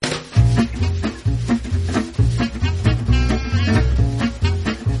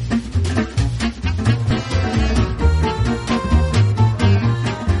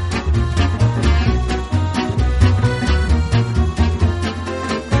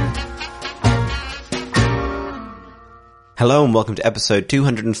Hello and welcome to episode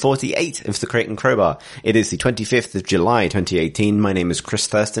 248 of The Crate and Crowbar. It is the 25th of July 2018. My name is Chris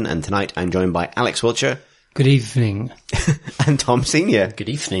Thurston and tonight I'm joined by Alex Wiltshire. Good evening. And Tom Senior. Good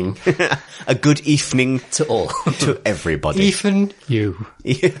evening. A good evening to all. To everybody. Even you.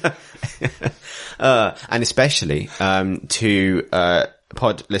 Yeah. And especially to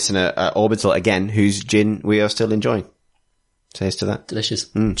pod listener Orbital again, whose gin we are still enjoying. Say yes to that. Delicious.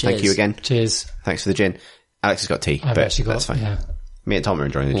 Thank you again. Cheers. Thanks for the gin. Alex has got tea, I've but actually got, that's fine. Yeah. Me and Tom are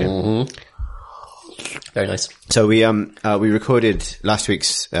enjoying the gin. Mm-hmm. Very nice. So we recorded last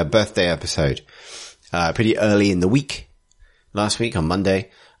week's birthday episode pretty early in the week, last week on Monday,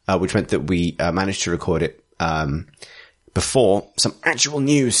 which meant that we managed to record it before some actual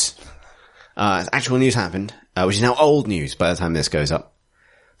news. Actual news happened, which is now old news by the time this goes up.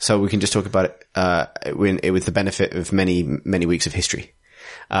 So we can just talk about it with the benefit of many, many weeks of history,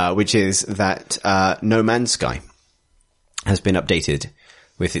 which is that No Man's Sky has been updated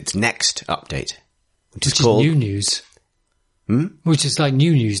with its next update, which is called new news. Which is like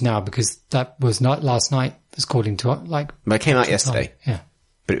new news now because that was not last night, according to But it came out yesterday. Yeah.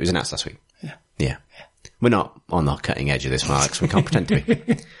 But it was announced last week. Yeah. We're not on the cutting edge of this one, Alex. We can't pretend to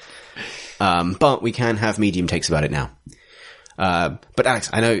be. But we can have medium takes about it now. But Alex,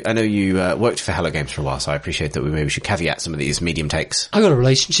 I know you worked for Hello Games for a while, so I appreciate that we maybe should caveat some of these medium takes. I got a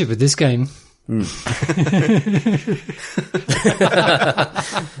relationship with this game. And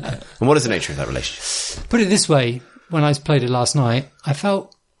what is the nature of that relationship? Put it this way, when I played it last night, I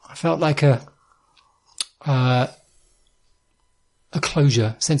felt like a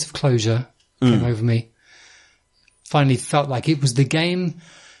sense of closure came over me. Finally felt like it was the game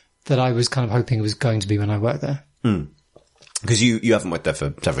that I was kind of hoping it was going to be when I worked there. Because you haven't worked there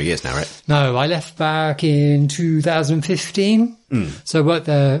for several years now, right? No, I left back in 2015. So I worked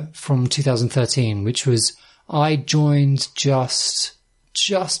there from 2013, which was, I joined just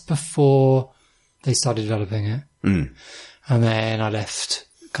before they started developing it. And then I left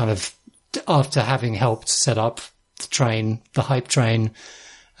kind of after having helped set up the hype train.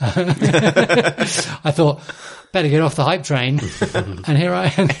 I thought, better get off the hype train. And here I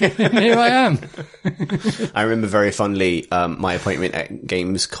am. I remember very fondly my appointment at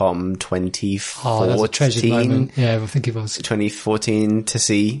Gamescom 2014. Oh, that's a treasured moment. Yeah, I think it was 2014 to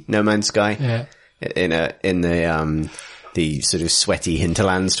see No Man's Sky. Yeah. In the sort of sweaty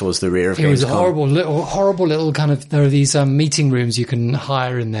hinterlands towards the rear of Gamescom. It was a horrible little kind of, there are these meeting rooms you can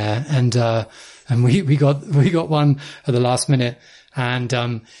hire in there, and we got one at the last minute,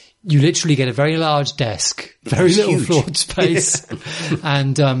 and you literally get a very large desk, very little floor space,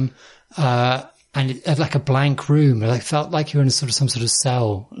 and it had like a blank room. It felt like you were in some sort of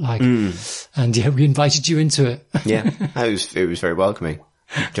cell, and yeah, we invited you into it. Yeah, it was very welcoming.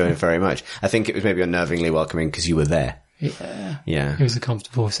 Enjoyed it very much. I think it was maybe unnervingly welcoming because you were there. Yeah. It was a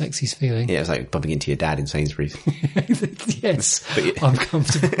comfortable, sexy feeling. Yeah, it was like bumping into your dad in Sainsbury's. Yes. I'm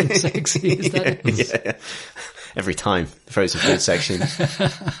comfortable and sexy as that is. Yeah. Every time, the frozen food section.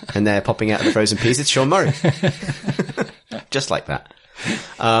 And they're popping out of the frozen peas. It's Sean Murray. Just like that.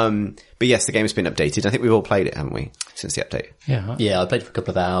 But yes, the game's been updated. I think we've all played it, haven't we? Since the update. Yeah. Yeah, I played for a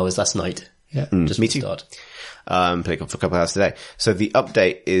couple of hours last night. Yeah. Just me too. Start. Played for a couple of hours today. So the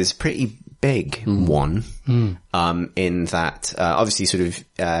update is pretty big one, in that, obviously sort of,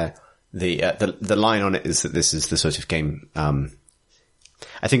 the line on it is that this is the sort of game,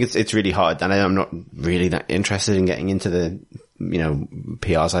 I think it's really hard, and I'm not really that interested in getting into the,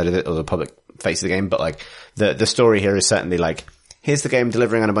 PR side of it or the public face of the game, but like, the story here is certainly like, here's the game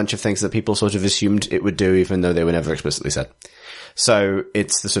delivering on a bunch of things that people sort of assumed it would do, even though they were never explicitly said. So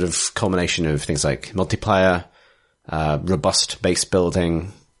it's the sort of culmination of things like multiplayer, robust base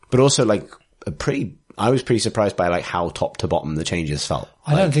building, but also like I was pretty surprised by like how top to bottom the changes felt.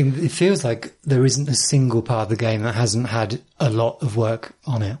 I don't think it feels like there isn't a single part of the game that hasn't had a lot of work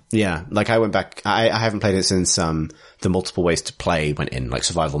on it. Yeah. Like I went back, I haven't played it since, the multiple ways to play went in, like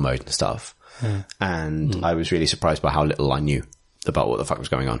survival mode and stuff. Yeah. And I was really surprised by how little I knew about what the fuck was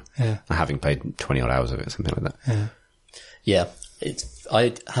going on. Yeah. Having played 20 odd hours of it, something like that. Yeah.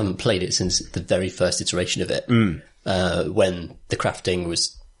 I haven't played it since the very first iteration of it, when the crafting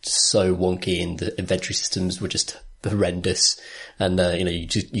was so wonky and the inventory systems were just horrendous, and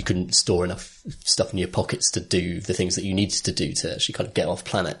you couldn't store enough stuff in your pockets to do the things that you needed to do to actually kind of get off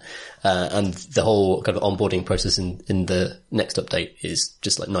planet. And the whole kind of onboarding process in the next update is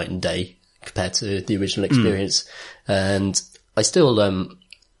just like night and day compared to the original experience. And I still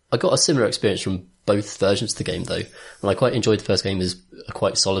I got a similar experience from both versions of the game, though. And I quite enjoyed the first game as a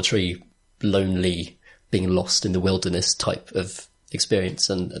quite solitary, lonely, being lost in the wilderness type of experience,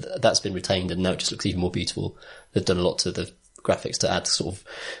 and that's been retained, and now it just looks even more beautiful. They've done a lot to the graphics to add sort of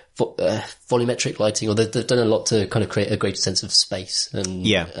volumetric lighting, or they've done a lot to kind of create a greater sense of space and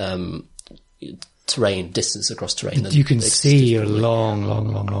terrain, distance across terrain. You can see a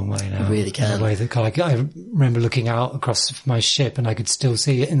long way now. You really can. In a way that, like, I remember looking out across my ship and I could still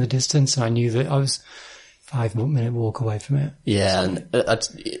see it in the distance, and I knew that I was 5-minute walk away from it. Yeah, and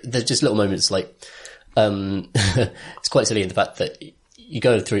there's just little moments like, it's quite silly in the fact that you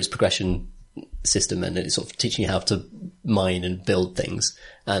go through its progression system and it's sort of teaching you how to mine and build things,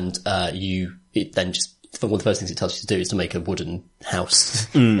 and it then just, one of the first things it tells you to do is to make a wooden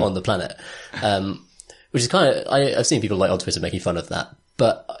house on the planet, which is kind of, I've seen people like on Twitter making fun of that,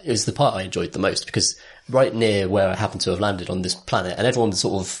 but it was the part I enjoyed the most, because right near where I happened to have landed on this planet, and everyone's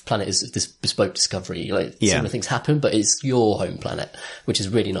sort of planet is this bespoke discovery, like similar things happen, but it's your home planet, which is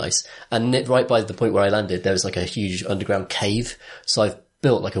really nice. And right by the point where I landed, there was like a huge underground cave, so I've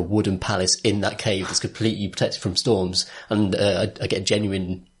built like a wooden palace in that cave that's completely protected from storms, and I get a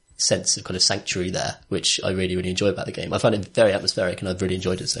genuine sense of kind of sanctuary there, which I really, really enjoy about the game. I find it very atmospheric, and I've really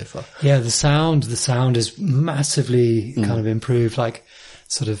enjoyed it so far. Yeah, the sound is massively kind of improved, like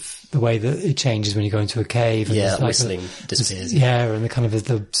sort of the way that it changes when you go into a cave. And yeah, like whistling disappears. Yeah, and the kind of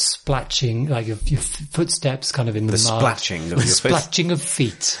the splatching, like your footsteps kind of in the mud. Splatching of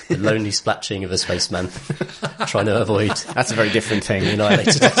feet. The lonely splatching of a spaceman trying to avoid. That's a very different thing.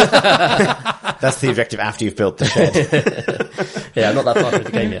 Annihilated. That's the objective after you've built the shed. Yeah, I'm not that far through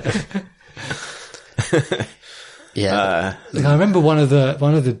the game yet. Yeah. Like, I remember one of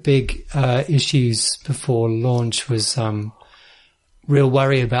the big issues before launch was real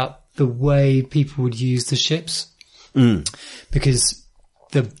worry about the way people would use the ships, because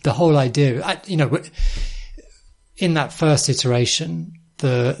the whole idea, in that first iteration,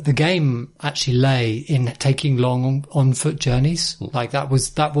 the game actually lay in taking long on foot journeys. Like that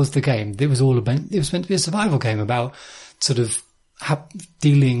was the game. It was meant to be a survival game about sort of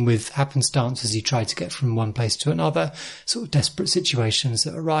dealing with happenstance as you try to get from one place to another, sort of desperate situations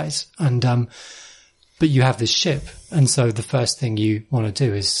that arise. And, but you have this ship. And so the first thing you want to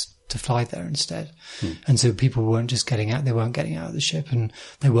do is to fly there instead. And so people weren't just getting out of the ship, and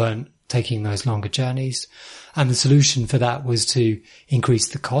they weren't taking those longer journeys. And the solution for that was to increase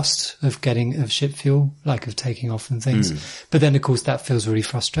the cost of ship fuel, like of taking off and things. But then of course that feels really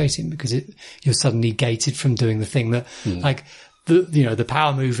frustrating, because you're suddenly gated from doing the thing that, like, the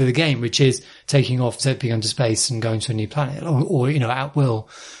power move of the game, which is taking off, zipping into space and going to a new planet, or at will.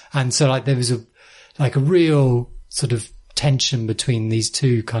 And so like there was a real sort of tension between these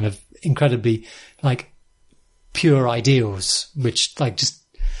two kind of incredibly like pure ideals, which like just,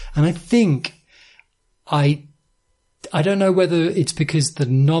 and I think I don't know whether it's because the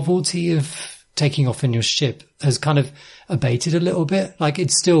novelty of taking off in your ship has kind of abated a little bit. Like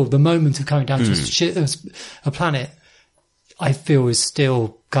it's still the moment of coming down to a planet, I feel is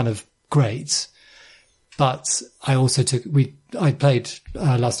still kind of great. But I also I played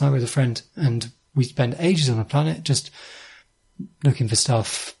last night with a friend, and we spent ages on a planet just looking for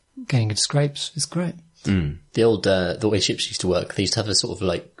stuff, getting into scrapes. It's great. The old, the way ships used to work, they used to have a sort of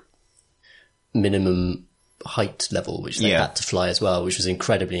like minimum height level, which they had to fly as well, which was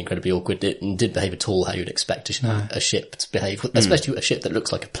incredibly, incredibly awkward. It didn't behave at all how you'd expect a ship to behave, especially a ship that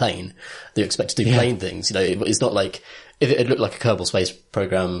looks like a plane. They expect to do plane things. It's not like, if it looked like a Kerbal Space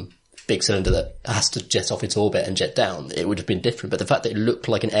Program big cylinder that has to jet off its orbit and jet down, it would have been different. But the fact that it looked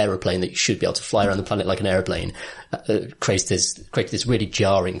like an aeroplane that you should be able to fly around the planet like an aeroplane created this really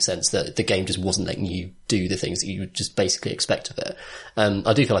jarring sense that the game just wasn't letting you do the things that you would just basically expect of it.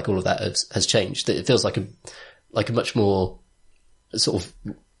 I do feel like all of that has changed. It feels like a much more sort of,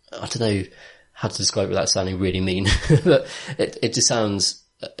 I don't know how to describe it without sounding really mean, but it just sounds,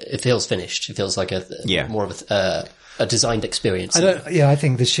 it feels finished. It feels like more of a designed experience. I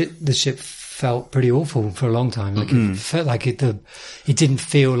think the ship felt pretty awful for a long time. Like it felt like it didn't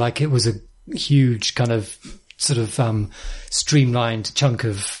feel like it was a huge kind of sort of streamlined chunk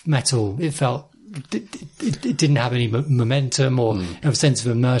of metal. It felt it didn't have any momentum or a sense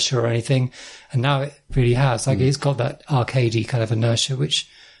of inertia or anything. And now it really has. Like it's got that arcadey kind of inertia, which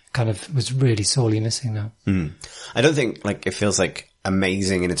kind of was really sorely missing now. I don't think like it feels like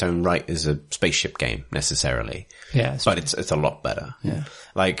amazing in its own right as a spaceship game necessarily. Yeah. But it's a lot better. Yeah.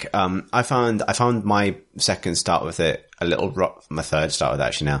 Like, I found my second start with it a little rough, my third start with it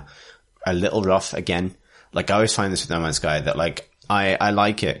actually now, a little rough again. Like I always find this with No Man's Sky that like, I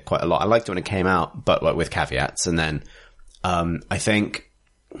like it quite a lot. I liked it when it came out, but like with caveats. And then, I think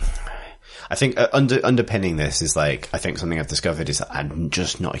underpinning this is like, I think something I've discovered is that I'm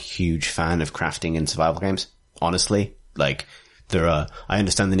just not a huge fan of crafting in survival games. Honestly, like I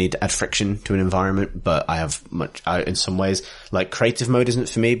understand the need to add friction to an environment, but in some ways, like creative mode isn't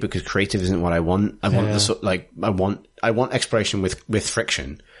for me because creative isn't what I want. I want I want exploration with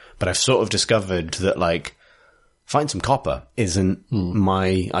friction, but I've sort of discovered that like find some copper isn't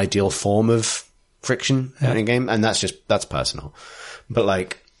my ideal form of friction in a game. And that's personal. But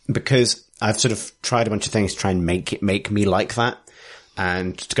like, because I've sort of tried a bunch of things to try and make me like that.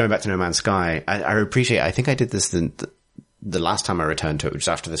 And going back to No Man's Sky, I think I did this the last time I returned to it, which was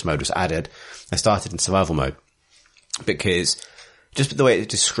after this mode was added. I started in survival mode because just the way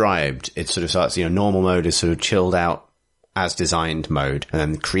it's described, it sort of starts, normal mode is sort of chilled out as designed mode. And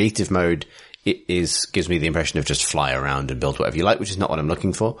then creative mode, gives me the impression of just fly around and build whatever you like, which is not what I'm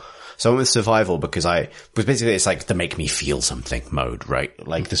looking for. So I went with survival because basically it's like the make me feel something mode, right?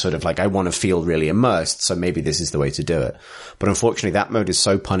 Like the sort of like, I want to feel really immersed. So maybe this is the way to do it. But unfortunately that mode is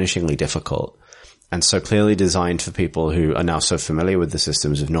so punishingly difficult and so clearly designed for people who are now so familiar with the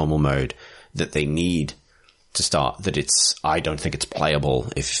systems of normal mode that they need to start, that I don't think it's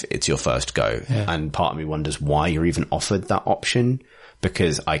playable if it's your first go. Yeah. And part of me wonders why you're even offered that option,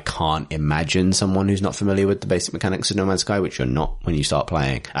 because I can't imagine someone who's not familiar with the basic mechanics of No Man's Sky, which you're not when you start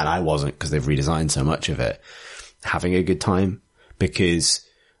playing. And I wasn't, because they've redesigned so much of it, having a good time. Because,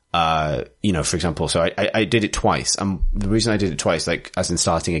 for example, so I did it twice. And the reason I did it twice, like as in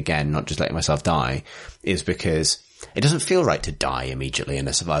starting again, not just letting myself die, is because it doesn't feel right to die immediately in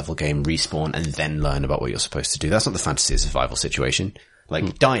a survival game, respawn, and then learn about what you're supposed to do. That's not the fantasy of survival situation.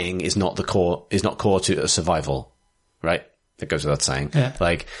 Like dying is not core to a survival, right? It goes without saying. Yeah.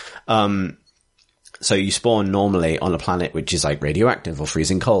 Like, so you spawn normally on a planet which is like radioactive or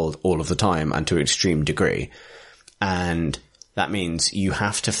freezing cold all of the time and to an extreme degree. And that means you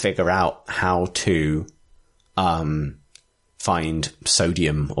have to figure out how to, find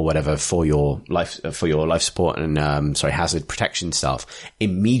sodium or whatever for your life support and, hazard protection stuff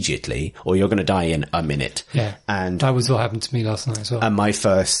immediately, or you're going to die in a minute. Yeah. And that was what happened to me last night as well. And my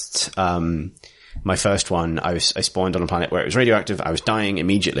first one, I spawned on a planet where it was radioactive. I was dying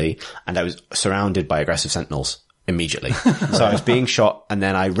immediately and I was surrounded by aggressive sentinels immediately. So I was being shot and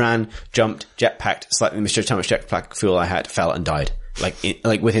then I ran, jumped, jetpacked, slightly misjudged how much jetpack fuel I had, fell and died.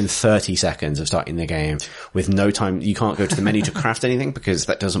 Like within 30 seconds of starting the game with no time. You can't go to the menu to craft anything because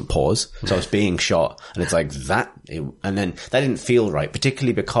that doesn't pause. So I was being shot and it's like that. And then that didn't feel right,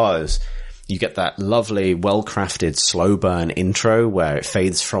 particularly because you get that lovely, well-crafted slow burn intro where it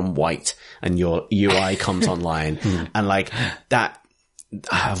fades from white and your UI comes online and like that.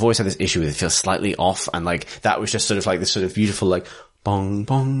 I've always had this issue with it. It feels slightly off. And like that was just sort of like this sort of beautiful, like, bong,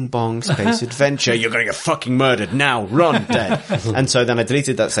 bong, bong, space adventure. You're going to get fucking murdered now. Run, dead. And so then I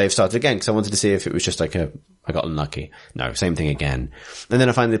deleted that save, started again because I wanted to see if it was just like I got unlucky. No, same thing again. And then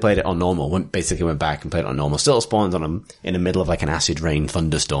I finally played it on normal. Went back and played it on normal. Still spawned on them in the middle of like an acid rain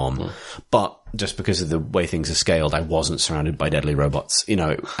thunderstorm. But just because of the way things are scaled, I wasn't surrounded by deadly robots,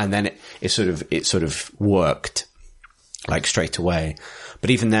 and then it sort of worked like straight away.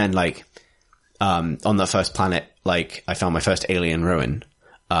 But even then, like, on the first planet, like, I found my first alien ruin,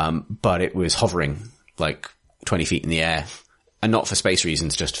 but it was hovering, like, 20 feet in the air. And not for space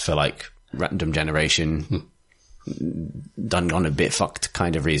reasons, just for, like, random generation, done on a bit fucked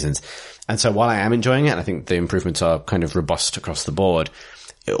kind of reasons. And so while I am enjoying it, and I think the improvements are kind of robust across the board,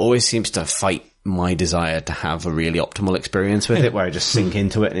 it always seems to fight my desire to have a really optimal experience with it, where I just sink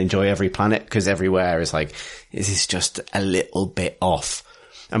into it and enjoy every planet, because everywhere is like, this is just a little bit off.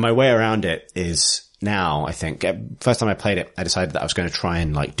 And my way around it is now, I think, first time I played it, I decided that I was going to try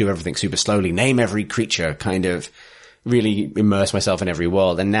and like do everything super slowly, name every creature, kind of really immerse myself in every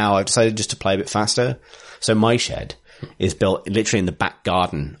world. And now I've decided just to play a bit faster. So my shed is built literally in the back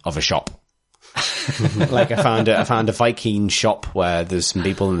garden of a shop. Like I found a Viking shop where there's some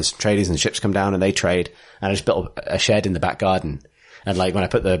people and there's traders and ships come down and they trade. And I just built a shed in the back garden. And like when I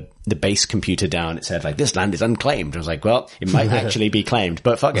put the base computer down, it said like, this land is unclaimed. I was like, well, it might actually be claimed,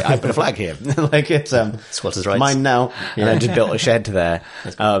 but fuck it, I put a flag here. Like it's, squatters' rights. Mine now. And I just built a shed there.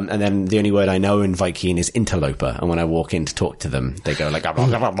 And then the only word I know in Viking is interloper. And when I walk in to talk to them, they go like,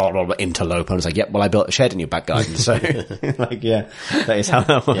 interloper. And I was like, yep, well, I built a shed in your back garden. So like, yeah, that is how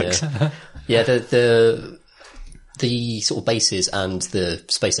that works. Yeah, the sort of bases and the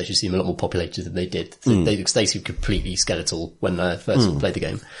space stations seem a lot more populated than they did. They seem completely skeletal when I first played the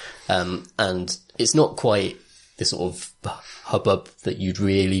game. And it's not quite the sort of hubbub that you'd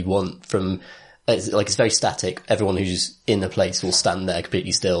really want from, it's very static. Everyone who's in a place will stand there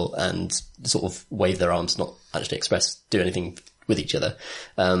completely still and sort of wave their arms, not actually do anything with each other.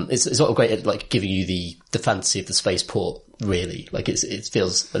 It's not great at like giving you the fantasy of the spaceport, really. Like it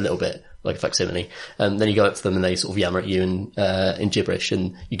feels a little bit like a facsimile. Then you go up to them and they sort of yammer at you in gibberish,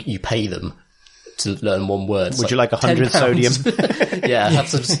 and you pay them to learn one word. Would you like 100 sodium? Yeah, have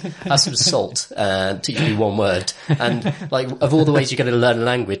some salt, teach me one word. And like, of all the ways you're going to learn a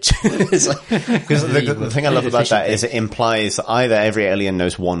language, it's like, because the thing I love about that is it implies that either every alien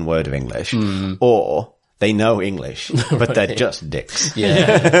knows one word of English, or they know English, but they're just dicks.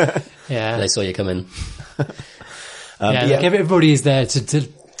 Yeah. Yeah. They saw you come in. Like everybody is there to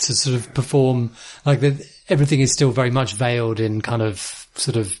sort of perform, like everything is still very much veiled in kind of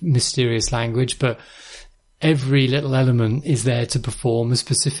sort of mysterious language, but every little element is there to perform a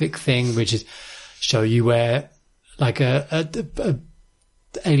specific thing, which is show you where like a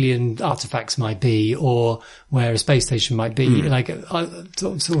alien artifacts might be, or where a space station might be, like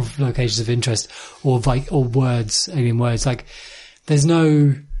sort of locations of interest, or words, alien words. Like there's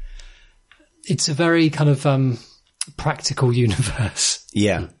no, it's a very kind of practical universe.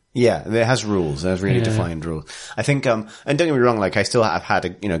 Yeah. Yeah, it has rules. It has really defined rules. I think, and don't get me wrong, like I still have had a,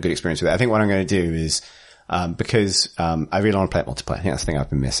 good experience with it. I think what I'm going to do is, because, I really want to play it multiplayer. I think that's the thing I've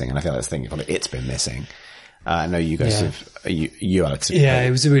been missing, and I feel like that's the thing probably it's been missing. I know you guys have, you Alex. Yeah,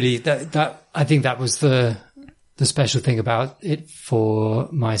 it was really, that, I think that was the special thing about it for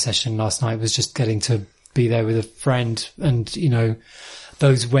my session last night, was just getting to be there with a friend, and,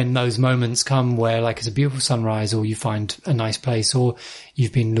 when those moments come where like it's a beautiful sunrise, or you find a nice place, or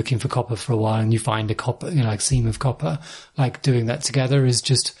you've been looking for copper for a while and you find a copper, like seam of copper, like doing that together is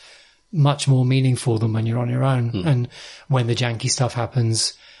just much more meaningful than when you're on your own. And when the janky stuff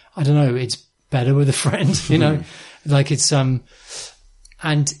happens, I don't know, it's better with a friend, like it's, and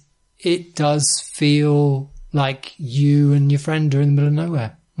it does feel like you and your friend are in the middle of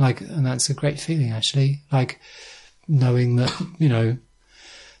nowhere. Like, and that's a great feeling actually, like knowing that,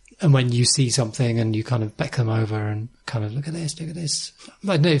 and when you see something and you kind of beck them over and kind of look at this.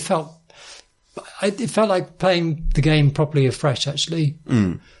 Like, no, it felt like playing the game properly afresh, actually,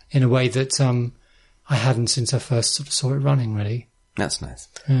 in a way that I hadn't since I first sort of saw it running, really. That's nice.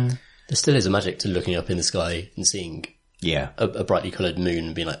 Yeah. There still is a magic to looking up in the sky and seeing a brightly coloured moon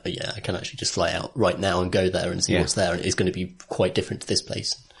and being like, oh yeah, I can actually just fly out right now and go there and see what's there, and it's going to be quite different to this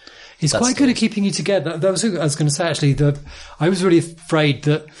place. It's quite good at keeping you together. That was what I was going to say, actually. I was really afraid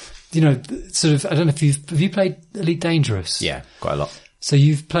that, sort of, I don't know if have you played Elite Dangerous? Yeah, quite a lot. So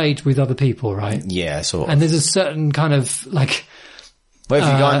you've played with other people, right? Yeah, sort of. And there's a certain kind of like, where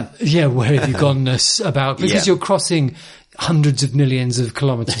have you gone? Yeah, where have you gone-ness about, because you're crossing hundreds of millions of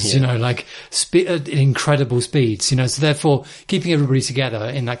kilometers, like at incredible speeds, so therefore keeping everybody together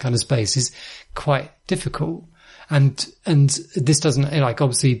in that kind of space is quite difficult. And this doesn't, like,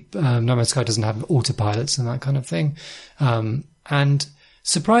 obviously, No Man's Sky doesn't have autopilots and that kind of thing. And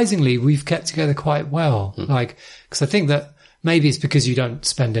surprisingly, we've kept together quite well. Like, cause I think that maybe it's because you don't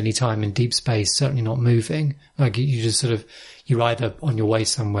spend any time in deep space, certainly not moving. Like, you just sort of, you're either on your way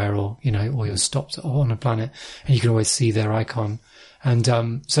somewhere or, or you're stopped on a planet and you can always see their icon. And,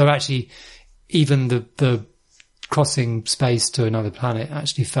 so actually, even the crossing space to another planet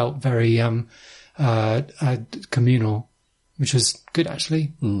actually felt very, communal, which was good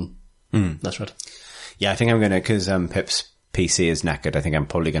actually. That's right. Yeah, I think I'm going to, because Pip's PC is knackered, I think I'm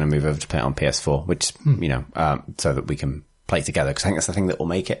probably going to move over to play it on PS4, which, so that we can play together, because I think that's the thing that will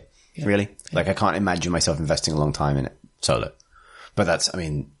make it, really. Yeah. Like, I can't imagine myself investing a long time in it solo. But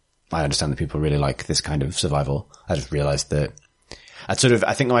I understand that people really like this kind of survival. I just realized that I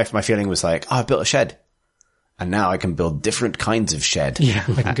think my feeling was like, oh, I built a shed. And now I can build different kinds of shed. Yeah,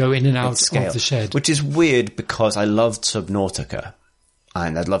 I can go in and out of the shed. Which is weird, because I loved Subnautica.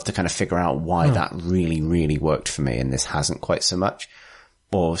 And I'd love to kind of figure out why that really, really worked for me, and this hasn't quite so much.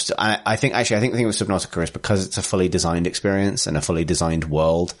 I think the thing with Subnautica is because it's a fully designed experience and a fully designed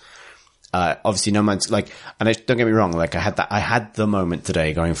world. Obviously no man's like, and don't get me wrong, like I had the moment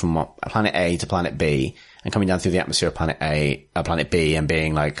today going from planet A to planet B and coming down through the atmosphere of planet B and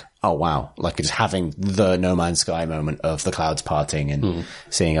being like, oh wow, like just having the No Man's Sky moment of the clouds parting and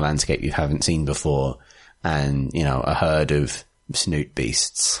seeing a landscape you haven't seen before, and, a herd of snoot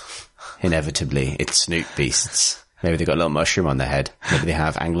beasts. Inevitably, it's snoot beasts. Maybe they've got a little mushroom on their head. Maybe they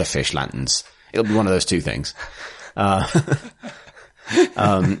have anglerfish lanterns. It'll be one of those two things. And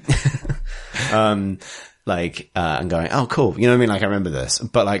going, oh cool, you know what I mean? Like, I remember this.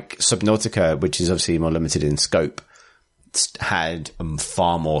 But like Subnautica, which is obviously more limited in scope, had a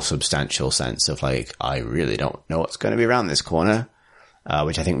far more substantial sense of like, I really don't know what's going to be around this corner,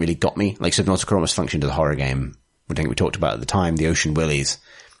 which I think really got me. Like, Subnautica almost functioned as a horror game, which I think we talked about at the time, the Ocean Willies.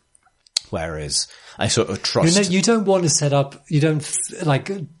 Whereas I sort of trust. You don't want to set up. You don't like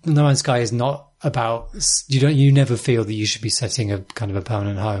No Man's Sky is not about. You never feel that you should be setting a kind of a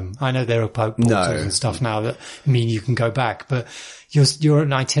permanent home. I know there are portals and stuff now that mean you can go back, but you're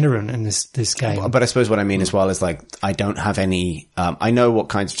an itinerant in this game. But I suppose what I mean as well is like, I don't have any, I know what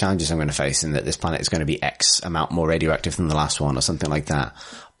kinds of challenges I'm going to face and that this planet is going to be X amount more radioactive than the last one or something like that.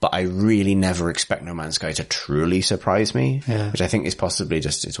 But I really never expect No Man's Sky to truly surprise me, which I think is possibly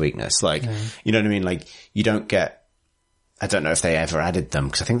just its weakness. Like, you know what I mean? Like, you don't get, I don't know if they ever added them,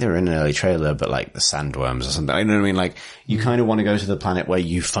 because I think they were in an early trailer, but like the sandworms or something. You know what I mean? Like, you kind of want to go to the planet where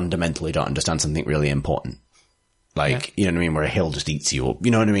you fundamentally don't understand something really important. Like, you know what I mean? Where a hill just eats you, or, you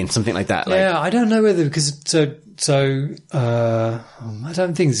know what I mean? Something like that. Like, I don't know whether, because, I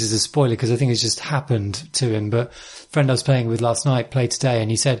don't think this is a spoiler because I think it's just happened to him, but a friend I was playing with last night played today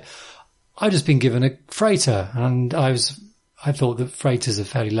and he said, I've just been given a freighter, and I thought that freighters are a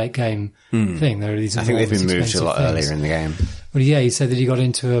fairly late game thing. There are these, I think they've been moved a lot earlier in the game. Well, yeah, he said that he got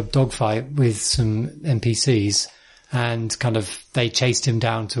into a dogfight with some NPCs and kind of, they chased him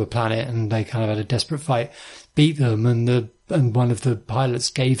down to a planet and they kind of had a desperate fight, beat them, and one of the pilots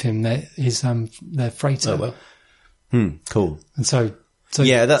gave him their freighter. Oh, well. Cool. And so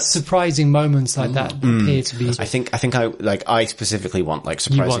yeah, that's surprising moments like that appear to be. I think I specifically want like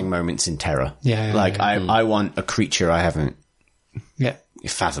surprising moments in Terra. I want a creature I haven't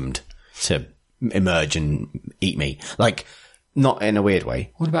fathomed to emerge and eat me. Like, not in a weird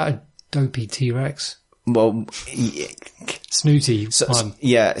way. What about a dopey T-Rex? Well, snooty one.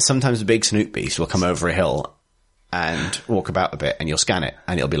 Yeah, sometimes a big snoot beast will come over a hill and walk about a bit, and you'll scan it,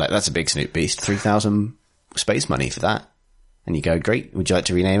 and it'll be like, that's a big snoot beast, 3,000 space money for that. And you go, great, would you like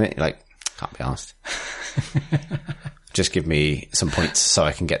to rename it? You're like, can't be asked. Just give me some points so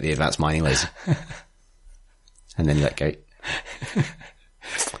I can get the advanced mining laser. And then let go.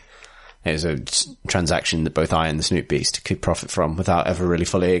 It was a transaction that both I and the Snoot Beast could profit from without ever really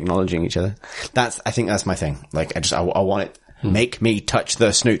fully acknowledging each other. I think that's my thing. Like, I want it, make me touch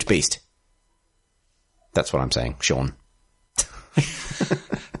the Snoot Beast. That's what I'm saying, Sean.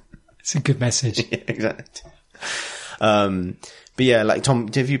 It's a good message. Yeah, exactly. But yeah, like, Tom,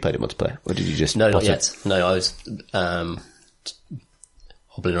 have you played it multiplayer? Or did you just... No, not yet. No, I was,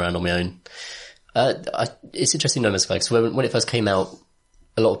 hobbling around on my own. It's interesting, No Man's Sky, because when it first came out,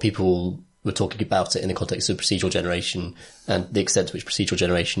 a lot of people were talking about it in the context of procedural generation and the extent to which procedural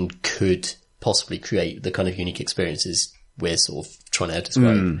generation could possibly create the kind of unique experiences we're sort of trying to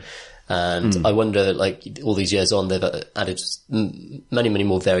describe. And I wonder, like, all these years on, they've added many, many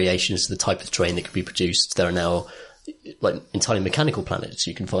more variations to the type of terrain that can be produced. There are now, like, entirely mechanical planets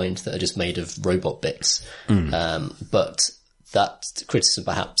you can find that are just made of robot bits. But that criticism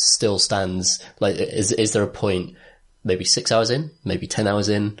perhaps still stands. Like, is there a point, maybe 6 hours in, maybe 10 hours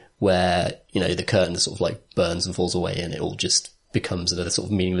in, where, you know, the curtain sort of like burns and falls away and it all just becomes another sort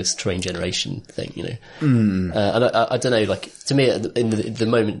of meaningless terrain generation thing, you know? And I don't know, like, to me, in the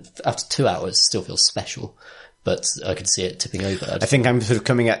moment, after 2 hours, still feels special, but I could see it tipping over. I think I'm sort of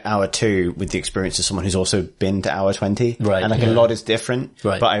coming at hour 2 with the experience of someone who's also been to hour 20. Right. And like, a lot is different.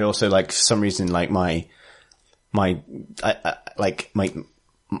 Right. But I also, like, for some reason, like,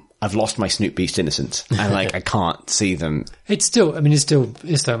 I've lost my Snoot Beast innocence, and like, I can't see them. It's still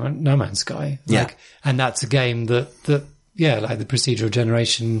No Man's Sky. Like, Yeah. And that's a game that, like the procedural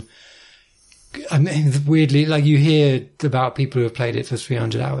generation. I mean, weirdly, like, you hear about people who have played it for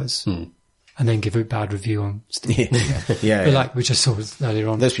 300 hours and then give a bad review on Steam. Yeah. But like, which I saw earlier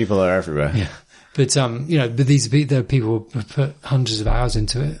on. Those people are everywhere. Yeah. But, you know, but there are people who have put hundreds of hours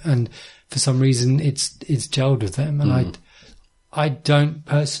into it, and for some reason it's gelled with them. And I don't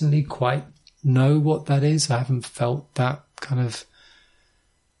personally quite know what that is. I haven't felt that kind of,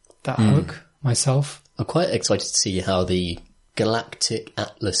 that hook myself. I'm quite excited to see how the Galactic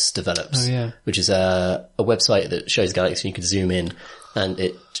Atlas develops. Oh, yeah. Which is a website that shows galaxies, and you can zoom in and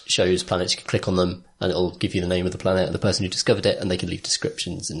it shows planets. You can click on them and it'll give you the name of the planet and the person who discovered it, and they can leave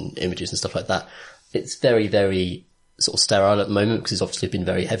descriptions and images and stuff like that. It's very, very sort of sterile at the moment because it's obviously been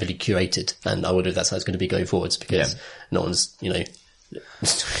very heavily curated, and I wonder if that's how it's going to be going forwards, because no one's, you know,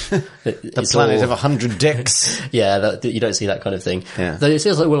 the planet of 100 dicks. Yeah, you don't see that kind of thing. Yeah. Though it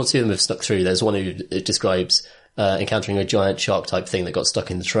feels like one or two of them have stuck through. There's one who describes encountering a giant shark type thing that got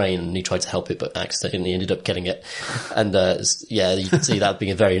stuck in the train, and he tried to help it but accidentally ended up getting it. And you can see that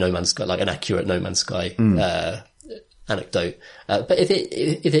being a very No Man's Sky, like an accurate No Man's Sky anecdote. But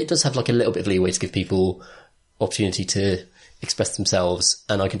if it does have like a little bit of leeway to give people opportunity to express themselves,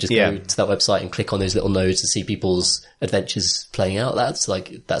 and I can just go to that website and click on those little nodes and see people's adventures playing out.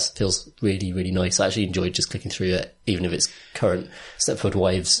 That feels really, really nice. I actually enjoyed just clicking through it, even if it's current Stepford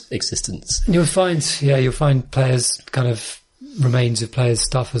Wives existence. You'll find players kind of remains of players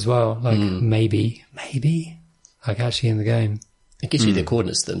stuff as well. Like maybe, like actually in the game. It gives you the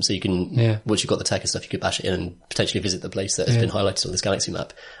coordinates to them, so you can, once you've got the tech and stuff, you could bash it in and potentially visit the place that has been highlighted on this galaxy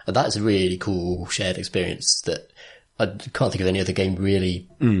map. And that is a really cool shared experience that I can't think of any other game really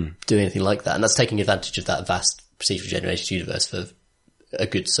doing anything like that. And that's taking advantage of that vast procedurally generated universe for a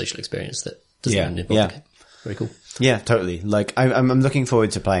good social experience that doesn't even involve the game. Very cool. Yeah, totally. Like, I'm looking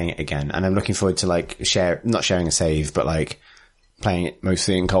forward to playing it again, and I'm looking forward to like not sharing a save, but like playing it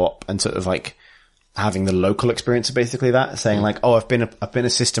mostly in co-op and sort of like having the local experience of basically that, saying like, oh, I've been a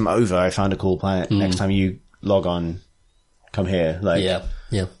system over, I found a cool planet. Next time you log on, come here. Like,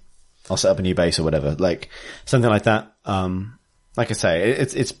 yeah. I'll set up a new base or whatever. Like, something like that. Like I say,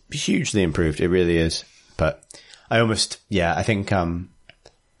 it's hugely improved. It really is. But I think,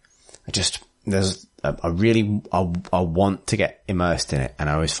 there's I want to get immersed in it, and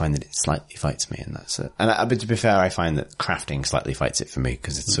I always find that it slightly fights me, and that's it. And but to be fair, I find that crafting slightly fights it for me,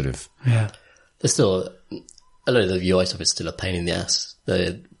 because it's sort of... Yeah. There's still a lot of the UI stuff is still a pain in the ass.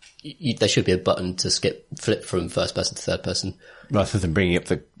 There should be a button to flip from first person to third person, rather than bringing up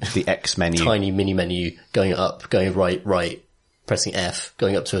the X menu, tiny mini menu, going up, going right, pressing F,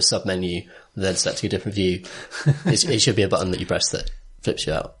 going up to a sub menu, then selecting a different view. It should be a button that you press that flips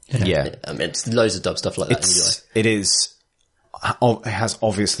you out. Yeah. I mean, it's loads of dumb stuff like that in the UI. It has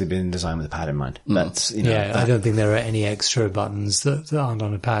obviously been designed with a pad in mind. That's, I don't think there are any extra buttons that aren't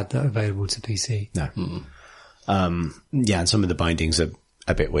on a pad that are available to PC. No. And some of the bindings are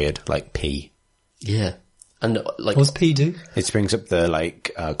a bit weird, like P. Yeah. And like, what's P do? It brings up the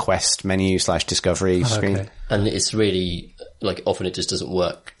like quest menu / discovery screen. Okay. And it's really like, often it just doesn't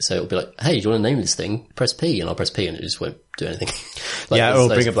work. So it'll be like, hey, do you want to name this thing? Press P, and I'll press P, and it just won't do anything. Or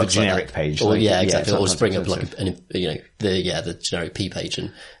bring up the generic page. Or exactly. Or just bring up like the generic P page,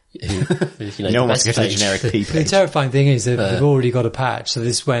 and no one wants to get to the generic P page. The terrifying thing is that they've already got a patch. So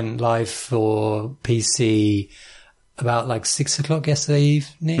this went live for PC about like 6 o'clock yesterday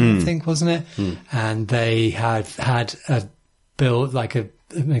evening, I think, wasn't it? And they had built like an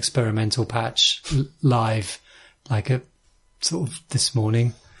experimental patch live, like a sort of this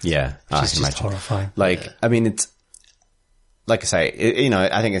morning. Yeah. Which is just horrifying. Like, I mean, it's, like I say,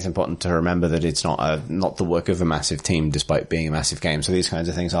 I think it's important to remember that it's not the work of a massive team, despite being a massive game. So these kinds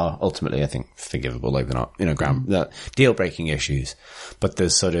of things are ultimately, I think, forgivable. Like, they're not, deal-breaking issues. But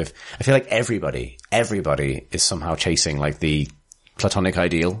there's sort of, I feel like everybody is somehow chasing like the platonic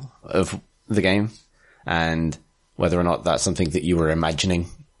ideal of the game. And whether or not that's something that you were imagining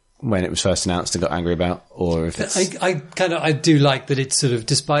when it was first announced and got angry about, or if it's... I do like that it's sort of,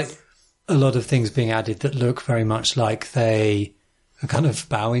 despite a lot of things being added that look very much like they are kind of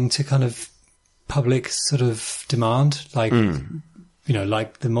bowing to kind of public sort of demand, like,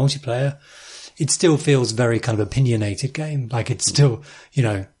 like the multiplayer, it still feels very kind of opinionated game. Like it's still,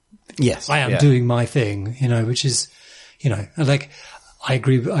 yes, I am doing my thing, which is, like I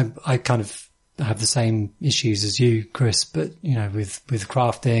agree. I kind of have the same issues as you, Chris, but, with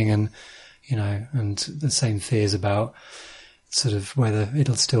crafting and, and the same fears about sort of whether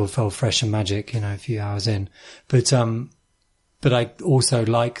it'll still feel fresh and magic, a few hours in. But I also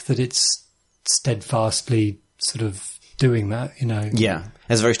like that it's steadfastly sort of doing that, Yeah.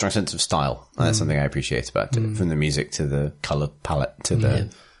 There's a very strong sense of style. That's something I appreciate about it. From the music to the colour palette to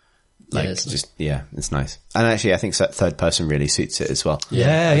the, it's nice. And actually I think third person really suits it as well.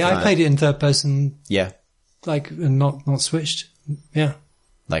 Yeah, I played it in third person. Yeah. Like, and not switched. Yeah.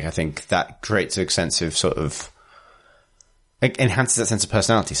 Like, I think that creates a sense of sort of, it enhances that sense of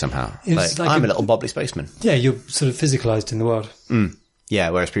personality somehow. Like I'm a little bobbly spaceman. Yeah, you're sort of physicalized in the world. Yeah,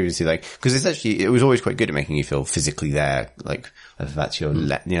 whereas previously, because it was always quite good at making you feel physically there, like whether that's your,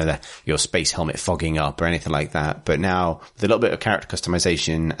 your space helmet fogging up or anything like that. But now, with a little bit of character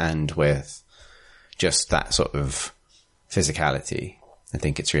customization and with just that sort of physicality, I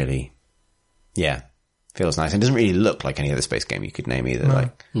think it's really, feels nice. And it doesn't really look like any other space game you could name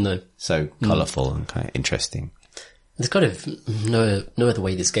either. No. So colourful and kind of interesting. There's kind of no other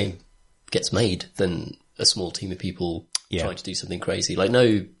way this game gets made than a small team of people trying to do something crazy. Like,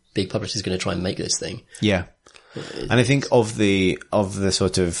 no big publisher is going to try and make this thing. Yeah. And I think of the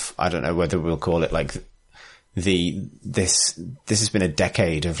sort of, I don't know whether we'll call it like this has been a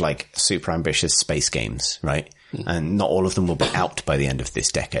decade of like super ambitious space games, right? And not all of them will be out by the end of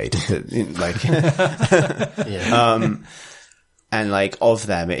this decade. And like of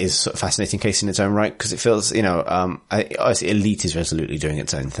them, it is sort of a fascinating case in its own right because it feels, obviously Elite is resolutely doing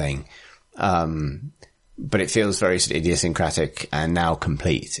its own thing. But it feels very sort of idiosyncratic and now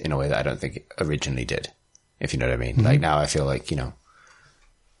complete in a way that I don't think it originally did, if you know what I mean. Mm-hmm. Like now I feel like, I'm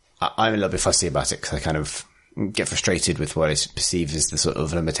a little bit fussy about it because I kind of get frustrated with what I perceive as the sort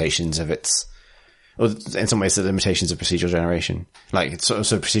of limitations of or in some ways the limitations of procedural generation. Like it's sort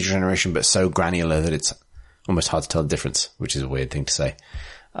of procedural generation, but so granular that it's almost hard to tell the difference, which is a weird thing to say.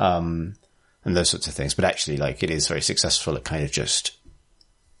 And those sorts of things. But actually, like, it is very successful at kind of just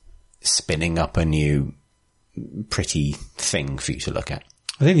spinning up a new pretty thing for you to look at.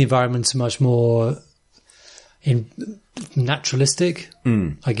 I think the environments are much more naturalistic.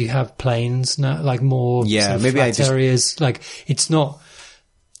 Like you have plains now, like more sort of flat areas. Like it's not,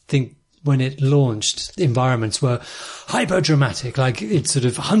 I think when it launched, the environments were hyper dramatic. Like it's sort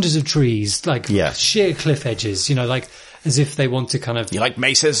of hundreds of trees, like sheer cliff edges, like as if they want to kind of... You like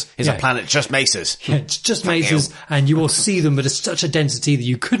mesas? Is a planet just mesas? Yeah, it's just mesas, and you will see them at such a density that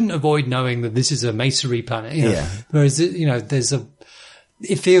you couldn't avoid knowing that this is a masonry planet. Whereas,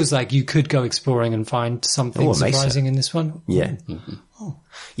 it feels like you could go exploring and find something surprising in this one. Yeah. Mm-hmm. Oh.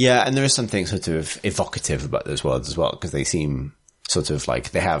 Yeah, and there is something sort of evocative about those worlds as well, because they seem sort of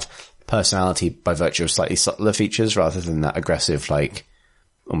like they have personality by virtue of slightly subtler features rather than that aggressive, like,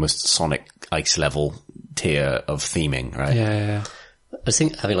 almost Sonic Ice level tier of theming, right? Yeah. I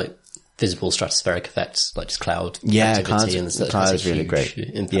think having like visible stratospheric effects, like just cloud activity, cloud is really great.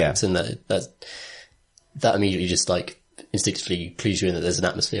 Impact, and that immediately just like instinctively clues you in that there's an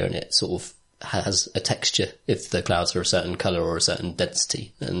atmosphere and it sort of has a texture if the clouds are a certain color or a certain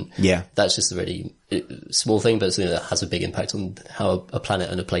density. And that's just a really small thing, but it's something that has a big impact on how a planet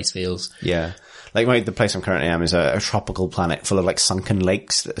and a place feels. Yeah. Like the place I'm currently am is a tropical planet full of like sunken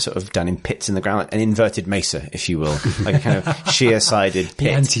lakes that are sort of down in pits in the ground, like an inverted mesa, if you will, like a kind of sheer-sided pit.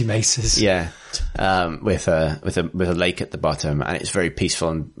 The anti-mesas. Yeah. With a lake at the bottom, and it's very peaceful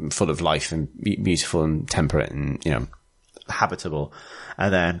and full of life and beautiful and temperate and, habitable.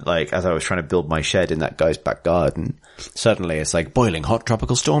 And then, like, as I was trying to build my shed in that guy's back garden, suddenly it's like boiling hot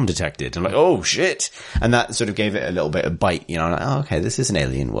tropical storm detected. I'm like, oh shit. And that sort of gave it a little bit of bite, I'm like, oh, okay, this is an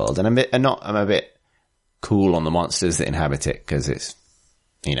alien world. And I'm a bit cool on the monsters that inhabit it, because it's,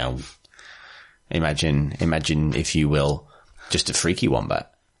 imagine, if you will, just a freaky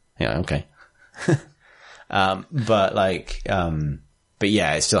wombat. Yeah, okay. But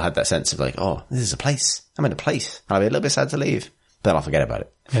yeah, it still had that sense of like, oh, this is a place. I'm in a place. I'll be a little bit sad to leave. Then I'll forget about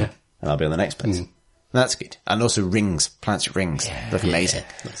it. Yeah. And I'll be on the next place. That's good. And also rings. Planets with rings. Look amazing.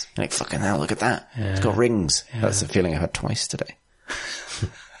 Yeah. You're like, fucking hell, look at that. Yeah. It's got rings. Yeah. That's the feeling I've had twice today.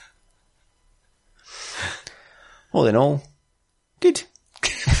 All in all, good.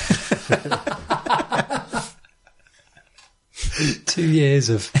 2 years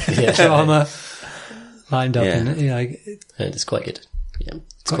of drama lined up in it. It's quite good. Yeah.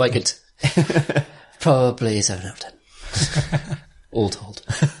 It's quite good. Probably 7 out of 10. All told.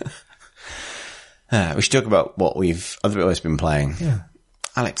 We should talk about what we've otherwise been playing. Yeah.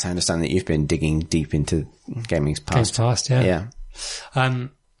 Alex, I understand that you've been digging deep into gaming's past. Game's past, yeah.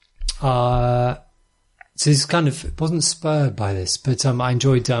 So this kind of wasn't spurred by this, but I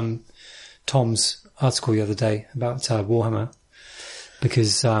enjoyed Tom's article the other day about Warhammer,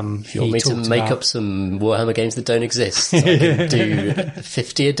 because if you want me to make up some Warhammer games that don't exist, I can do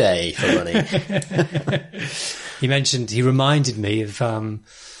 50 a day for money. He reminded me of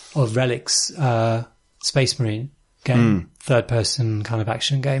Relic's Space Marine game, third person kind of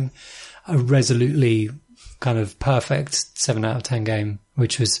action game, a resolutely kind of perfect 7 out of 10 game,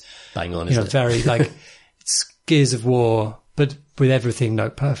 which was bang on, very like it's Gears of War, but with everything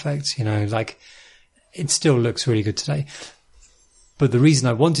perfect, like it still looks really good today. But the reason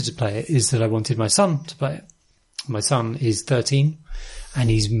I wanted to play it is that I wanted my son to play it. My son is 13 and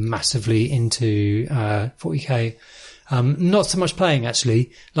he's massively into 40k. Not so much playing,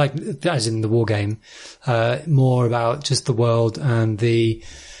 actually, like as in the war game, more about just the world and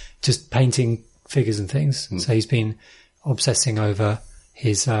just painting figures and things. So he's been obsessing over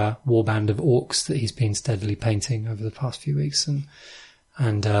his warband of orcs that he's been steadily painting over the past few weeks, and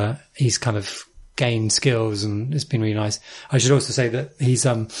he's kind of gained skills, and it's been really nice. I should also say that he's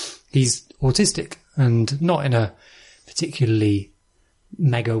autistic, and not in a particularly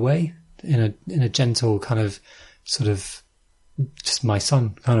mega way, in a gentle kind of sort of just my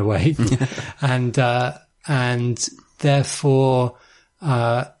son kind of way. and therefore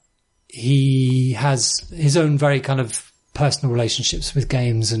he has his own very kind of personal relationships with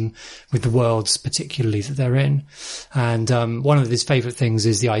games and with the worlds particularly that they're in. And one of his favourite things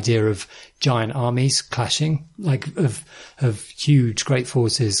is the idea of giant armies clashing, like of huge great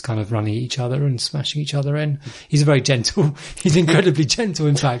forces kind of running each other and smashing each other in. He's he's incredibly gentle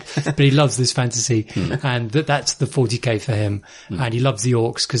in fact, but he loves this fantasy and that's the 40k for him. And he loves the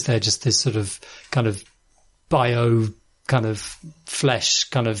orcs because they're just this sort of kind of bio kind of flesh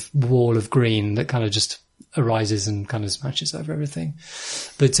kind of wall of green that kind of just arises and kind of smashes over everything.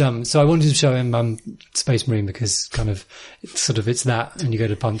 But so I wanted to show him Space Marine because kind of it's that, and you go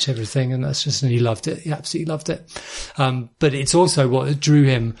to punch everything, and that's just, and he loved it. He absolutely loved it. But it's also what drew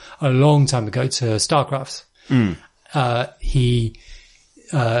him a long time ago to StarCraft. He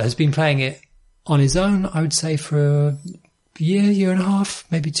has been playing it on his own, I would say, for a year and a half,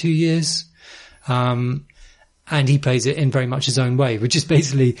 maybe 2 years. And he plays it in very much his own way, which is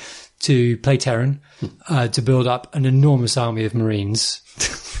basically to play Terran, to build up an enormous army of Marines,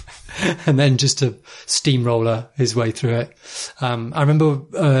 and then just to steamroller his way through it. I remember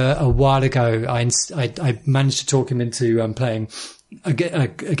a while ago, I managed to talk him into playing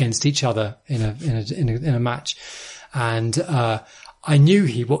against each other in a match, and I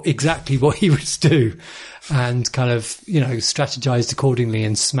knew exactly what he would do, and kind of, strategized accordingly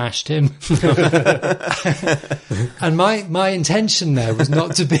and smashed him. And my intention there was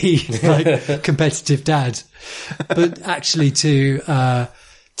not to be like competitive dad, but actually to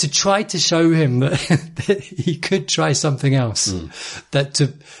try to show him that he could try something else,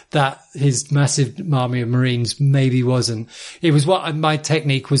 that his massive army of Marines maybe wasn't. It was what my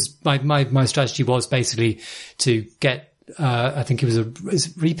technique was. My strategy was basically to get. I think is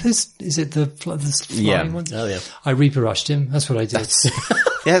it Reapers? Is it the flying ones? Oh yeah. I Reaper rushed him. That's what I did.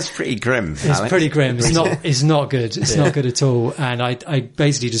 It's pretty grim. It's pretty grim. It's not good. It's not good at all. And I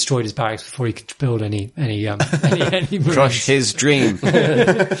basically destroyed his barracks before he could build any Crush his dream.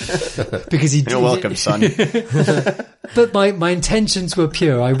 Because You're welcome, son. But my intentions were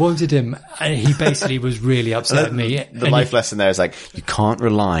pure. I wanted him, and he basically was really upset at me. The life lesson there is like, you can't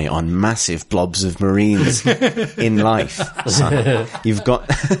rely on massive blobs of Marines in life. Son. You've got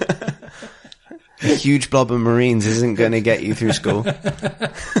a huge blob of Marines isn't going to get you through school.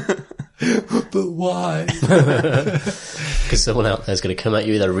 But why? Because someone out there's going to come at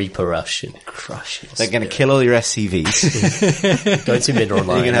you with a Reaper rush and crush you. They're going to kill all your SCVs. Go to mid online.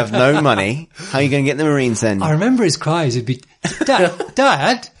 You're going to have no money. How are you going to get the Marines then? I remember his cries. It'd be,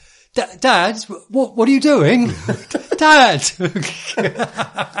 Dad, what are you doing? Dad!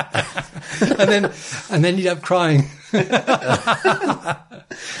 and then he'd up crying.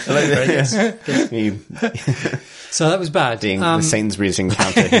 So that was bad. The Sainsbury's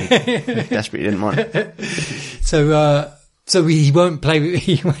encounter he desperately didn't want. So he won't play.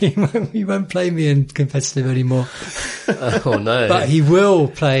 He won't play me in competitive anymore. Oh no! But he will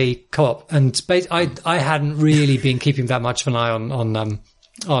play co-op and space. I hadn't really been keeping that much of an eye on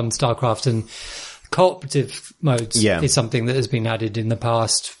StarCraft, and cooperative modes is something that has been added in the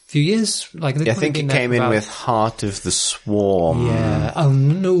past few years. I think it came in with Heart of the Swarm. Yeah. Oh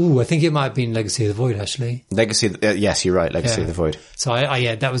no, I think it might have been Legacy of the Void actually. Yes, you're right. Legacy of the Void. So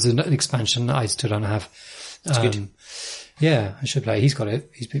that was an expansion that I still don't have. It's good. Yeah, I should play. He's got it.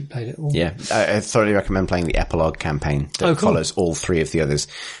 He's played it all. Yeah, I thoroughly recommend playing the epilogue campaign that follows all three of the others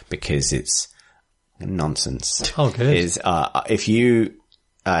because it's nonsense. Oh, good. If you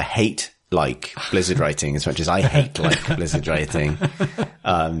hate like Blizzard writing as much as I hate like Blizzard writing,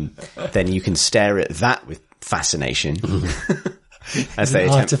 then you can stare at that with fascination. As they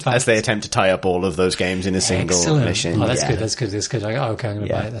attempt to tie up all of those games in a single mission. Oh, that's good. That's good. Okay, I'm going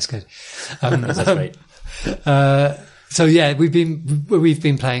to buy it. That's good. That's great. So yeah, we've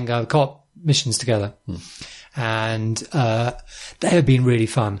been playing co-op missions together, and they have been really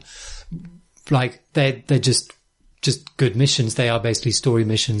fun. Like they're just good missions. They are basically story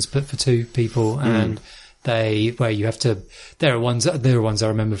missions, but for two people, and there are ones I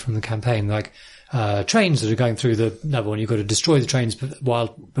remember from the campaign, like trains that are going through the level, and you've got to destroy the trains while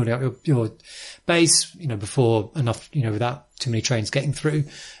building up your base, before enough, without too many trains getting through,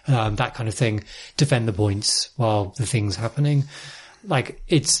 that kind of thing. Defend the points while the thing's happening. Like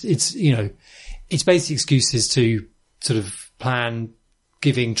it's basic excuses to sort of plan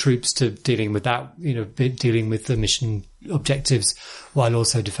giving troops to dealing with that, dealing with the mission objectives while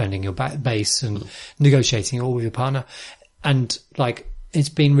also defending your base and negotiating it all with your partner. And like, it's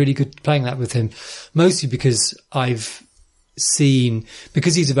been really good playing that with him, mostly because because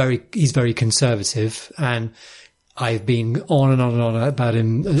he's very conservative, and I've been on and on and on about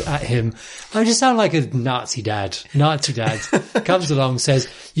him, at him. I just sound like a Nazi dad. Nazi dad comes along, says,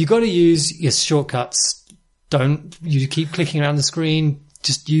 you got to use your shortcuts don't you keep clicking around the screen.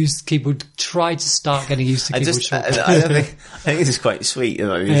 Just use keyboard. Try to start getting used to keyboard shortcuts. I think this is quite sweet. These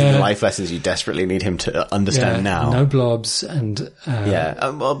are the life lessons you desperately need him to understand now. No blobs and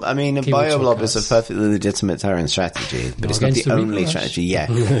well, I mean, a bioblob is a perfectly legitimate Terran strategy, but it's not the only strategy. Yeah,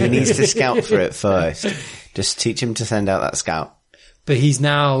 he needs to scout for it first. Just teach him to send out that scout. But he's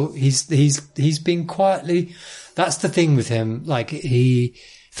been quietly. That's the thing with him. Like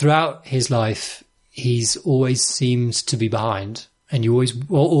throughout his life, he's always seems to be behind. And you always,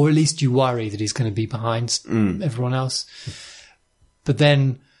 or at least you worry that he's going to be behind everyone else. But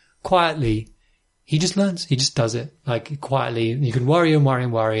then quietly, he just learns. He just does it. Like quietly, you can worry and worry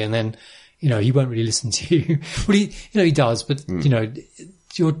and worry, and then, he won't really listen to you. Well, he does, but,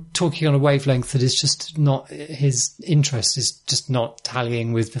 you're talking on a wavelength that is just not, his interest is just not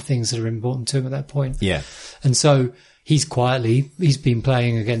tallying with the things that are important to him at that point. Yeah. And so, he's been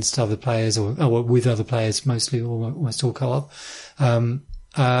playing against other players or with other players, mostly almost all co-op, and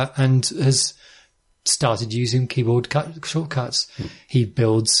has started using keyboard shortcuts. He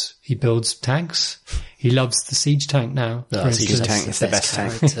builds tanks. He loves the siege tank now. The siege tank is the best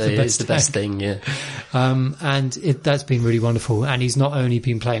tank. It's the best thing, yeah. And that's been really wonderful. And he's not only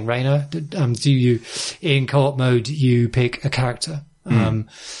been playing Reyna. In co-op mode, you pick a character. And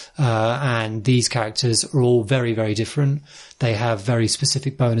these characters are all very, very different. They have very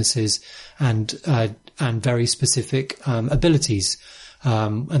specific bonuses and very specific, abilities.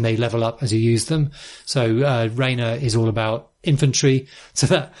 And they level up as you use them. So, Reyna is all about infantry. So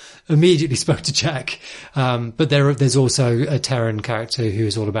that immediately spoke to Jack. But there's also a Terran character who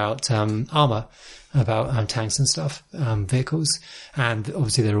is all about, armor, about, tanks and stuff, vehicles. And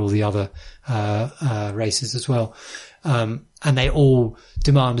obviously there are all the other, races as well. And they all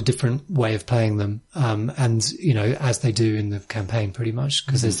demand a different way of playing them. As they do in the campaign pretty much,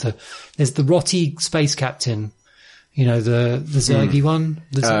 because there's the Rotty space captain, the Zergy one.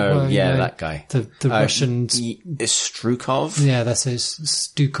 That guy. The Russians. Is Strukov? Yeah, that's it.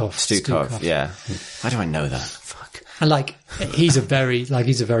 Stukov. Yeah. How do I know that? Fuck. And he's a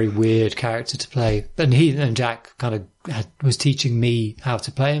very weird character to play. And Jack kind of was teaching me how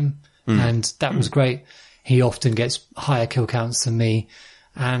to play him. And that was great. He often gets higher kill counts than me.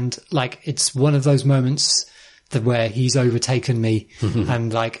 And it's one of those moments where he's overtaken me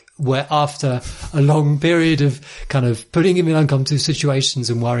and where after a long period of kind of putting him in uncomfortable situations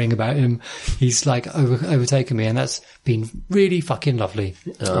and worrying about him, he's overtaken me. And that's been really fucking lovely.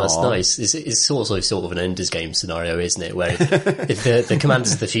 Oh, that's nice. It's also sort of an Ender's Game scenario, isn't it? Where if the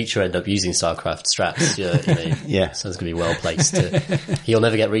commanders of the future end up using StarCraft strats, someone's going to be well placed. He'll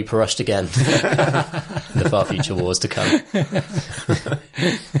never get Reaper rushed again. The far future wars to come.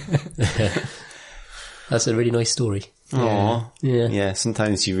 That's a really nice story. Aww. Yeah. Yeah,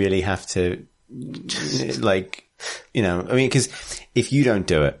 sometimes you really have to, because if you don't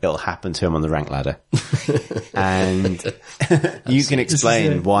do it, it'll happen to him on the rank ladder. And you can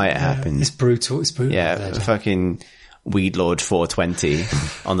explain why it happens. It's brutal. Yeah, fucking Weedlord 420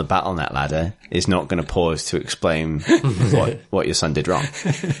 on the Battle.net ladder is not going to pause to explain what your son did wrong.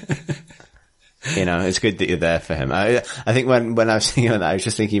 It's good that you're there for him. I think when I was thinking about that, I was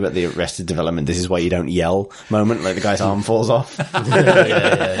just thinking about the Arrested Development, this is why you don't yell moment, like the guy's arm falls off.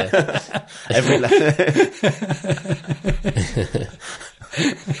 Yeah.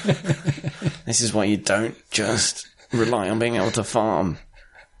 This is why you don't just rely on being able to farm.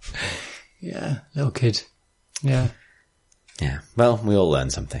 Yeah, little kid. Yeah. Yeah. Well, we all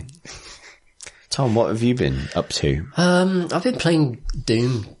learn something. Tom, what have you been up to? I've been playing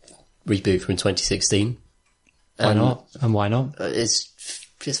Doom reboot from 2016. Why not? And why not? It's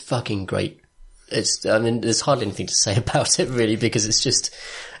just fucking great. There's hardly anything to say about it really, because it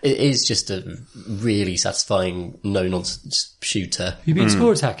is just a really satisfying no-nonsense shooter. You've been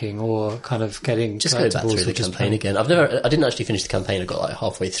score attacking or kind of getting... Just go back through the campaign again. I didn't actually finish the campaign. I got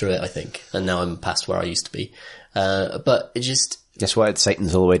halfway through it, I think. And now I'm past where I used to be. But it just... Guess what?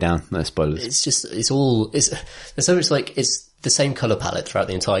 Satan's all the way down. No spoilers. There's so much it's the same colour palette throughout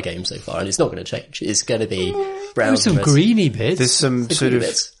the entire game so far, and it's not going to change. It's going to be brown. There's some greeny bits. There's some sort of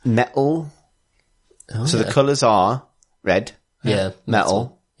metal. Oh, so the colours are red. Yeah.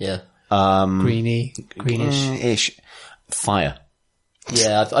 Metal. Yeah. Greenish. Ish. Fire.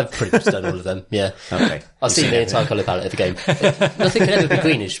 Yeah, I've pretty much done all of them. Yeah. Okay. I've seen the entire colour palette of the game. Nothing can ever be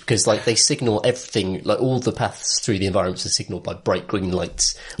greenish because they signal everything, all the paths through the environments are signaled by bright green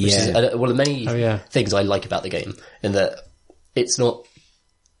lights, which is one of the many things I like about the game, in that it's not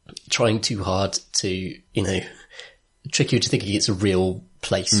trying too hard to, trick you into thinking it's a real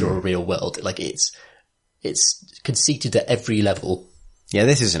place or a real world. It's conceited at every level Yeah,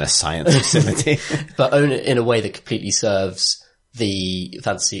 this isn't a science facility. but own it in a way that completely serves the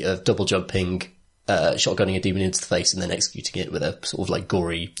fantasy of double jumping, shotgunning a demon into the face and then executing it with a sort of like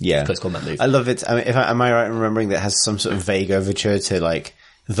gory close combat move. I love it. I mean, am I right in remembering that it has some sort of vague overture to like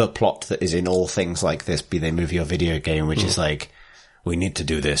the plot that is in all things like this, be they movie or video game, which is like, we need to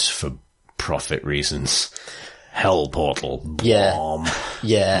do this for profit reasons. Hell portal. Blom.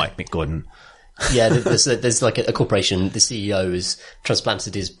 Yeah. Mike McGordon. Yeah, there's like a corporation. The CEO has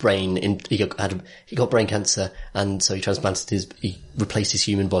transplanted his brain he got brain cancer, and so he replaced his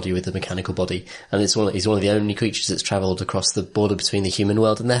human body with a mechanical body, and he's one of the only creatures that's travelled across the border between the human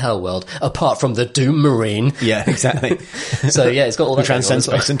world and the hell world, apart from the Doom Marine. Yeah, exactly. So yeah, it's got all that. Transcends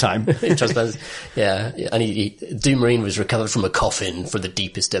space and time. Yeah, and Doom Marine was recovered from a coffin from the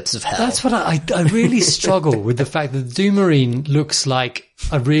deepest depths of hell. That's what I really struggle with the fact that the Doom Marine looks like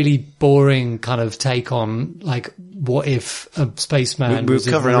a really boring kind of take on, like, what if a spaceman we were was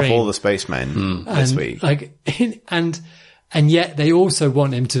covering a off Marine? all the spacemen this week. Like, and yet they also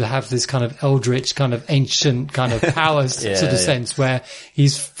want him to have this kind of eldritch, kind of ancient kind of powers sort of sense, where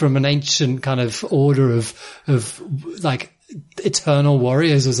he's from an ancient kind of order of like eternal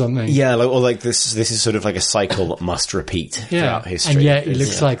warriors or something. Yeah, like this is sort of like a cycle that must repeat throughout history. And yet it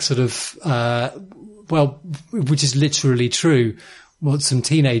looks like sort of, which is literally true, what some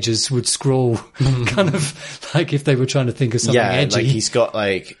teenagers would scrawl kind of like if they were trying to think of something edgy. Like he's got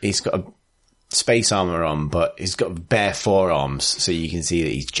a space armor on, but he's got bare forearms, so you can see that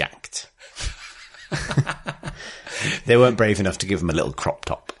he's jacked. They weren't brave enough to give him a little crop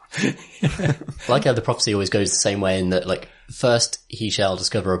top. I like how the prophecy always goes the same way, in that, like, first he shall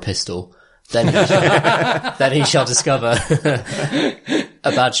discover a pistol, then he shall discover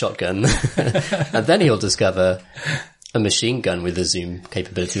a bad shotgun, and then he'll discover a machine gun with a zoom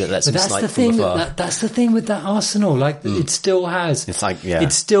capability that lets him snipe from afar. That's the thing with that arsenal. Like, it still has. It's like,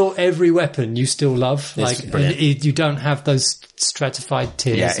 it's still every weapon you still love. It's like, you don't have those stratified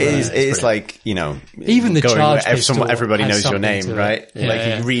tiers. Yeah, it is like, you know, even the charge pistol everybody has knows your name, something to right? it.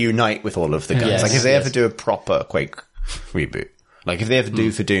 Like, you reunite with all of the guns. Yes, like, if they ever do a proper Quake reboot, like if they ever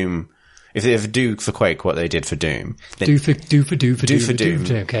do for Doom, if they ever do for Quake what they did for Doom, then do for Doom.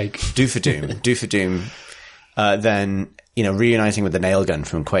 Cake. Do for Doom. Then, you know, reuniting with the nail gun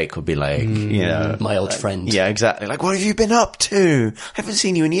from Quake would be like, you know, my old friend. Yeah, exactly. Like, what have you been up to? I haven't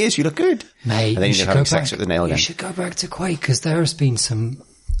seen you in years. You look good. Mate, and then you're having sex with the nail gun. You should go back to Quake, because there has been some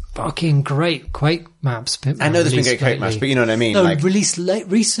fucking great Quake maps. I know there's been great Quake maps, but you know what I mean? No, like, released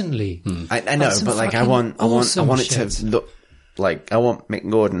recently. I know, but like, I want it to look like, I want Mick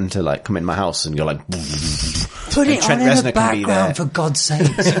Gordon to like come in my house and you're like, put it on in the background, for God's sake.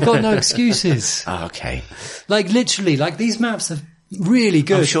 You've got no excuses. Oh, okay. Like, literally, like, these maps are really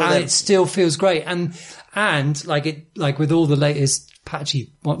good, sure and it still feels great. And like with all the latest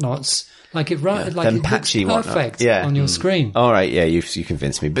patchy whatnots, like it looks perfect on your screen. All right. Yeah. You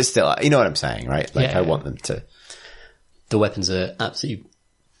convinced me, but still, you know what I'm saying, right? Like, I want them to. The weapons are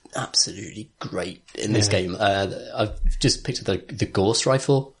absolutely great in this game. I've just picked up the Gauss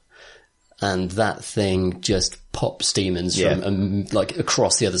rifle, and that thing just pops demons from like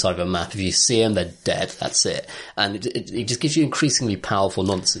across the other side of a map. If you see them, they're dead. That's it. And it just gives you increasingly powerful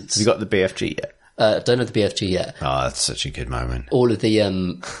nonsense. Have you got the BFG yet? Don't have the BFG yet. Oh, that's such a good moment. All of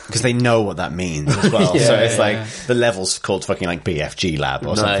the, because they know what that means as well. So it's like, the level's called fucking like BFG lab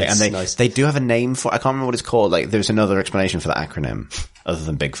or something. And they do have a name for, I can't remember what it's called. Like, there's another explanation for the acronym other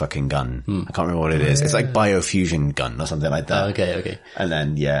than big fucking gun. I can't remember what it is. It's like biofusion gun or something like that. Okay. And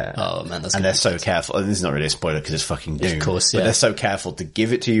then, oh man, that's and they're so careful. And this is not really a spoiler because it's fucking Doom. Of course, But they're so careful to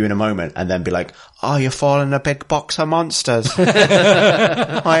give it to you in a moment and then be like, oh, you're falling a big box of monsters. What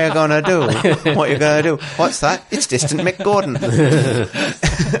are you gonna do? What are you gonna do? What's that? It's Distant Mick Gordon.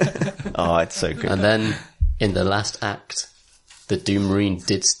 Oh, it's so good. And then, in the last act, the Doom Marine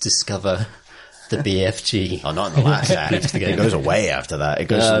did discover the BFG. Oh, not in the last act. It goes away after that. It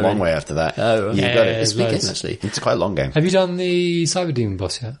goes a long way after that. Oh, You've got it. It's weekend, actually. It's quite a long game. Have you done the Cyber Demon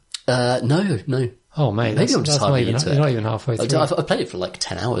boss yet? No. Oh, mate. Maybe I'm just hardly into it. You're not even halfway through. I've played it for like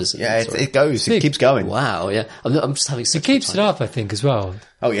 10 hours. Yeah, it goes. It keeps going. Wow, yeah. I'm just having It keeps it up, I think, as well.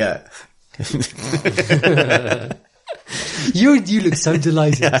 Oh, yeah. You look so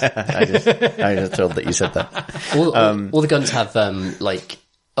delighted. I just thrilled that you said that. All the guns have, like,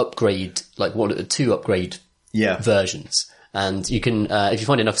 upgrade, like two upgrade versions. And you can, if you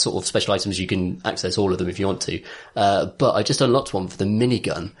find enough sort of special items, you can access all of them if you want to. But I just unlocked one for the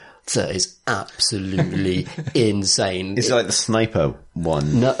minigun that is absolutely insane. Is it like the sniper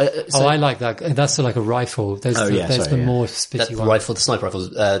one? No, I like that. That's like a rifle. There's the more spitty one. The sniper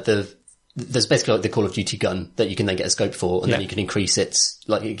rifles, there's basically like the Call of Duty gun that you can then get a scope for, and then you can increase it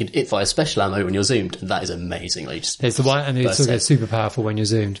fire special ammo when you're zoomed, and that is amazing. Like there's the one, and it also gets super powerful when you're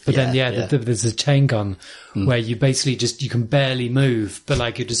zoomed. But then, there's a chain gun where you basically you can barely move, but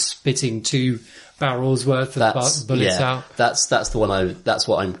like you're just spitting 2 barrels worth of bullets out. That's the one that's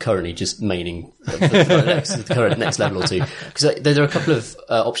what I'm currently just maining for the current next level or 2. Because there are a couple of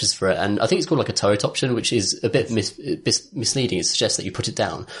options for it, and I think it's called like a turret option, which is a bit misleading. It suggests that you put it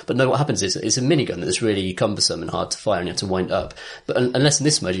down, but no, what happens is it's a minigun that's really cumbersome and hard to fire, and you have to wind up. But unless in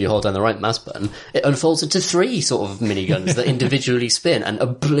this mode you hold down the right mouse button, it unfolds into 3 sort of miniguns that individually spin and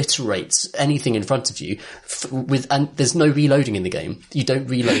obliterates anything in front of you. And there's no reloading in the game. You don't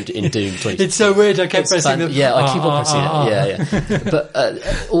reload in Doom 20. It's so weird. I kept pressing them. Yeah, I keep on pressing it. Yeah.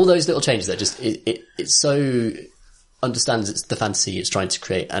 But all those little changes there, just it so understands the fantasy it's trying to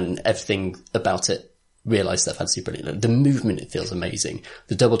create, and everything about it realised that fantasy brilliantly. The movement, it feels amazing.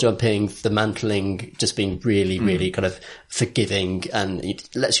 The double jumping, the mantling, just being really, really kind of forgiving, and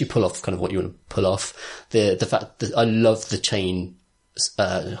it lets you pull off kind of what you want to pull off. The fact that I love the chain.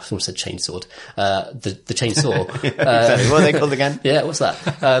 I almost said chainsword. The chainsaw. Exactly. What are they called again? Yeah, what's that?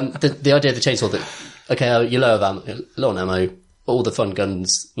 The idea of the chainsaw that, okay, you're low on ammo, all the fun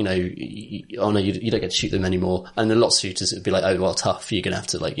guns, you don't get to shoot them anymore. And a lot of shooters, it'd be like, oh, well, tough, you're gonna have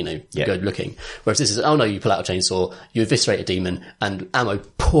to go looking. Whereas this is, oh no, you pull out a chainsaw, you eviscerate a demon, and ammo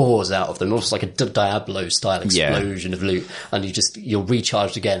pours out of them, almost like a Diablo style explosion of loot, and you're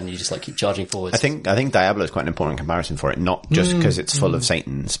recharged again, and you just keep charging forwards. I think Diablo is quite an important comparison for it, not just because it's full of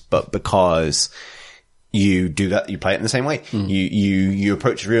Satans, but because you do that, you play it in the same way. You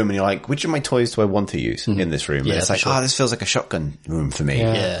approach a room and you're like, which of my toys do I want to use in this room? Yeah, and it's like, this feels like a shotgun room for me.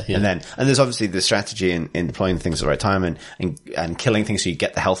 Yeah. And there's obviously the strategy in deploying things at the right time and killing things so you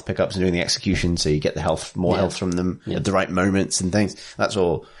get the health pickups and doing the execution so you get the more health from them at the right moments and things. That's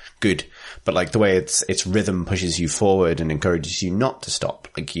all good. But the way its rhythm pushes you forward and encourages you not to stop.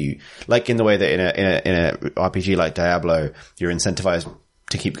 Like in the way that in a RPG like Diablo, you're incentivized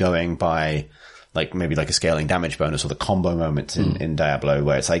to keep going by maybe a scaling damage bonus, or the combo moments in Diablo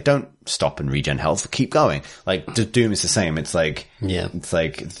where it's like, don't stop and regen health, keep going. Doom is the same. It's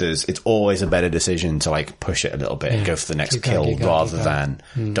it's always a better decision to push it a little bit and go for the next kill rather than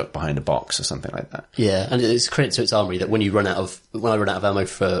duck behind a box or something like that. Yeah. And it's credit to its armory that when I run out of ammo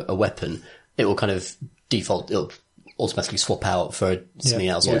for a weapon, it will kind of it'll automatically swap out for something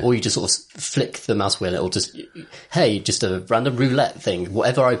else, or you just sort of flick the mouse wheel, it'll just a random roulette thing,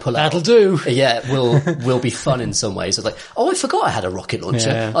 whatever I pull out. That'll do. Yeah, will be fun in some ways. It's like, I forgot I had a rocket launcher.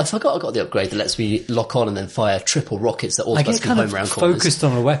 Yeah. I forgot I got the upgrade that lets me lock on and then fire triple rockets that automatically home around corners. I get kind of focused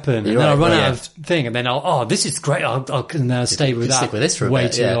on a weapon, and then I run out of thing, and then this is great, I'll now stay with that. Stick with this for a way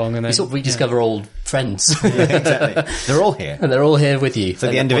bit, too long, and then you sort of rediscover old friends. Exactly. They're all here. And they're all here with you. So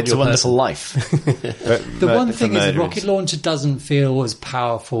at the end of It's a Wonderful Life. The one thing is, the rocket launcher doesn't feel as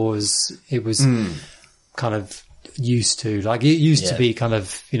powerful as it was kind of used to. It used to be kind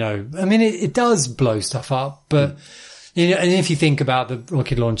of, I mean, it does blow stuff up, but, and if you think about the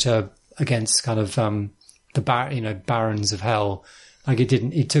rocket launcher against kind of, the barons of hell,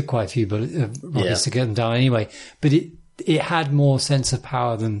 it took quite a few rockets to get them down anyway, but it had more sense of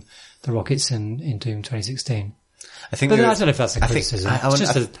power than the rockets in Doom 2016. I think, but I don't know if that's a criticism.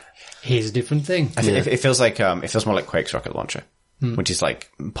 Here's a different thing. I think it feels more like Quake's rocket launcher, which is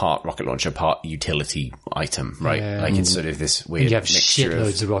part rocket launcher, part utility item, right? Yeah. It's sort of this weird you have mixture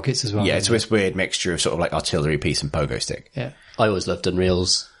shitloads of rockets as well. Yeah, it's this weird mixture of sort of artillery piece and pogo stick. Yeah. I always loved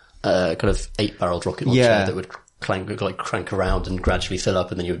Unreal's, kind of 8-barreled rocket launcher that would crank around and gradually fill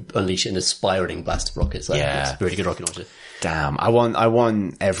up, and then you would unleash it in a spiraling blast of rockets. It's a really good rocket launcher. Damn. I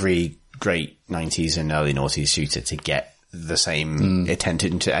want every great 90s and early noughties shooter to get the same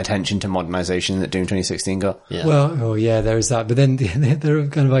attention to modernization that Doom 2016 got. Yeah. Well, there is that. But then they're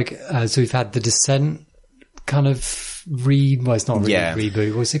kind of so we've had the Descent kind of it's not really a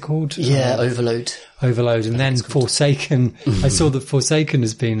reboot. What's it called? Yeah, Overload. And then Forsaken. I saw that Forsaken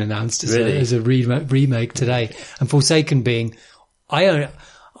has been announced as a remake today. And Forsaken being, I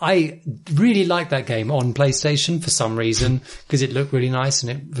really liked that game on PlayStation for some reason, because it looked really nice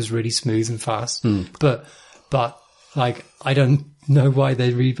and it was really smooth and fast. But I don't know why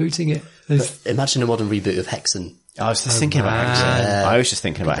they're rebooting it. Imagine a modern reboot of Hexen. I was just thinking about Hexen. I was just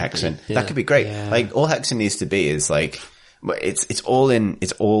thinking about Hexen. Yeah. That could be great. Yeah. All Hexen needs to be is it's all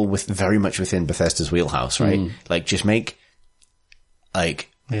very much within Bethesda's wheelhouse, right? Just make a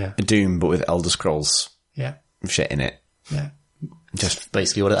Doom but with Elder Scrolls shit in it. Yeah. Just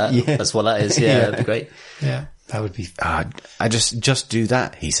basically that's what that is. Yeah, that'd be great. Yeah. That would be I just do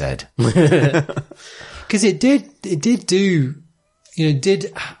that, he said. Because it did do,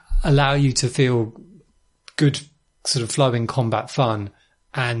 did allow you to feel good sort of flowing combat fun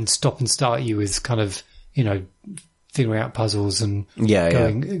and stop and start you with kind of, figuring out puzzles and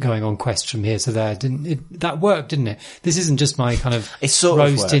going on quests from here to there. That worked, didn't it? This isn't just my kind of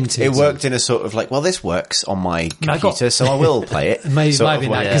rose tinted. It worked in a sort of like, well, this works on my computer, so I will play it. It might have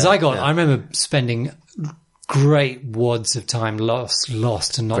been that, because I remember spending great wads of time lost and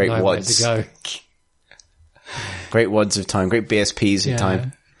not knowing where to go. Great wads of time, great BSPs of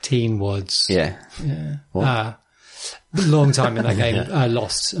time. Teen wads. Yeah. Long time in that game,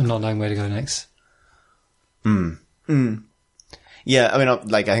 lost and not knowing where to go next. Yeah, I mean, I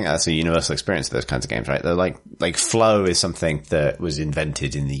think that's a universal experience of those kinds of games, right? They're like flow is something that was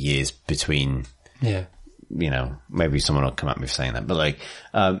invented in the years between, maybe someone will come at me for saying that, but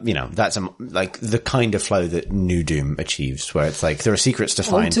that's like the kind of flow that New Doom achieves, where it's like there are secrets to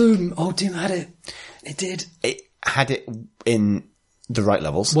find. Doom had it. It did. It had it in the right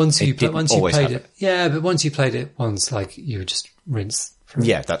levels. Once you played it. Yeah, but once you played it once, like you would just rinse through.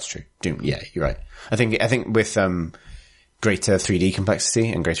 Yeah, that's true. Doom. Yeah, you're right. I think with greater 3D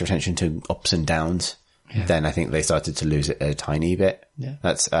complexity and greater attention to ups and downs, then I think they started to lose it a tiny bit. Yeah.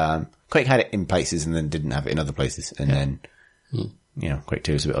 That's Quake had it in places and then didn't have it in other places, and then Quake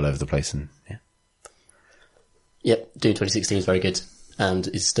 2 is a bit all over the place, and Yep, Doom 2016 is very good and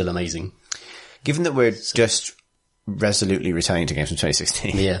is still amazing. Given that we're just resolutely returning to games from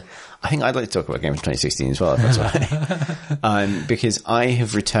 2016. I think I'd like to talk about games from 2016 as well, if that's right. Because I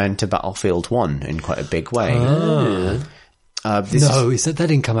have returned to Battlefield 1 in quite a big way. That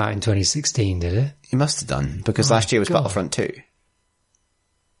didn't come out in 2016, did it? It must have done, because last year was Battlefront 2.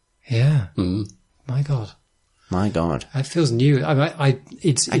 Yeah. My God. That feels new.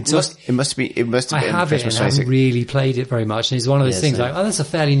 It must be. I have it and I haven't really played it very much. And it's one of those things that's a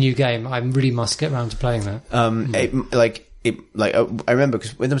fairly new game. I really must get around to playing that. I remember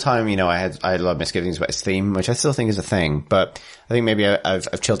because with the time, I had a lot of misgivings about its theme, which I still think is a thing, but I think maybe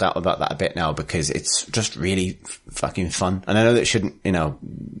I've chilled out about that a bit now because it's just really fucking fun. And I know that it shouldn't,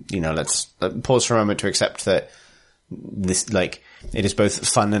 let's pause for a moment to accept that this, it is both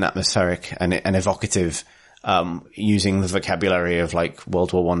fun and atmospheric and evocative. Using the vocabulary of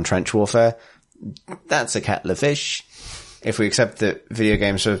World War I trench warfare, that's a kettle of fish. If we accept that video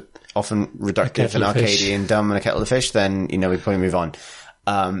games are often reductive and arcadey and dumb and a kettle of fish, then, we probably move on.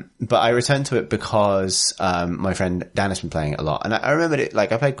 But I returned to it because, my friend Dan has been playing it a lot. And I remembered it, I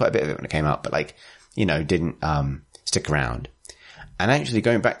played quite a bit of it when it came out, but didn't, stick around. And actually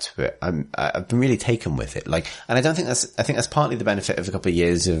going back to it, I've been really taken with it. And I think that's partly the benefit of a couple of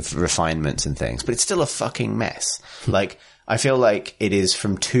years of refinements and things, but it's still a fucking mess. I feel like it is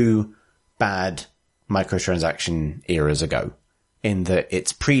from two bad microtransaction eras ago in that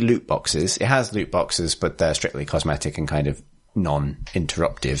it's pre-loot boxes. It has loot boxes, but they're strictly cosmetic and kind of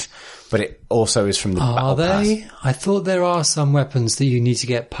non-interruptive, but it also is from the battle pass. I thought there are some weapons that you need to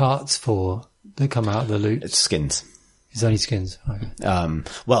get parts for that come out of the loot. It's skins. It's only skins. Okay.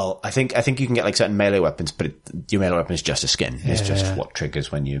 Well, I think you can get certain melee weapons, but your melee weapon is just a skin. It's just what triggers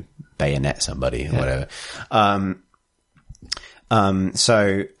when you bayonet somebody or whatever. I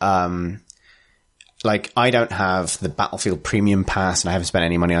don't have the Battlefield Premium Pass and I haven't spent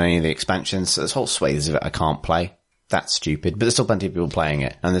any money on any of the expansions, so there's whole swathes of it I can't play. That's stupid, but there's still plenty of people playing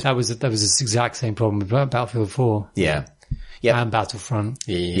it. And that was this exact same problem with Battlefield 4. Yeah. And Battlefront.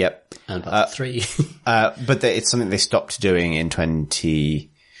 Yep. And Battlefield 3. But it's something they stopped doing in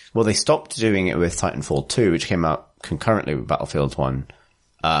they stopped doing it with Titanfall 2, which came out concurrently with Battlefield 1.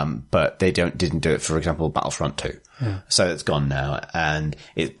 But they didn't do it, for example, Battlefront 2. Yeah. So it's gone now. And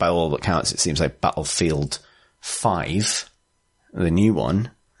by all accounts, it seems like Battlefield 5, the new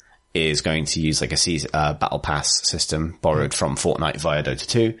one, is going to use a battle pass system borrowed from Fortnite via Dota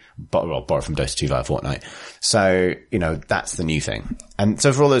 2, borrowed from Dota 2 via Fortnite. So, that's the new thing. And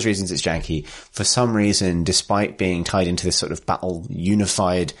so for all those reasons, it's janky. For some reason, despite being tied into this sort of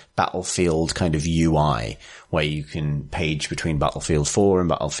unified Battlefield kind of UI, where you can page between Battlefield 4 and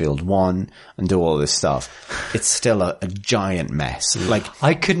Battlefield 1 and do all this stuff, it's still a giant mess.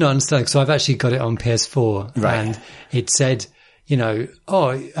 I couldn't understand, so I've actually got it on PS4, right. And it said, you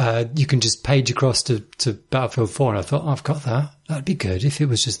can just page across to Battlefield 4. And I thought, I've got that. That'd be good if it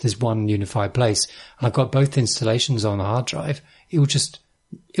was just this one unified place. And I've got both installations on the hard drive. It would just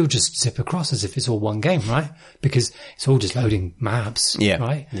zip across as if it's all one game, right? Because it's all just loading maps,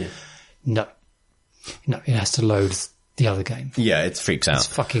 right? Yeah. No, it has to load the other game. Yeah, it freaks out. It's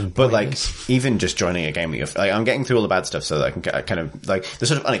fucking pointless. But even just joining a game that I'm getting through all the bad stuff so that I can get kind of the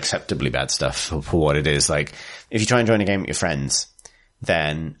sort of unacceptably bad stuff for what it is. If you try and join a game with your friends,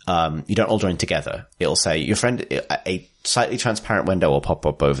 then you don't all join together. It'll say your friend, a slightly transparent window will pop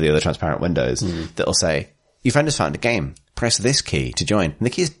up over the other transparent windows that'll say, your friend has found a game. Press this key to join. And the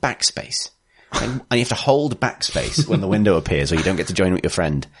key is backspace. And you have to hold backspace when the window appears, or you don't get to join with your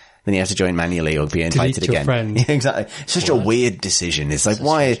friend. Then you have to join manually or be invited again. Friend. Exactly. It's such a weird decision. It's like,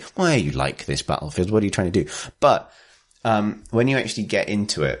 why are you like this, Battlefield? What are you trying to do? But when you actually get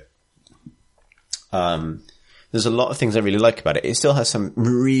into it, there's a lot of things I really like about it. It still has some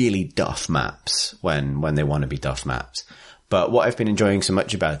really duff maps when they want to be duff maps. But what I've been enjoying so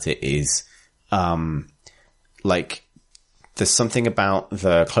much about it is, like, there's something about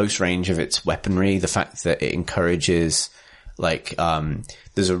the close range of its weaponry, the fact that it encourages, like,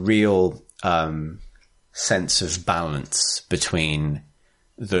 there's a real, sense of balance between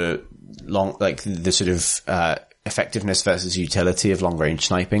the the sort of, effectiveness versus utility of long range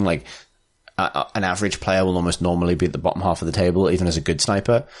sniping. Like, an average player will almost normally be at the bottom half of the table, even as a good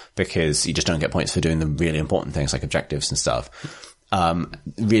sniper, because you just don't get points for doing the really important things like objectives and stuff.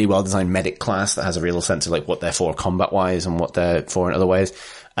 Really well designed medic class that has a real sense of like what they're for combat wise and what they're for in other ways.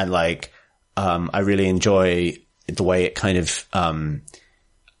 And like, I really enjoy the way it kind of, and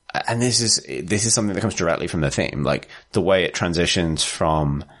this is something that comes directly from the theme, like the way it transitions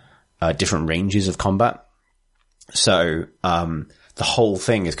from, different ranges of combat. So, the whole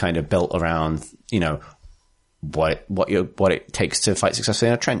thing is kind of built around, you know, what it takes to fight successfully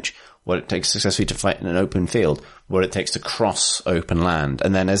in a trench, what it takes successfully to fight in an open field, what it takes to cross open land.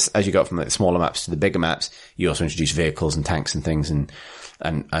 And then as you go from the smaller maps to the bigger maps, you also introduce vehicles and tanks and things and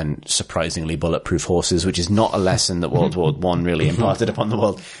surprisingly bulletproof horses, which is not a lesson that World War I really imparted upon the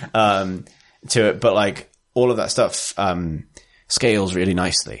world, to it. But like all of that stuff, scales really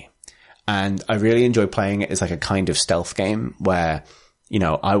nicely. And I really enjoy playing it as like a kind of stealth game where, you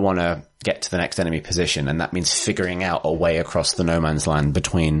know, I want to get to the next enemy position, and that means figuring out a way across the no man's land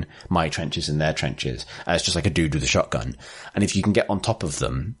between my trenches and their trenches. And it's just like a dude with a shotgun. And if you can get on top of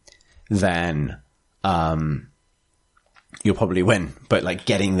them, then, you'll probably win. But like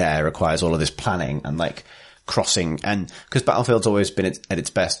getting there requires all of this planning and like crossing. And because Battlefield's always been at its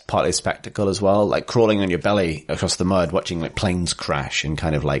best, partly spectacle as well, like crawling on your belly across the mud, watching like planes crash and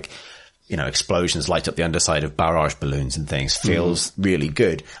kind of like, you know, explosions light up the underside of barrage balloons and things feels really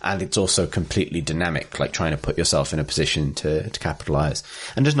good. And it's also completely dynamic, like trying to put yourself in a position to capitalize.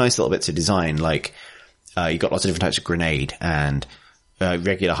 And just nice little bits of design, like, you got lots of different types of grenade, and,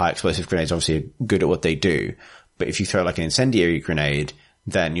 regular high explosive grenades obviously are good at what they do. But if you throw like an incendiary grenade,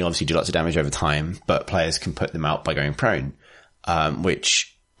 then you obviously do lots of damage over time, but players can put them out by going prone, which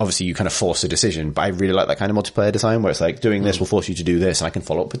obviously you kind of force a decision. But I really like that kind of multiplayer design where it's like doing this will force you to do this and I can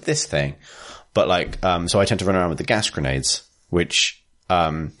follow up with this thing. But like, so I tend to run around with the gas grenades, which,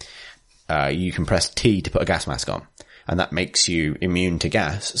 you can press T to put a gas mask on, and that makes you immune to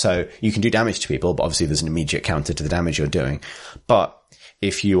gas. So you can do damage to people, but obviously there's an immediate counter to the damage you're doing. But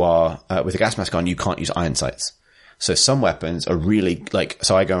if you are, with a gas mask on, you can't use iron sights. So some weapons are really like,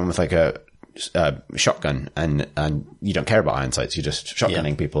 so I go in with like a shotgun and you don't care about iron sights. You're just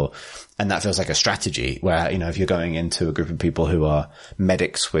shotgunning people. And that feels like a strategy where, you know, if you're going into a group of people who are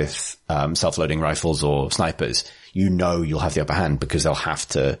medics with, self-loading rifles or snipers, you know, you'll have the upper hand because they'll have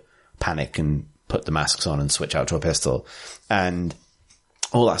to panic and put the masks on and switch out to a pistol. And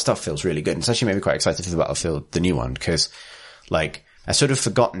all that stuff feels really good. And it's actually made me quite excited for the Battlefield, the new one, because like, I've sort of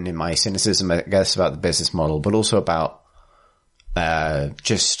forgotten in my cynicism, I guess, about the business model, but also about,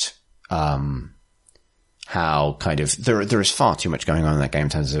 how kind of there is far too much going on in that game in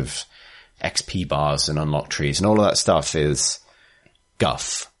terms of XP bars and unlock trees, and all of that stuff is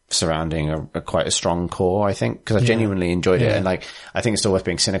guff surrounding a quite a strong core, I think, because I've genuinely enjoyed it, and like I think it's still worth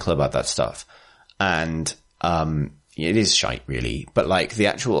being cynical about that stuff. And it is shite, really, but like the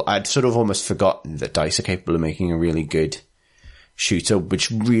actual, I'd sort of almost forgotten that DICE are capable of making a really good shooter,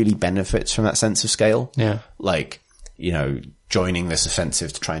 which really benefits from that sense of scale. Yeah, like, you know, joining this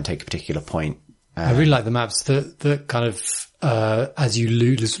offensive to try and take a particular point. I really like the maps that kind of, as you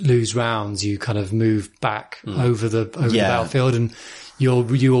lose rounds, you kind of move back over the battlefield, and you all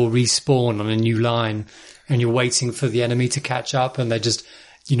respawn on a new line, and you're waiting for the enemy to catch up, and they're just,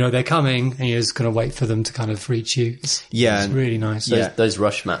 you know, they're coming, and you're just going to wait for them to kind of reach you. It's really nice. Those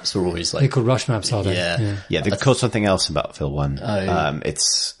rush maps are always like... They're called rush maps, are they? Yeah, they're called something else in Battlefield 1.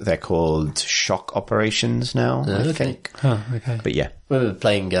 They're called shock operations now, I think. Oh, okay. But yeah. I remember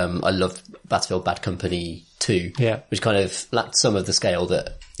playing, I loved Battlefield Bad Company 2, which kind of lacked some of the scale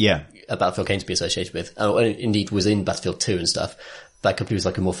that a Battlefield came to be associated with. And indeed was in Battlefield 2 and stuff. Bad Company was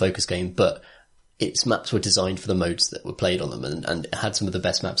like a more focused game, but its maps were designed for the modes that were played on them, and it had some of the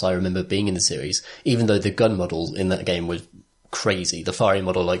best maps I remember being in the series, even though the gun model in that game was crazy. The firing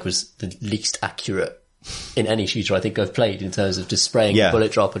model was the least accurate in any shooter I think I've played in terms of just spraying a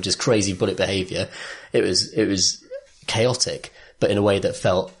bullet drop and just crazy bullet behavior. It was chaotic, but in a way that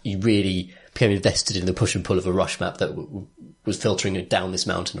felt you really became invested in the push and pull of a rush map that was filtering down this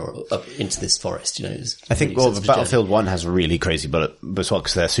mountain or up into this forest. I think Battlefield 1 has really crazy bullet as well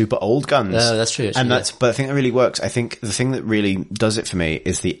because they're super old guns. That's true. Actually, but I think that really works. I think the thing that really does it for me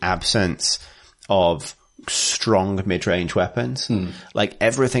is the absence of strong mid-range weapons.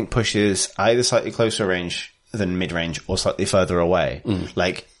 Everything pushes either slightly closer range than mid-range or slightly further away.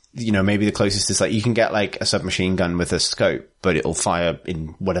 Maybe the closest is you can get a submachine gun with a scope, but it'll fire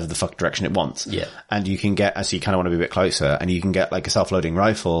in whatever the fuck direction it wants. Yeah. And you can get, so you kind of want to be a bit closer, and you can get a self-loading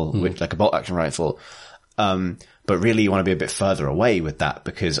rifle, which a bolt action rifle. But really you want to be a bit further away with that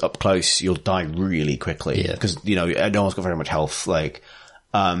because up close you'll die really quickly. Yeah. Because, no one's got very much health.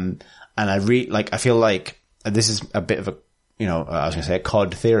 And I feel like this is a bit of a, I was going to say a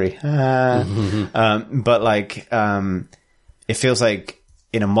COD theory. It feels like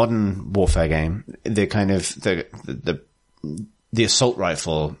in a modern warfare game, the kind of, the assault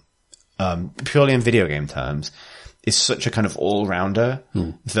rifle, purely in video game terms, is such a kind of all-rounder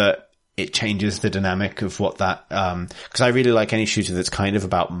that it changes the dynamic of what that, cause I really like any shooter that's kind of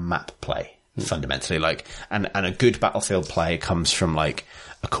about map play, fundamentally, and a good Battlefield play comes from a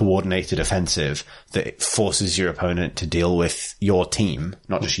coordinated offensive that forces your opponent to deal with your team,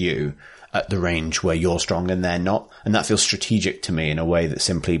 not just you, at the range where you're strong and they're not. And that feels strategic to me in a way that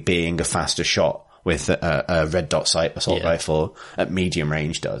simply being a faster shot with a red dot sight assault rifle at medium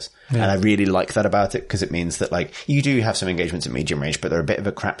range does. Yeah. And I really like that about it because it means that you do have some engagements at medium range, but they're a bit of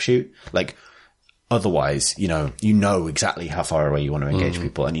a crapshoot. Otherwise, you know exactly how far away you want to engage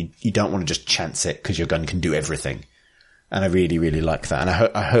people and you don't want to just chance it because your gun can do everything. And I really, really like that. And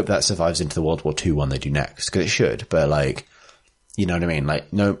I hope that survives into the World War II one they do next, because it should. But you know what I mean?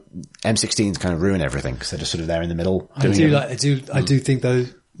 No, M16s kind of ruin everything because they're just sort of there in the middle. I do think though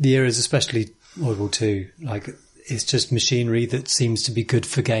the eras, especially World War II, it's just machinery that seems to be good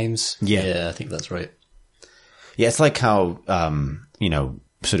for games. Yeah, I think that's right. Yeah, it's like how,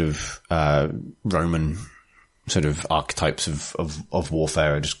 sort of, Roman sort of archetypes of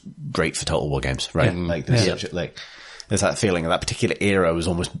warfare are just great for Total War games, right? There's that feeling of that particular era was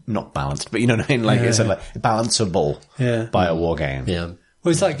almost not balanced, but you know what I mean? It's balanceable by a war game. Yeah.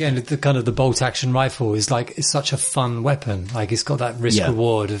 Well, it's again, the kind of the bolt action rifle is it's such a fun weapon. It's got that risk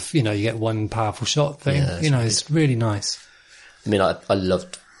reward of, you get one powerful shot thing. It's really nice. I mean, I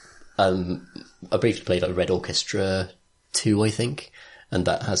loved, I briefly played Red Orchestra 2, I think, and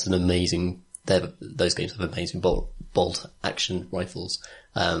that has an amazing, those games have amazing bolt action rifles,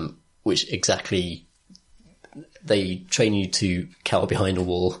 which exactly, they train you to cower behind a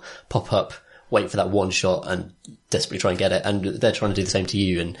wall, pop up, wait for that one shot and desperately try and get it. And they're trying to do the same to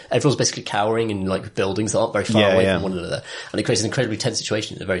you. And everyone's basically cowering in buildings that aren't very far away from one another. And it creates an incredibly tense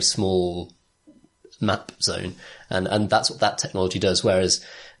situation in a very small map zone. And that's what that technology does. Whereas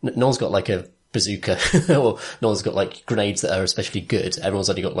no one's got a bazooka or no one's got grenades that are especially good. Everyone's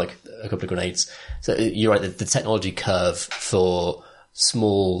only got a couple of grenades. So you're right. The technology curve for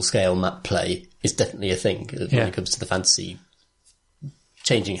small scale map play is definitely a thing when it comes to the fantasy,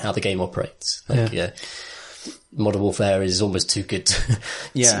 changing how the game operates. Modern Warfare is almost too good to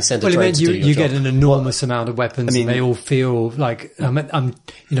send a train to do your you job. get an enormous amount of weapons and they all feel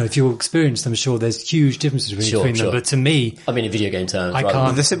if you're experienced, I'm sure there's huge differences between them, but to me, I mean in video game terms, I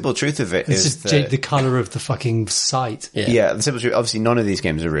can't. The simple truth of it is the colour of the fucking sight. Yeah, the simple truth, obviously none of these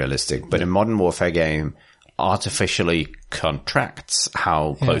games are realistic, but a Modern Warfare game artificially contracts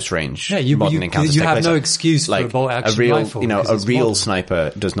how close range modern encounters you take have place. No excuse for a bolt action rifle. A real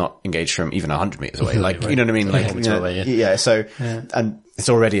sniper does not engage from even 100 meters away. You know what I mean? And it's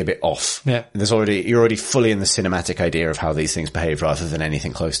already a bit off. Yeah. You're already fully in the cinematic idea of how these things behave rather than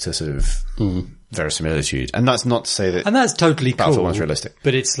anything close to sort of verisimilitude. And that's not to say that. And that's totally cool. One's realistic.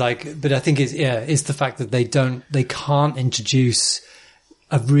 But but I think it's the fact that they can't introduce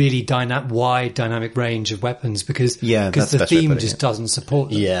a really wide dynamic range of weapons because the theme just doesn't support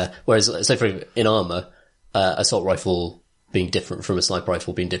them. Yeah. Whereas, in armor, assault rifle being different from a sniper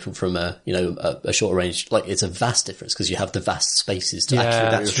rifle, being different from a shorter range, it's a vast difference because you have the vast spaces to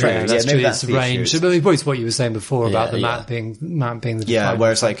actually. That's true. That's true. It's the range. It's what you were saying before about the map being the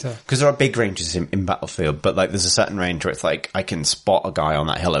whereas because there are big ranges in Battlefield, but there's a certain range where it's I can spot a guy on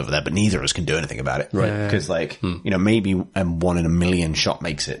that hill over there, but neither of us can do anything about it, right? Because maybe 1 in a million shot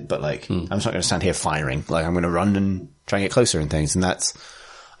makes it, but I'm just not going to stand here firing. I'm going to run and try and get closer and things, and that's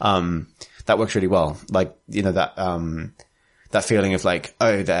that works really well. that feeling of like,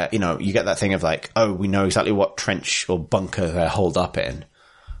 oh, they're, you know, you get that thing of like, oh, we know exactly what trench or bunker they're holed up in.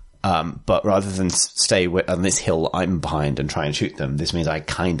 But rather than stay on this hill I'm behind and try and shoot them, this means I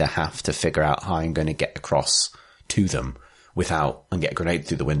kind of have to figure out how I'm going to get across to them and get a grenade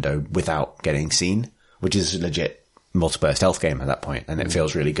through the window without getting seen, which is a legit multiplayer stealth game at that point. And it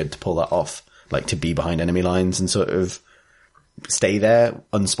feels really good to pull that off, like to be behind enemy lines and sort of stay there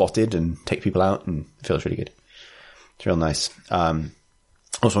unspotted and take people out, and it feels really good. It's real nice. I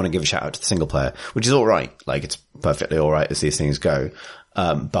also want to give a shout out to the single player, which is all right. Like, it's perfectly all right as these things go.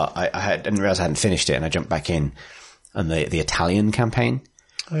 But I didn't realize I hadn't finished it, and I jumped back in on the Italian campaign,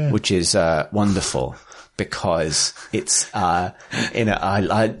 which is wonderful because it's I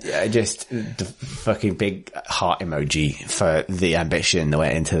just the fucking big heart emoji for the ambition that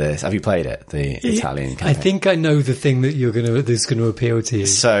went into this. Have you played it? The Italian campaign? I think I know the thing that that's going to appeal to you.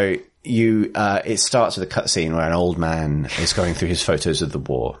 So it starts with a cutscene where an old man is going through his photos of the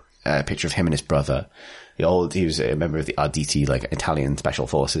war, a picture of him and his brother. He was a member of the Arditi, like Italian special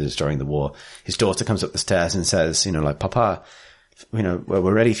forces during the war. His daughter comes up the stairs and says, you know, like, Papa, you know,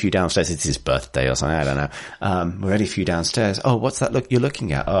 we're ready for you downstairs. It's his birthday or something. I don't know. We're ready for you downstairs. Oh, what's that look you're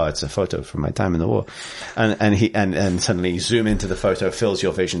looking at? Oh, it's a photo from my time in the war. And suddenly you zoom into the photo, fills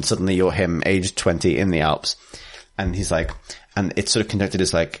your vision. Suddenly you're him, aged 20 in the Alps. And he's like, and it's sort of conducted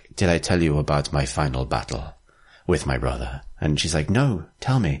as like, did I tell you about my final battle with my brother? And she's like, no,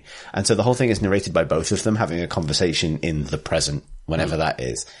 tell me. And so the whole thing is narrated by both of them having a conversation in the present, whenever that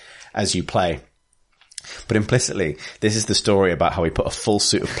is, as you play. But implicitly, this is the story about how he put a full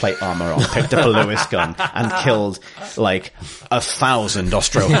suit of plate armor on, picked up a Lewis gun, and killed like 1,000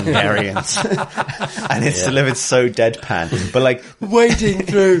 Austro-Hungarians. And it's delivered so deadpan, but like wading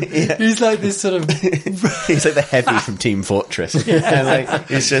through. He's like this sort of. He's like the Heavy from Team Fortress, and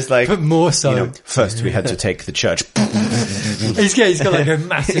like it's just like, but more so. You know, first we had to take the church. He's got like a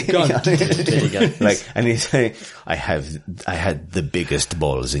massive gun. There you go. Like, and he's saying, I had the biggest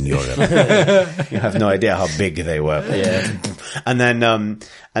balls in Europe. You have no idea how big they were. Yeah.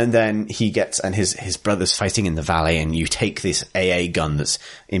 And then he gets, and his brother's fighting in the valley, and you take this AA gun that's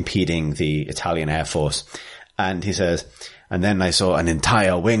impeding the Italian Air Force. And he says, and then I saw an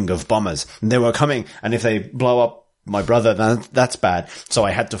entire wing of bombers, and they were coming, and if they blow up my brother, that's bad. So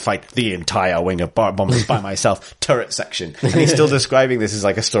I had to fight the entire wing of bombers by myself, turret section. And he's still describing this as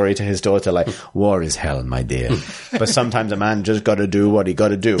like a story to his daughter, like, war is hell, my dear. But sometimes a man just gotta do what he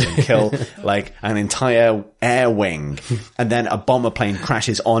gotta do and kill like an entire air wing. And then a bomber plane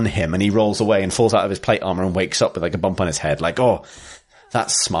crashes on him and he rolls away and falls out of his plate armor and wakes up with like a bump on his head. Like, oh,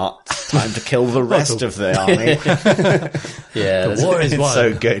 that's smart. Time to kill the rest of the army. Yeah. The war is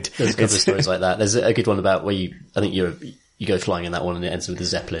so good. There's a couple of stories like that. There's a good one about where you go flying in that one and it ends with a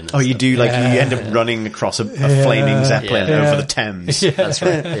Zeppelin. Oh, you do, like, you end up running across a flaming Zeppelin over the Thames. Yeah. That's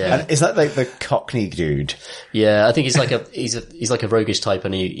right. Yeah. And is that like the Cockney dude? Yeah, I think he's like a roguish type,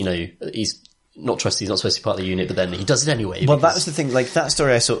 and he's not trusted, he's not supposed to be part of the unit, but then he does it anyway. Well, that was the thing, like, that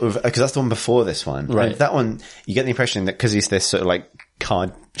story I sort of, because that's the one before this one. Right. And that one, you get the impression that because he's this sort of like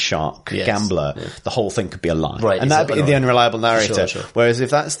card shark gambler, the whole thing could be a lie. Right. And that'd be the unreliable narrator. Sure. Whereas if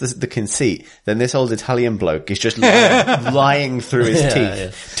that's the conceit, then this old Italian bloke is just lying through his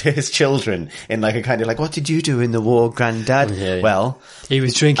teeth to his children in like a kind of like, what did you do in the war, granddad? Yeah. Well, he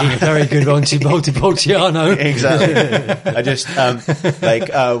was drinking a very good Montepulciano. Exactly. I just,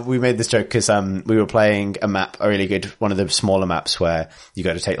 we made this joke because, we were playing a map, a really good, one of the smaller maps where you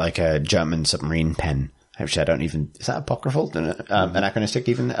got to take like a German submarine pen. Actually, I don't even, is that apocryphal? Anachronistic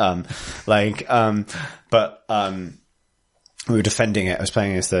even? But we were defending it. I was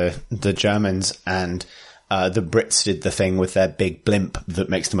playing as the Germans, and the Brits did the thing with their big blimp that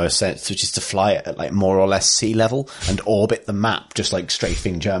makes the most sense, which is to fly it at like more or less sea level and orbit the map, just like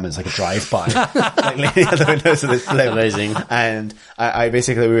strafing Germans like a drive-by, like leaning out the windows of this blimp. Amazing. And I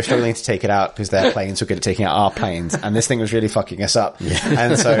basically, we were struggling to take it out because their planes were good at taking out our planes, and this thing was really fucking us up. Yeah.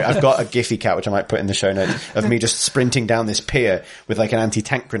 And so I've got a Giphy cat, which I might put in the show notes, of me just sprinting down this pier with like an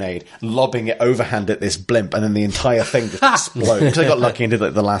anti-tank grenade, lobbing it overhand at this blimp, and then the entire thing just exploded. Because I got lucky and did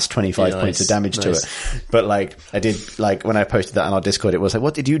like the last 25 points of damage to it. But like, I did, like, when I posted that on our Discord, it was like,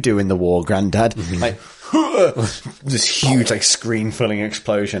 what did you do in the war, granddad? Like, this huge, like, screen-filling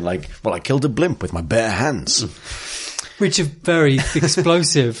explosion. Like, well, I killed a blimp with my bare hands. Which are very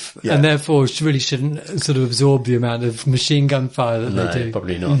explosive, and therefore really shouldn't sort of absorb the amount of machine gun fire that they do.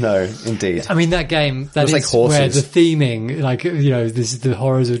 Probably not. No, indeed. I mean, that game, that is like where the theming, like, you know, this is the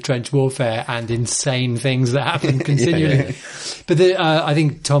horrors of trench warfare and insane things that happen continually. But I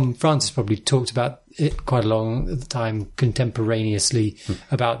think Tom Francis probably talked about it quite a long time contemporaneously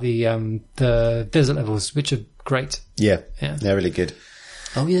about the desert levels, which are great. Yeah. Yeah. They're really good.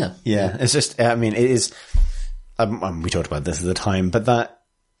 Oh yeah. Yeah. It's just, I mean, it is, we talked about this at the time, but that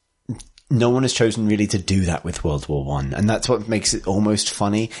no one has chosen really to do that with World War One, and that's what makes it almost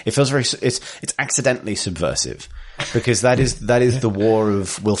funny. It feels it's accidentally subversive, because that is the war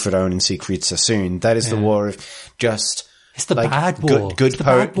of Wilfred Owen and Siegfried Sassoon. That is the war of just, it's the bad war. Good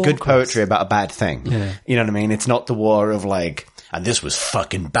poetry about a bad thing. Yeah. You know what I mean? It's not the war of like, and this was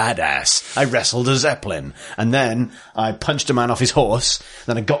fucking badass. I wrestled a Zeppelin, and then I punched a man off his horse,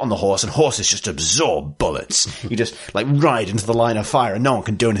 then I got on the horse, and horses just absorb bullets. You just, like, ride into the line of fire, and no one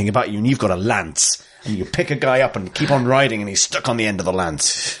can do anything about you, and you've got a lance. And you pick a guy up and keep on riding, and he's stuck on the end of the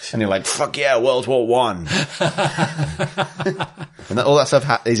lance. And you're like, fuck yeah, World War One. And all that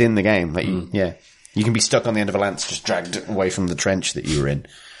stuff is in the game. Like, you can be stuck on the end of a lance, just dragged away from the trench that you were in.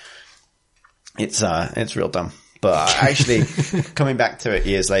 It's real dumb. But actually, coming back to it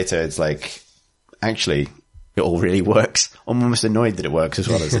years later, it's like, actually, it all really works. I'm almost annoyed that it works as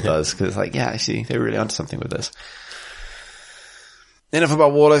well as it does, because it's like, yeah, actually, they're really onto something with this. Enough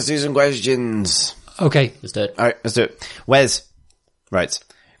about war, let's do some questions. Okay. Let's do it. Alright, let's do it. Wes. Right.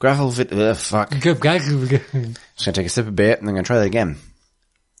 Graphical fuck. Just gonna take a sip of beer, and I'm gonna try that again.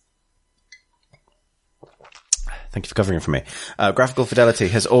 Thank you for covering it for me. Graphical fidelity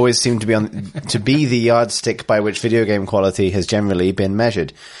has always seemed to be the yardstick by which video game quality has generally been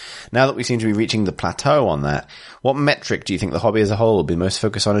measured. Now that we seem to be reaching the plateau on that, what metric do you think the hobby as a whole will be most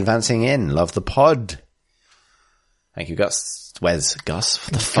focused on advancing in? Love the pod. Thank you, Gus. Wes. Gus?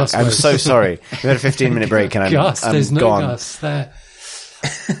 What the fuck? I'm so sorry. We had a 15-minute break and I'm there's no gone. Gus there.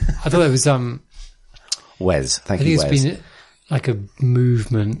 I thought it was, Wes. Thank I you, think Wes. it's been like a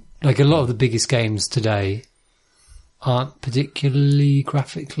movement. Like a lot of the biggest games today aren't particularly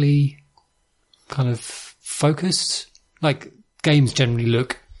graphically kind of focused. Like games generally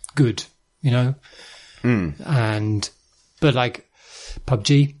look good, you know? But like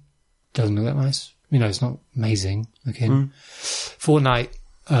PUBG doesn't look that nice. You know, it's not amazing looking. Fortnite,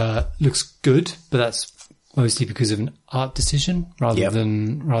 looks good, but that's mostly because of an art decision rather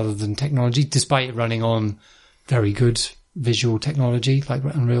than technology, despite it running on very good visual technology like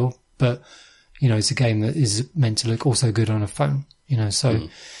Unreal. But, you know, it's a game that is meant to look also good on a phone, you know, so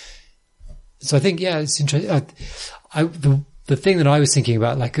I think, yeah, it's interesting. The thing that I was thinking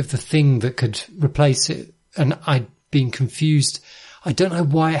about, like, of the thing that could replace it, and I'd been confused. I don't know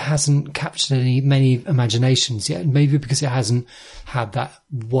why it hasn't captured many imaginations yet. Maybe because it hasn't had that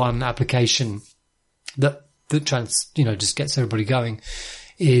one application that just gets everybody going,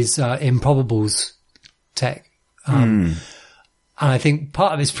 is Improbable's tech. And I think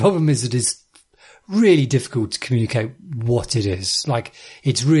part of its problem is that it's really difficult to communicate what it is. Like,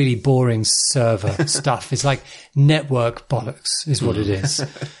 it's really boring server stuff. It's like network bollocks is what it is.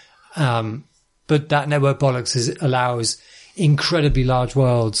 But that network bollocks allows incredibly large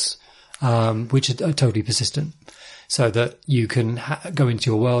worlds, which are totally persistent. So that you can go into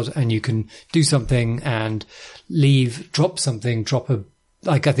your world and you can do something and drop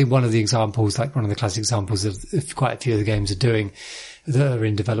I think one of the examples, like one of the classic examples of quite a few of the games are doing that are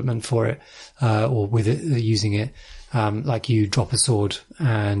in development for it, or with it, using it, like you drop a sword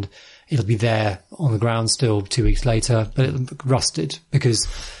and it'll be there on the ground still 2 weeks later, but it'll be rusted because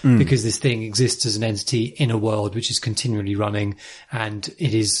this thing exists as an entity in a world which is continually running, and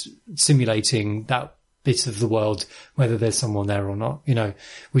it is simulating that bit of the world, whether there's someone there or not, you know,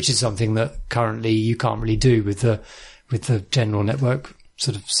 which is something that currently you can't really do with the general network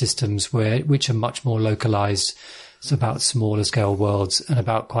sort of systems which are much more localized. It's about smaller scale worlds and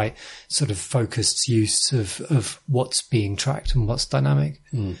about quite sort of focused use of what's being tracked and what's dynamic.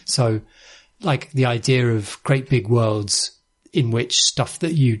 So like the idea of great big worlds in which stuff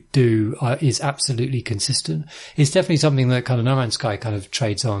that you do is absolutely consistent. It's definitely something that kind of No Man's Sky kind of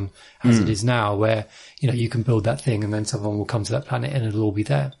trades on as it is now, where, you know, you can build that thing and then someone will come to that planet and it'll all be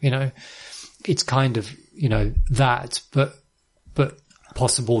there, you know. It's kind of, you know, that, but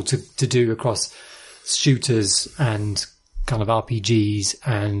possible to do across shooters and kind of RPGs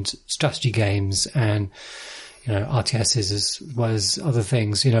and strategy games and, you know, RTSs as well as other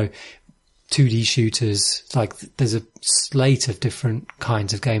things, you know, 2D shooters. Like, there's a slate of different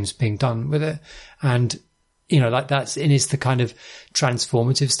kinds of games being done with it. And, you know, like it's the kind of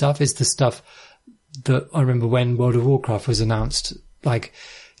transformative stuff. It's the stuff that I remember when World of Warcraft was announced, like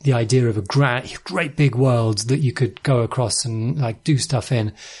the idea of a great big world that you could go across and like do stuff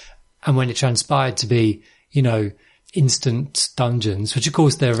in. And when it transpired to be, you know, instant dungeons, which of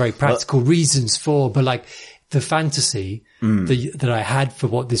course there are very practical reasons for, but like the fantasy that I had for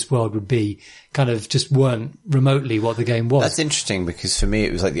what this world would be kind of just weren't remotely what the game was. That's interesting, because for me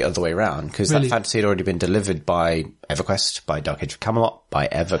it was like the other way around, because Really? that fantasy had already been delivered by EverQuest, by Dark Age of Camelot, by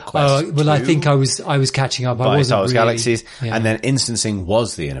EverQuest. Oh, well, 2, I think I was catching up. I by wasn't Star Wars really, Galaxies, yeah. and then instancing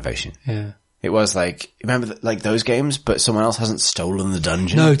was the innovation. Yeah. It was like, remember like those games, but someone else hasn't stolen the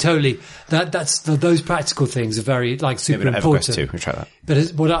dungeon? No, totally. Those practical things are very like super Maybe not important. EverQuest 2, we try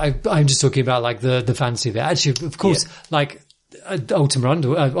that. But I'm just talking about like the fantasy of it. Actually, of course, like Ultima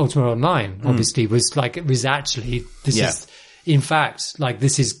Online obviously was actually this is in fact like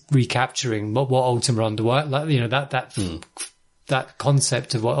this is recapturing what Ultima Online, like, you know, that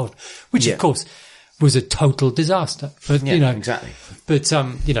concept of which of course was a total disaster. But you know, exactly. But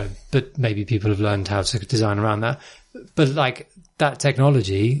you know, but maybe people have learned how to design around that. But like that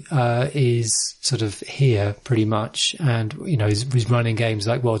technology is sort of here pretty much, and you know, is running games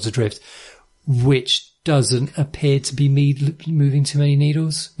like Worlds Adrift, which doesn't appear to be moving too many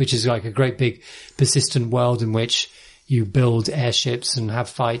needles, which is like a great big persistent world in which you build airships and have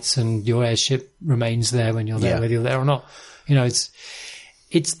fights, and your airship remains there when you're there, whether you're there or not. You know,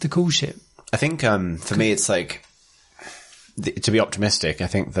 it's the cool shit. I think, for me, it's like, to be optimistic, I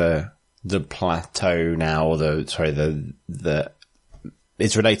think the plateau now, or it's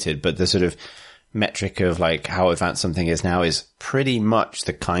related, but the sort of metric of like how advanced something is now is pretty much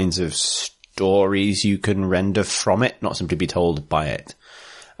the kinds of stories you can render from it, not simply be told by it.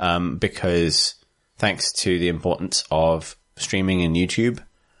 Because thanks to the importance of streaming and YouTube,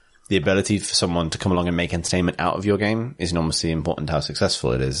 the ability for someone to come along and make entertainment out of your game is enormously important to how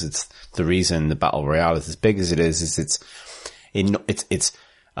successful it is. It's the reason the Battle Royale is as big as it is it's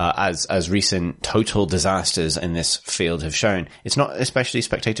as recent total disasters in this field have shown, it's not especially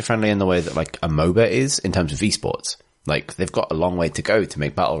spectator friendly in the way that like a MOBA is in terms of esports. Like they've got a long way to go to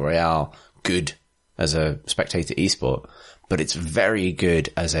make Battle Royale good as a spectator esport, but it's very good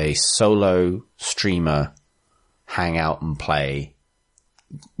as a solo streamer, hang out and play,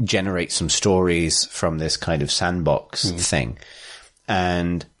 generate some stories from this kind of sandbox thing.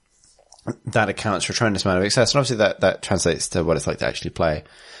 And that accounts for a tremendous amount of success. And obviously that translates to what it's like to actually play.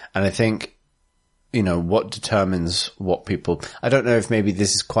 And I think, you know, what determines what people, I don't know if maybe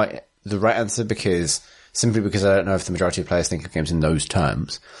this is quite the right answer, simply because I don't know if the majority of players think of games in those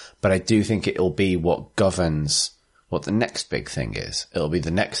terms, but I do think it'll be what governs what the next big thing is. It'll be the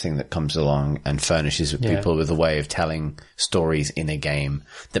next thing that comes along and furnishes people with a way of telling stories in a game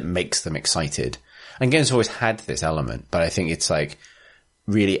that makes them excited. And games have always had this element, but I think it's like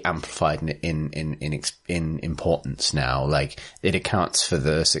really amplified in importance now. Like it accounts for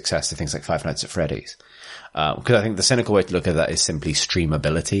the success of things like Five Nights at Freddy's. Because I think the cynical way to look at that is simply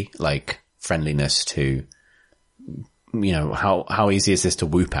streamability, like friendliness to, you know, how easy is this to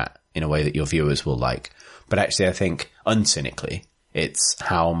whoop at in a way that your viewers will like. But actually, I think, uncynically, it's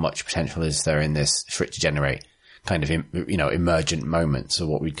how much potential is there in this for it to generate kind of, you know, emergent moments of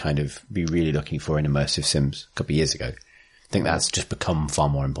what we'd kind of be really looking for in immersive sims a couple of years ago. I think that's just become far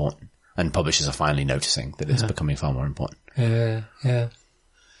more important. And publishers are finally noticing that it's becoming far more important. Yeah.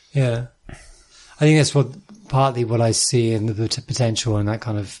 I think that's partly what I see in the potential and that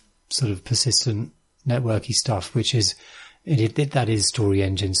kind of sort of persistent networky stuff, which is, that is story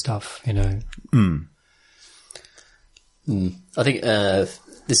engine stuff, you know. I think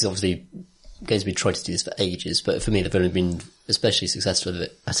this is obviously games have been trying to do this for ages, but for me they've only been especially successful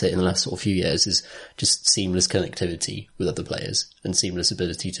at it in the last sort of few years, is just seamless connectivity with other players and seamless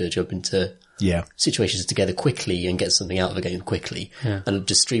ability to jump into situations together quickly and get something out of a game quickly. And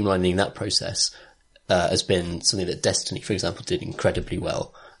just streamlining that process has been something that Destiny, for example, did incredibly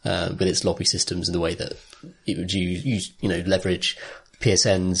well with its lobby systems and the way that it would use leverage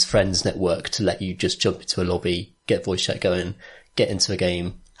PSN's friends network to let you just jump into a lobby, get voice chat going, get into a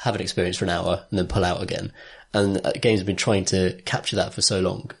game, have an experience for an hour, and then pull out again. And games have been trying to capture that for so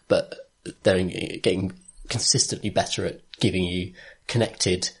long, but they're getting consistently better at giving you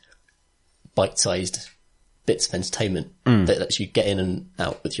connected, bite-sized bits of entertainment that lets you get in and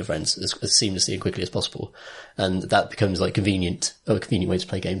out with your friends as seamlessly and quickly as possible. And that becomes like a convenient way to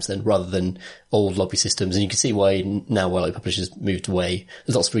play games then, rather than old lobby systems. And you can see why now, like publishers moved away.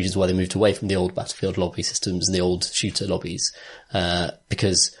 There's lots of reasons why they moved away from the old Battlefield lobby systems and the old shooter lobbies,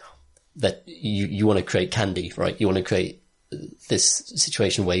 because that you want to create candy, right? You want to create this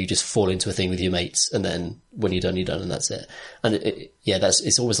situation where you just fall into a thing with your mates, and then when you're done, and that's it. And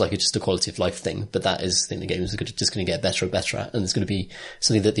it's almost like just a quality of life thing, but that is the thing the games are just going to get better and better at, and it's going to be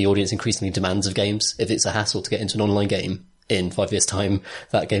something that the audience increasingly demands of games. If it's a hassle to get into an online game in 5 years' time,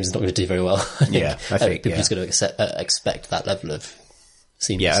 that game is not going to do very well. I think people are just going to expect that level of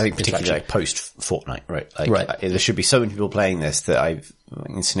seamless. Yeah, I think particularly interaction. like post Fortnite, right? Like, Right. there should be so many people playing this that I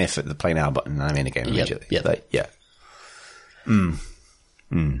can sniff at the play now button and I'm in a game immediately. Yep. Like, yeah.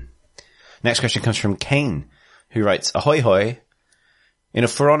 Next question comes from Kane, who writes, "Ahoy hoy. In a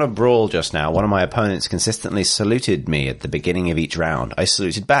For Honor brawl just now, one of my opponents consistently saluted me at the beginning of each round. I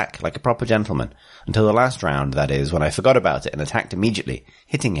saluted back like a proper gentleman until the last round, that is, when I forgot about it and attacked immediately,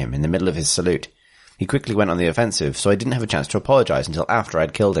 hitting him in the middle of his salute. He quickly went on the offensive, so I didn't have a chance to apologize until after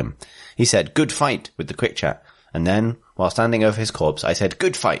I'd killed him. He said, 'Good fight,' with the quick chat. And then, while standing over his corpse, I said,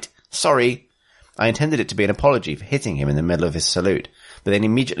 'Good fight. Sorry.' I intended it to be an apology for hitting him in the middle of his salute, but then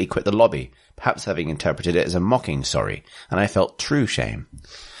immediately quit the lobby, perhaps having interpreted it as a mocking sorry, and I felt true shame.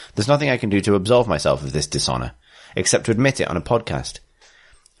 There's nothing I can do to absolve myself of this dishonor, except to admit it on a podcast.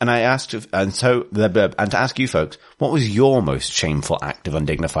 And to ask you folks, what was your most shameful act of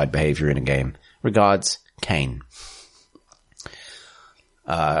undignified behavior in a game? Regards, Kane."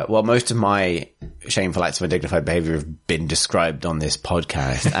 Well, most of my shameful acts of undignified behavior have been described on this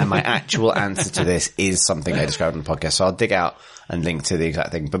podcast, and my actual answer to this is something I described on the podcast, so I'll dig out and link to the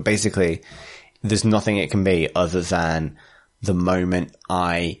exact thing. But basically, there's nothing it can be other than the moment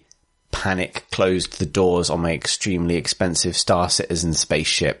I panic closed the doors on my extremely expensive Star Citizen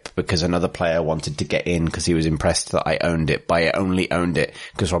spaceship because another player wanted to get in because he was impressed that I owned it, but I only owned it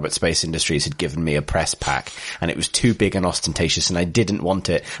because Robert Space Industries had given me a press pack and it was too big and ostentatious and I didn't want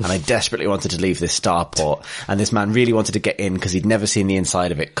it and I desperately wanted to leave this starport and this man really wanted to get in because he'd never seen the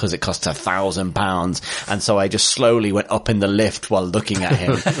inside of it because it cost £1,000 and so I just slowly went up in the lift while looking at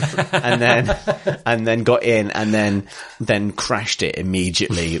him and then got in and then crashed it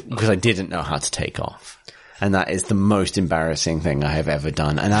immediately because I didn't know how to take off. And that is the most embarrassing thing I have ever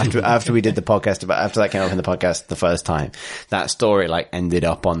done. And after we did the podcast after that came up in the podcast the first time, that story like ended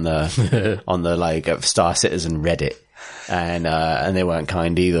up on the, like Star Citizen Reddit. And they weren't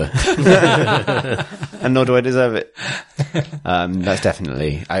kind either. And nor do I deserve it. That's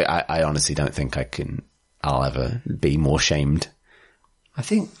definitely, I honestly don't think I'll ever be more shamed. I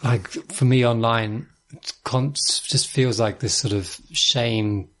think like for me online, it just feels like this sort of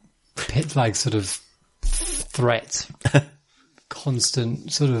shame pit, like sort of threat,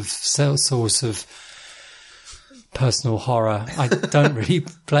 constant sort of source of personal horror. I don't really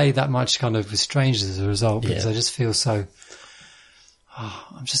play that much kind of with strangers as a result because I just feel so,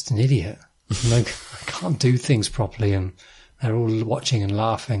 I'm just an idiot. Like, I can't do things properly and they're all watching and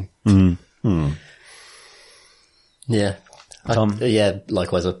laughing. Yeah.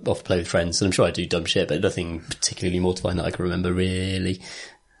 Likewise, I often play with friends and I'm sure I do dumb shit, but nothing particularly mortifying that I can remember really.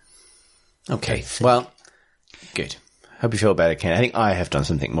 Okay, well, good. Hope you feel better, Ken. I think I have done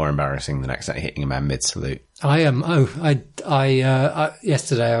something more embarrassing than accidentally hitting a man mid-salute. Yesterday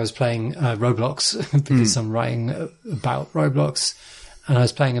I was playing Roblox because I'm writing about Roblox and I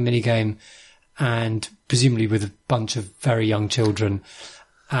was playing a mini game and presumably with a bunch of very young children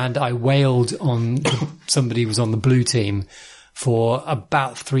and I wailed on somebody who was on the blue team for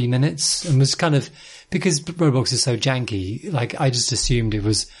about 3 minutes and was kind of, because Roblox is so janky, like I just assumed it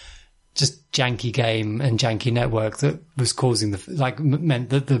was just janky game and janky network that was causing meant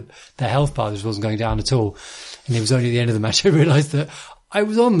that the health bar just wasn't going down at all. And it was only at the end of the match I realised that I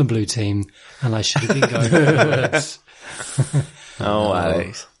was on the blue team and I should have been going forwards. Oh,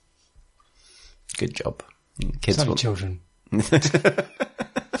 Alex. Good job. Kids Sorry, children.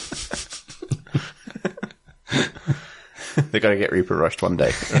 They're going to get Reaper rushed one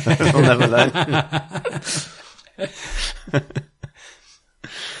day. We'll never learn.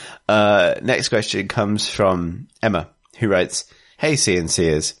 Next question comes from Emma, who writes, "Hey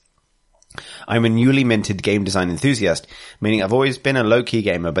CNCers. I'm a newly minted game design enthusiast, meaning I've always been a low-key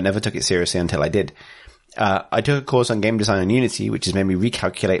gamer but never took it seriously until I did. I took a course on game design on Unity, which has made me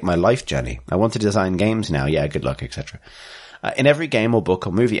recalculate my life journey. I want to design games now. Yeah, good luck, etc. In every game or book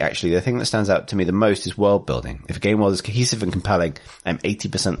or movie, actually, the thing that stands out to me the most is world building. If a game world is cohesive and compelling, I'm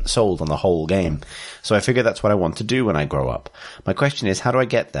 80% sold on the whole game. So I figure that's what I want to do when I grow up. My question is, how do I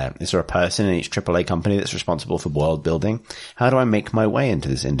get there? Is there a person in each AAA company that's responsible for world building? How do I make my way into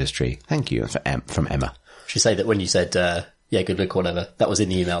this industry? Thank you." From Emma. Should say that when you said, good luck, whatever, that was in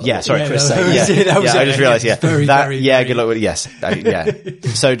the email. Yeah, sorry. Chris I just realised, good luck with, yes.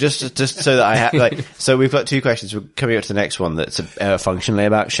 So just so that I have, so we've got two questions. We're coming up to the next one that's functionally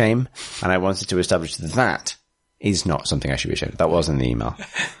about shame, and I wanted to establish that is not something I should be ashamed of. That was in the email.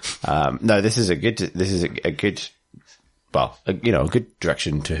 No, this is a good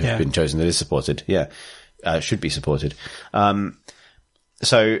direction to have been chosen that is supported. Yeah. Should be supported.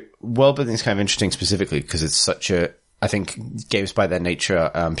 So world building is kind of interesting specifically because it's such a I think games by their nature,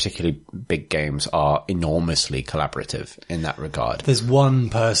 particularly big games, are enormously collaborative in that regard. There's one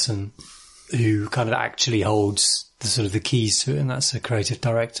person who kind of actually holds the sort of the keys to it, and that's a creative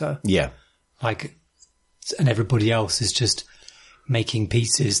director. Yeah. Like, and everybody else is just making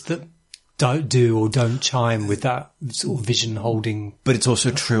pieces that don't chime with that sort of vision holding. But it's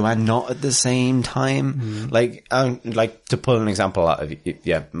also true and not at the same time. Like to pull an example out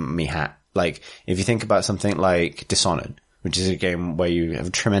of, me hat. Like, if you think about something like Dishonored, which is a game where you have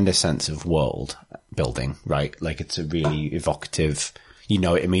a tremendous sense of world building, right? Like, it's a really evocative, you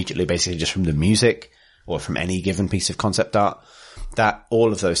know it immediately basically just from the music or from any given piece of concept art. That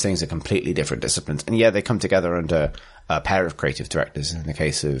all of those things are completely different disciplines. And yeah, they come together under a pair of creative directors in the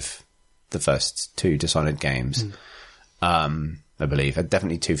case of the first two Dishonored games. I believe.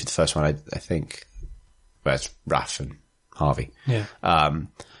 Definitely two for the first one, I think. Well, it's Raph and Harvey. Yeah.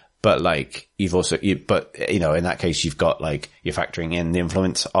 But like, in that case, you've got like, you're factoring in the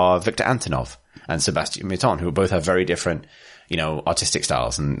influence of Victor Antonov and Sebastian Mitton, who both have very different, artistic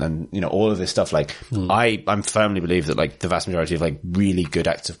styles and all of this stuff. Like, I'm firmly believe that like the vast majority of like really good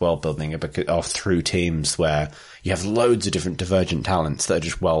acts of world building are through teams where you have loads of different divergent talents that are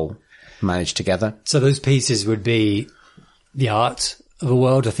just well managed together. So those pieces would be the art of a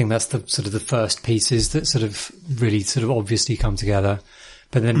world. I think that's the sort of the first pieces that sort of really sort of obviously come together.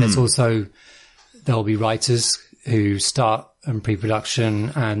 But then there's also, there'll be writers who start in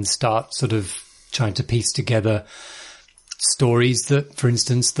pre-production and start sort of trying to piece together stories that, for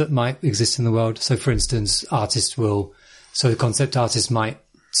instance, that might exist in the world. So for instance, the concept artist might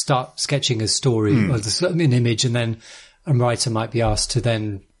start sketching a story or an image, and then a writer might be asked to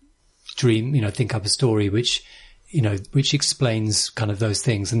then think up a story which explains kind of those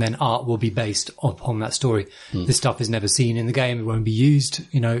things, and then art will be based upon that story. This stuff is never seen in the game. It won't be used,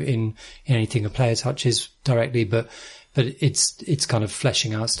 in anything a player touches directly, but it's kind of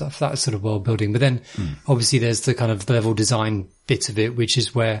fleshing out stuff. That's sort of world building. But then obviously there's the kind of level design bit of it, which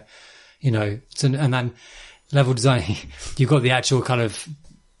is where, and then level design, you've got the actual kind of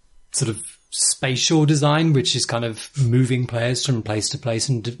sort of spatial design, which is kind of moving players from place to place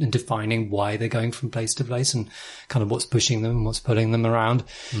and defining why they're going from place to place and kind of what's pushing them and what's pulling them around.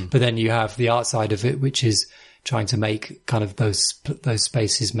 But then you have the art side of it, which is trying to make kind of those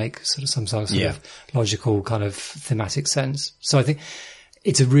spaces make sort of some sort of logical kind of thematic sense. So I think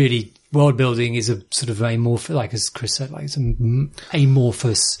it's a really, world building is a sort of amorphous, like as Chris said, like it's an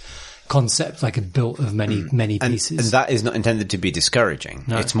amorphous concept, like a built of many pieces. And that is not intended to be discouraging.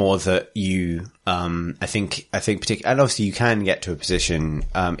 No. It's more that you, I think particularly, and obviously you can get to a position,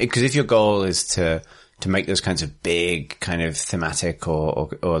 because if your goal is to make those kinds of big kind of thematic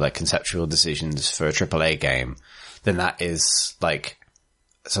or like conceptual decisions for a AAA game, then that is like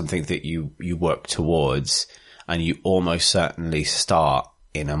something that you work towards, and you almost certainly start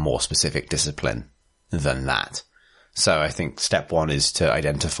in a more specific discipline than that. So I think step one is to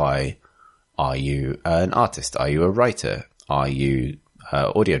identify, are you an artist? Are you a writer? Are you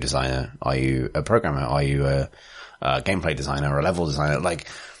an audio designer? Are you a programmer? Are you a gameplay designer or a level designer? Like,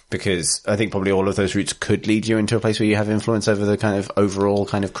 because I think probably all of those routes could lead you into a place where you have influence over the kind of overall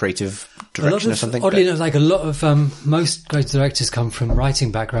kind of creative direction or something. Oddly enough, like a lot of, most creative directors come from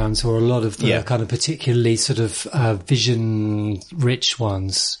writing backgrounds, or a lot of the kind of particularly sort of, vision rich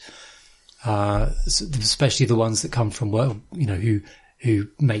ones. Especially the ones that come from, who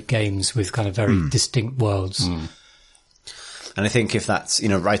make games with kind of very distinct worlds. And I think if that's,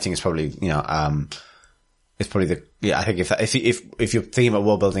 writing is probably, it's probably I think if you're thinking about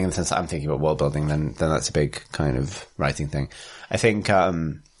world building in the sense that I'm thinking about world building, then that's a big kind of writing thing. I think,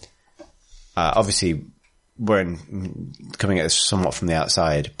 obviously we're coming at this somewhat from the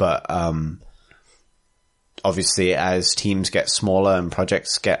outside, but, obviously as teams get smaller and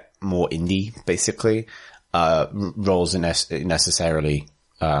projects get more indie, basically, roles necessarily,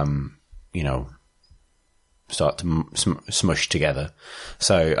 start to smush together.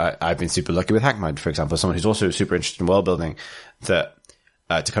 So I've been super lucky with Hackmud, for example, someone who's also super interested in world building, that,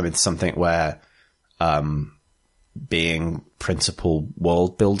 to come into something where, being principal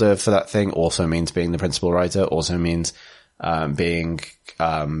world builder for that thing also means being the principal writer, also means, being,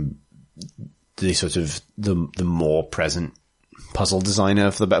 the sort of the more present puzzle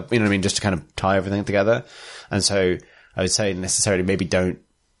designer for the, just to kind of tie everything together. And so I would say necessarily maybe don't,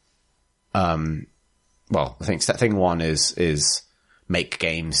 I think thing one is make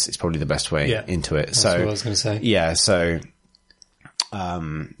games. It's probably the best way into it. That's what I was going to say. Yeah. So,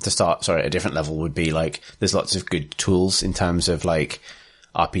 to start, a different level would be like, there's lots of good tools in terms of like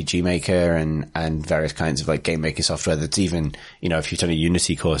RPG Maker and various kinds of like game maker software that's even, if you've done a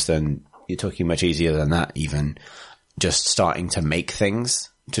Unity course, then you're talking much easier than that even. just starting to make things,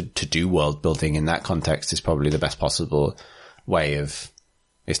 to do world building in that context is probably the best possible way of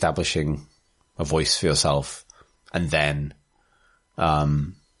establishing a voice for yourself, and then,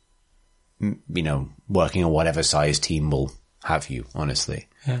 working on whatever size team will have you, honestly.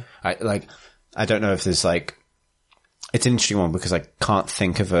 Yeah. I don't know if there's it's an interesting one because I can't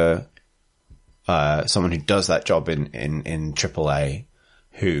think of someone who does that job in AAA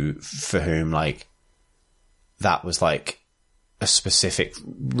for whom that was a specific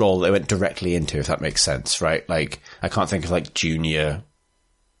role they went directly into, if that makes sense, right? I can't think of junior,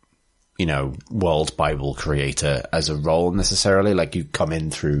 world Bible creator as a role necessarily. You come in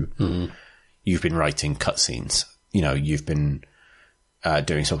through, you've been writing cutscenes, you've been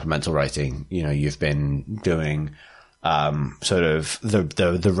doing supplemental writing, you've been doing sort of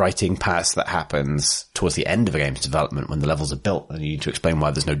the writing pass that happens towards the end of a game's development when the levels are built and you need to explain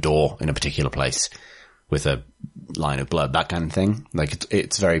why there's no door in a particular place with a line of blood, that kind of thing.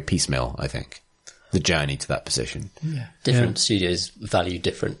 It's very piecemeal, I think, the journey to that position. Yeah. Different studios value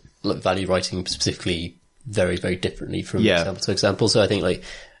writing specifically very, very differently from example to example. So I think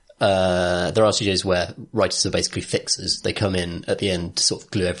there are studios where writers are basically fixers. They come in at the end to sort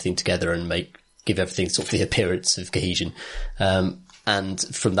of glue everything together and give everything sort of the appearance of cohesion. And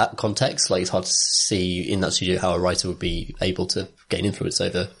from that context, it's hard to see in that studio how a writer would be able to gain influence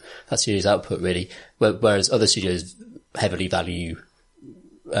over that studio's output, really. Whereas other studios heavily value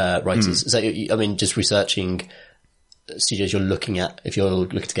writers. So, just researching studios you're looking at, if you're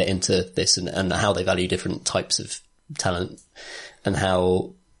looking to get into this, and how they value different types of talent, and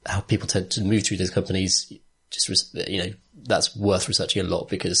how people tend to move through those companies, that's worth researching a lot,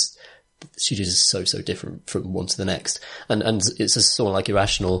 because studios are so different from one to the next. And it's just sort of like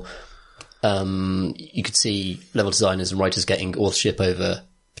Irrational. You could see level designers and writers getting authorship over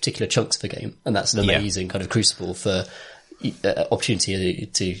particular chunks of the game. And that's an amazing kind of crucible for opportunity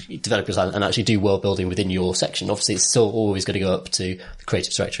to develop your talent and actually do world building within your section. Obviously, it's still always going to go up to the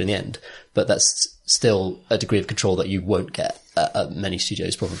creative director in the end, but that's still a degree of control that you won't get at many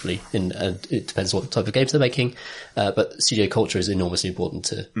studios, probably. And it depends what type of games they're making. But studio culture is enormously important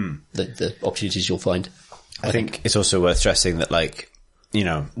to the opportunities you'll find. I think it's also worth stressing that,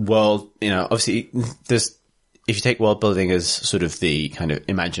 obviously if you take world building as sort of the kind of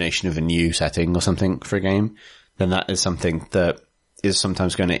imagination of a new setting or something for a game, then that is something that is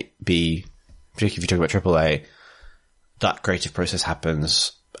sometimes going to be, particularly if you talk about AAA, that creative process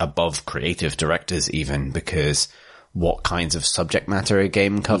happens above creative directors even, because what kinds of subject matter a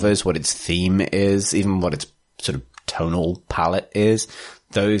game covers, what its theme is, even what its sort of tonal palette is,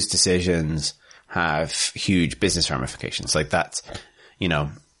 those decisions have huge business ramifications. That's,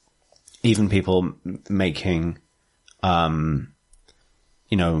 even people making,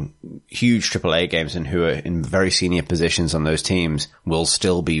 huge AAA games and who are in very senior positions on those teams will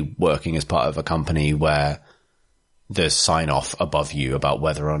still be working as part of a company where there's sign off above you about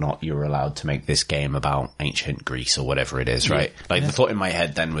whether or not you're allowed to make this game about ancient Greece or whatever it is, right? The thought in my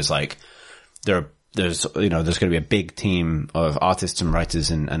head then was there's going to be a big team of artists and writers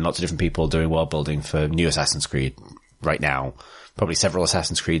and lots of different people doing world building for new Assassin's Creed right now, probably several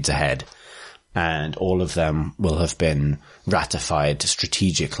Assassin's Creeds ahead. And all of them will have been ratified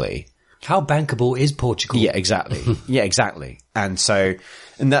strategically. How bankable is Portugal? Yeah, exactly. Yeah, exactly. And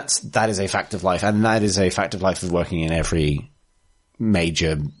that is a fact of life. And that is a fact of life of working in every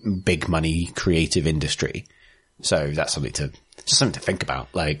major big money creative industry. So that's something to think about.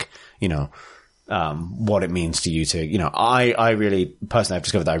 What it means to you to, I really, personally, I've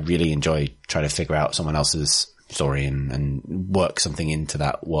discovered that I really enjoy trying to figure out someone else's story and work something into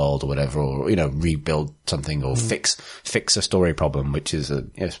that world or whatever, or, rebuild something or fix a story problem, which is a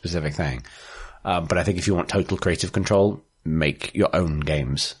specific thing. But I think if you want total creative control, make your own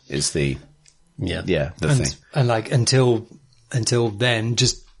games is the thing. And until then,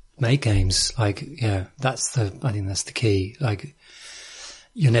 just make games. I think that's the key.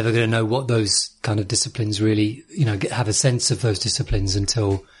 You're never going to know what those kind of disciplines really, have a sense of those disciplines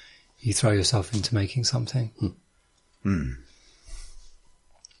until you throw yourself into making something. I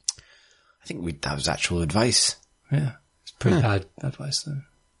think that was actual advice. Yeah. It's pretty bad advice though.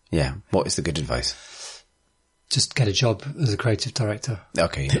 Yeah. What is the good advice? Just get a job as a creative director.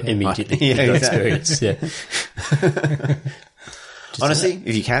 Okay. Yeah. Immediately. Experience. Yeah. Honestly,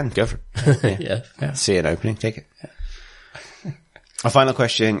 if you can, go for it. Yeah. See an opening, take it. Yeah. Our final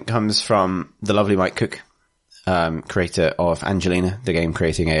question comes from the lovely Mike Cook, creator of Angelina, the game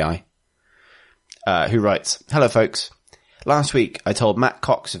creating AI. Who writes, "Hello folks. Last week I told Matt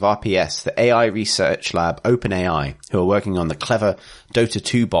Cox of RPS, the AI research lab OpenAI, who are working on the clever Dota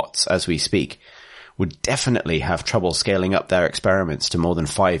 2 bots as we speak, would definitely have trouble scaling up their experiments to more than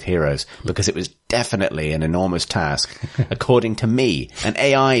 5 heroes because it was definitely an enormous task, according to me, an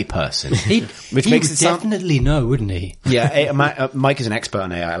AI person. Which makes it definitely know, wouldn't he? Yeah, Mike is an expert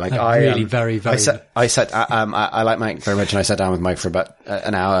on AI. Like I really, very, very. I like Mike very much, and I sat down with Mike for about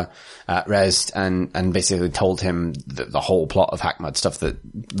an hour at Res and basically told him the whole plot of HackMud, stuff that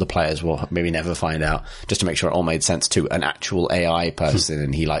the players will maybe never find out, just to make sure it all made sense to an actual AI person,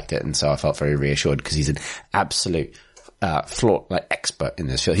 and he liked it, and so I felt very reassured because he's an absolute expert in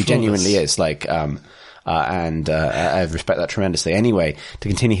this field. He genuinely is, and I respect that tremendously. Anyway, to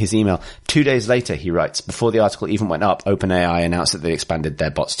continue his email, 2 days later, he writes, before the article even went up, OpenAI announced that they expanded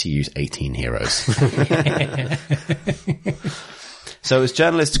their bots to use 18 heroes. So as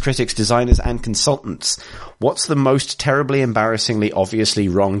journalists, critics, designers, and consultants, what's the most terribly, embarrassingly, obviously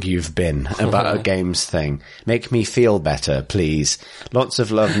wrong you've been about a games thing? Make me feel better, please. Lots of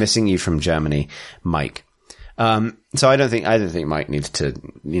love, missing you from Germany, Mike. So I don't think Mike needs to,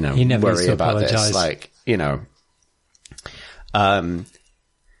 worry about this. Like, you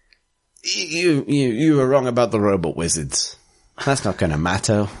were wrong about the robot wizards. That's not going to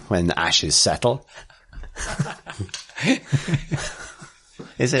matter when the ashes settle.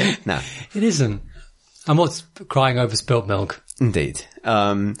 Is it? No. It isn't. I'm not crying over spilt milk. Indeed.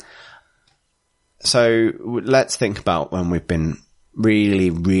 So let's think about when we've been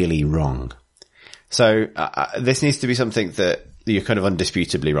really, really wrong. So this needs to be something that you're kind of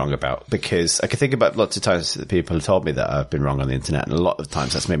undisputably wrong about, because I can think about lots of times that people have told me that I've been wrong on the internet, and a lot of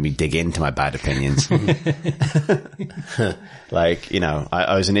times that's made me dig into my bad opinions. Like,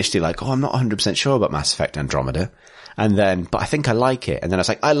 I was initially like, I'm not 100% sure about Mass Effect Andromeda. And then, but I think I like it. And then I was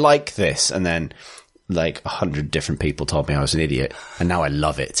like, I like this. And then like 100 different people told me I was an idiot. And now I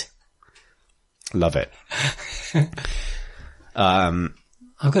love it. Love it. I've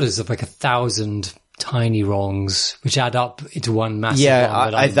got like 1,000 tiny wrongs, which add up into one massive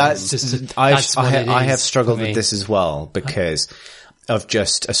wrong. I have struggled with this as well because of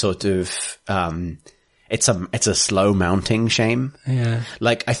just a sort of, it's a slow mounting shame. Yeah.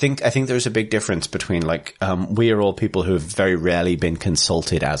 Like, I think there's a big difference between like, we are all people who have very rarely been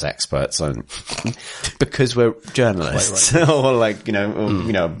consulted as experts on, because we're journalists. Right. Or like,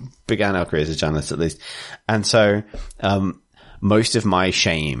 began our careers as journalists at least. And so, most of my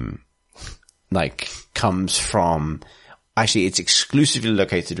shame, like, comes from, actually it's exclusively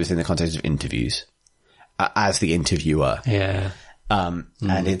located within the context of interviews, as the interviewer. Yeah. And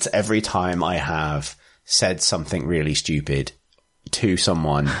it's every time I have said something really stupid to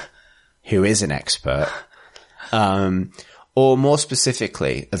someone who is an expert, or more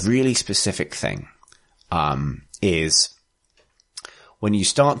specifically, a really specific thing, is when you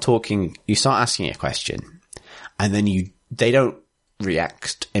start talking, you start asking a question, and then they don't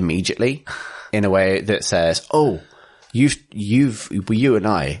react immediately in a way that says, you and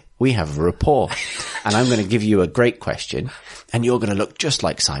I, we have a rapport, and I'm going to give you a great question, and you're going to look just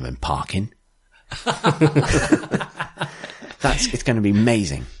like Simon Parkin. It's going to be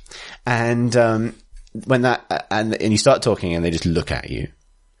amazing. And, when and you start talking and they just look at you,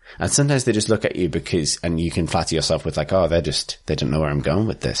 and sometimes they just look at you and you can flatter yourself with like, they don't know where I'm going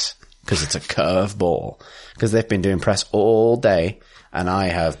with this, because it's a curve ball, because they've been doing press all day and I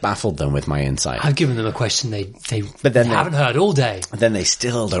have baffled them with my insight. I've given them a question they haven't heard all day. And then they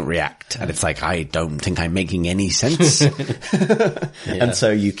still don't react. And it's like, I don't think I'm making any sense. And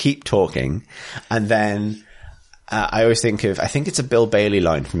so you keep talking. And then, I always think it's a Bill Bailey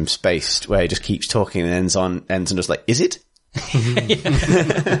line from Spaced where he just keeps talking and ends on just like, is it?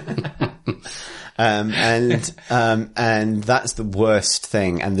 And that's the worst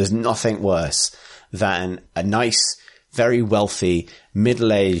thing. And there's nothing worse than a nice, very wealthy,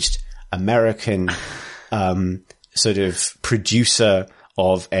 middle-aged American, sort of producer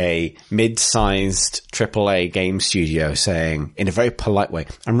of a mid-sized AAA game studio saying, in a very polite way,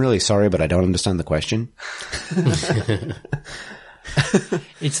 I'm really sorry, but I don't understand the question.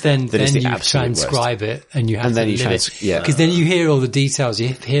 It's then you transcribe it and you have to live it. Because then you hear all the details. You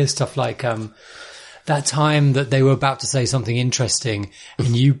hear stuff like, that time that they were about to say something interesting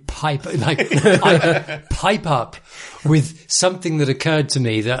and you pipe up with something that occurred to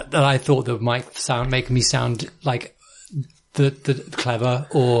me that I thought that might make me sound like the clever,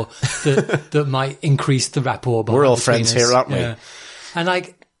 or that might increase the rapport. We're all friends here, aren't we? Yeah. And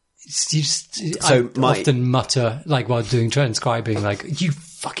like, I often mutter, like while doing transcribing, like, you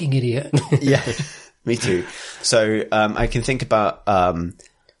fucking idiot. Yeah, me too. So, I can think about, so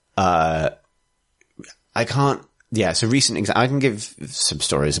recent I can give some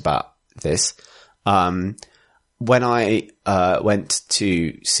stories about this. when I went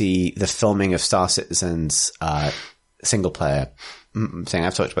to see the filming of Star Citizen's single player thing,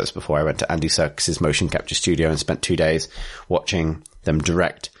 I've talked about this before. I went to Andy Serkis's motion capture studio and spent 2 days watching them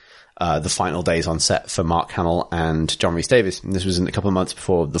direct the final days on set for Mark Hamill and John Rhys Davies. And this was a couple of months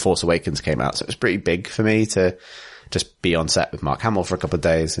before The Force Awakens came out, so it was pretty big for me to just be on set with Mark Hamill for a couple of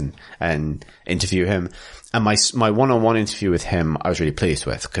days and interview him. And my one-on-one interview with him, I was really pleased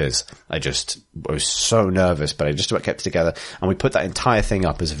with, because I was so nervous, but I just about kept it together. And we put that entire thing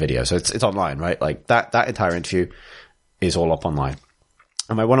up as a video. So it's online, right? Like that entire interview is all up online.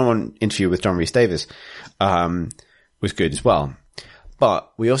 And my one-on-one interview with John Rhys Davies, was good as well.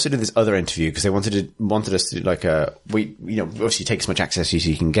 But we also did this other interview because they wanted us to do like obviously take as much access as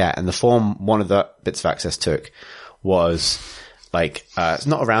you can get. And the form one of the bits of access took was like, it's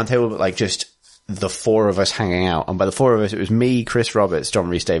not a round table, but like just the four of us hanging out. And by the four of us, it was me, Chris Roberts, John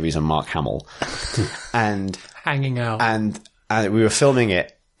Rhys Davies and Mark Hamill. And hanging out. And we were filming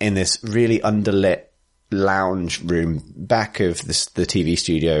it in this really underlit lounge room back of the TV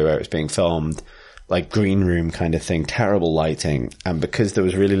studio where it was being filmed, like green room kind of thing, terrible lighting. And because there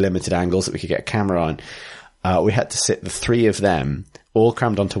was really limited angles that we could get a camera on, we had to sit the three of them all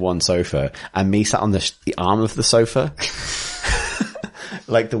crammed onto one sofa and me sat on the arm of the sofa.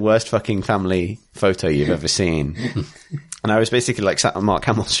 Like the worst fucking family photo you've ever seen. And I was basically like sat on Mark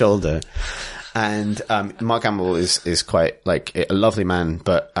Hamill's shoulder. And, Mark Hamill is quite like a lovely man,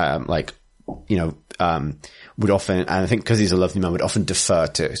 but, would often, and I think because he's a lovely man, would often defer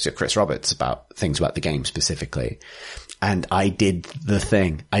to Chris Roberts about things about the game specifically. And I did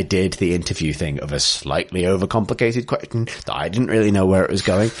the interview thing of a slightly overcomplicated question that I didn't really know where it was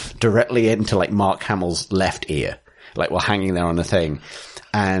going, directly into like Mark Hamill's left ear, like while hanging there on the thing.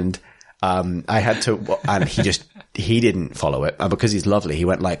 And, I had to, and he didn't follow it. And because he's lovely, he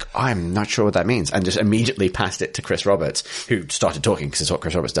went like, I'm not sure what that means. And just immediately passed it to Chris Roberts, who started talking because it's what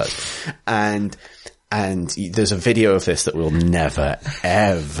Chris Roberts does. And there's a video of this that we'll never,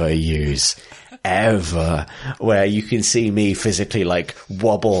 ever use. Ever, where you can see me physically like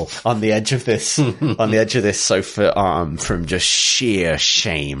wobble on the edge of this sofa arm from just sheer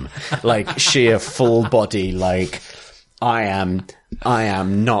shame, like sheer full body, like I am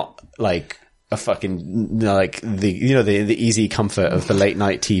not like a fucking, like the easy comfort of the late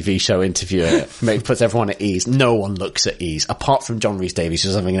night TV show interviewer puts everyone at ease. No one looks at ease apart from John Rhys Davies,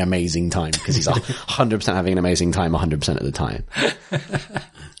 who's having an amazing time because he's 100% having an amazing time 100% of the time.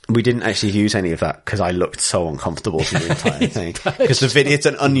 We didn't actually use any of that because I looked so uncomfortable through the entire thing. Because the video, it's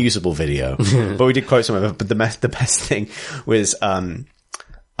an unusable video, but we did quote some of it. But the best thing was, I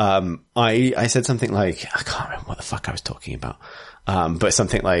said something like, I can't remember what the fuck I was talking about. But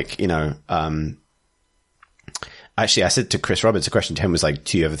something like, actually I said to Chris Roberts, a question to him was like,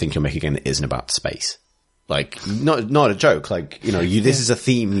 do you ever think you'll make a game that isn't about space? Like, not a joke. Like, this is a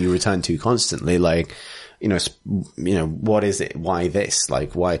theme you return to constantly. Like, what is it? Why this?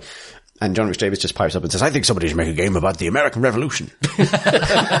 Like, why? And John Rhys Davies just pipes up and says, I think somebody should make a game about the American Revolution. You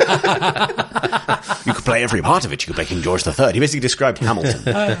could play every part of it. You could play King George III. He basically described Hamilton,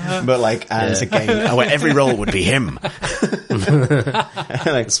 but like as a game where every role would be him.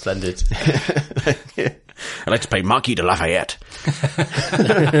 Like, splendid. I'd like to play Marquis de Lafayette.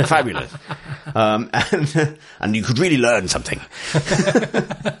 Fabulous. And you could really learn something.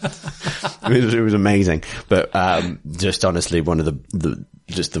 It was amazing. But, just honestly, one of the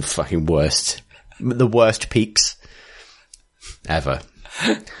fucking worst peaks ever.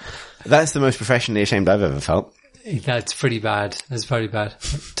 That's the most professionally ashamed I've ever felt. That's pretty bad. That's pretty bad.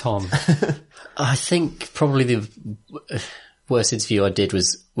 Tom. I think probably the worst interview I did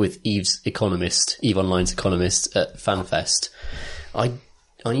was with Eve Online's Economist at FanFest. I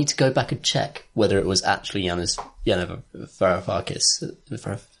need to go back and check whether it was actually Yanis Varoufakis.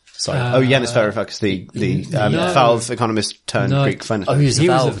 Yanis Varoufakis, the Valve economist turned Greek fan. Oh, he was a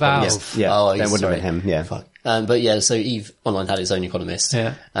Valve. Yes. Yeah, oh, that wouldn't have been him. Yeah. Fuck. But yeah, so Eve Online had its own economist.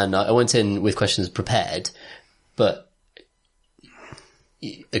 Yeah. And I went in with questions prepared, but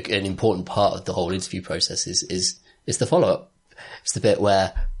an important part of the whole interview process is the follow-up. It's the bit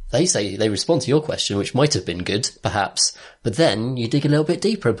where they respond to your question, which might have been good, perhaps, but then you dig a little bit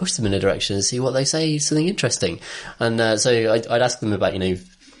deeper and push them in a direction and see what they say is something interesting. And so I'd ask them about,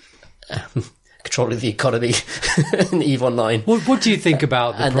 controlling the economy in EVE Online. What do you think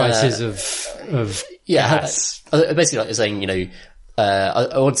about the prices of gas? Basically like saying,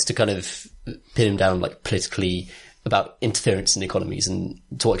 I wanted to kind of pin him down like politically about interference in economies and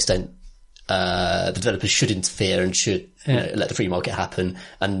to what extent the developers should interfere and should let the free market happen,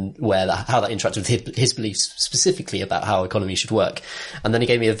 and how that interacted with his beliefs specifically about how economy should work. And then he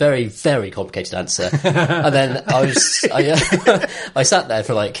gave me a very, very complicated answer. And then I sat there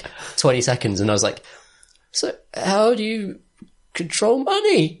for like 20 seconds and I was like, so how do you control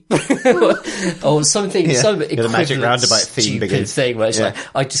money? Or something, some the magic roundabout theme stupid thing where it's like,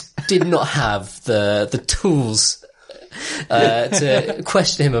 I just did not have the tools to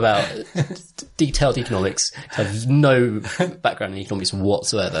question him about detailed economics. I have no background in economics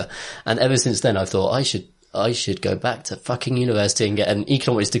whatsoever. And ever since then, I thought I should go back to fucking university and get an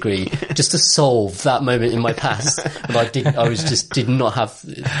economics degree just to solve that moment in my past. But I did not have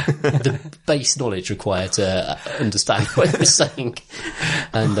the base knowledge required to understand what he was saying.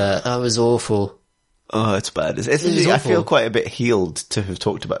 And, that was awful. Oh, it's bad. I feel quite a bit healed to have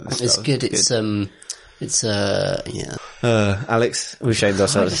talked about this It's stuff. good. It's yeah. Alex, we've shamed I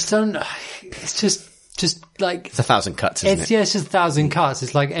ourselves. just don't. It's just like It's 1,000 cuts, isn't it? Yeah, it's just 1,000 cuts.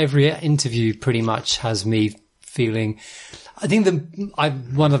 It's like every interview pretty much has me feeling. I think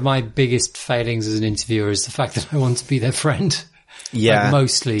one of my biggest failings as an interviewer is the fact that I want to be their friend. Yeah. Like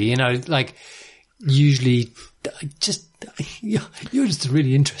mostly, like usually, you're just a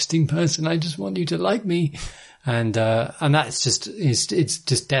really interesting person. I just want you to like me. And that's just, it's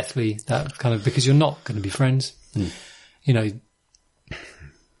just deathly, that kind of, because you're not going to be friends,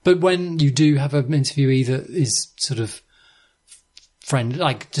 but when you do have an interviewee that is sort of friend,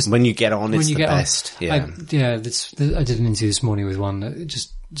 like just when you get on, it's the best. I did an interview this morning with one that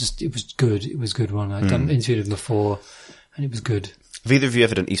it was good. It was a good one. I'd interviewed him before and it was good. Have either of you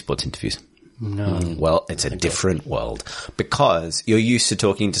ever done esports interviews? No. Well, it's a different world because you're used to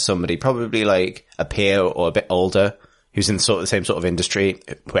talking to somebody probably like a peer or a bit older who's in the same sort of industry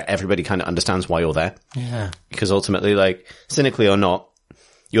where everybody kind of understands why you're there. Yeah. Because ultimately, like, cynically or not,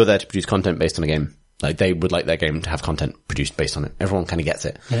 you're there to produce content based on a game. Like, they would like their game to have content produced based on it. Everyone kind of gets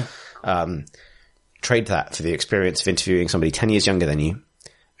it. Yeah. Trade that for the experience of interviewing somebody 10 years younger than you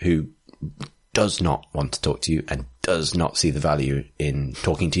who does not want to talk to you and does not see the value in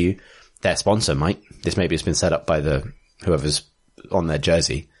talking to you. Their sponsor might. This maybe has been set up by whoever's on their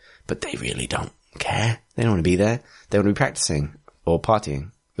jersey, but they really don't care. They don't want to be there. They want to be practicing or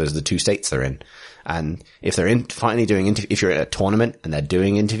partying. Those are the two states they're in. And if they're finally doing if you're at a tournament and they're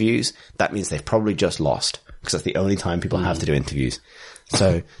doing interviews, that means they've probably just lost because that's the only time people have to do interviews.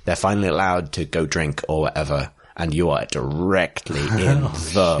 So they're finally allowed to go drink or whatever, and you are directly in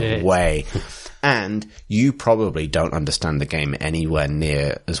the way. And you probably don't understand the game anywhere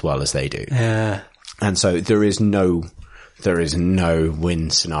near as well as they do. Yeah. And so there is no win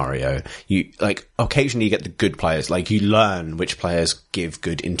scenario. Occasionally you get the good players, like you learn which players give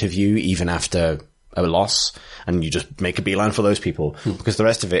good interview even after a loss, and you just make a beeline for those people. Because the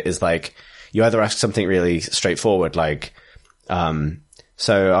rest of it is like, you either ask something really straightforward, like,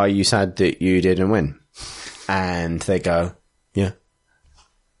 so are you sad that you didn't win? And they go, yeah.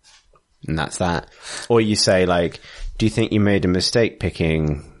 And that's that. Or you say, like, do you think you made a mistake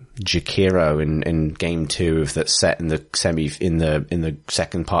picking Jakiro in game 2 of that set in the in the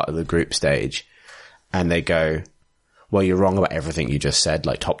second part of the group stage? And they go, well, you're wrong about everything you just said,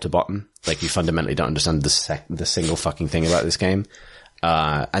 like top to bottom. Like, you fundamentally don't understand the single fucking thing about this game.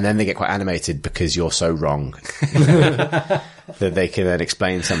 And then they get quite animated because you're so wrong that they can then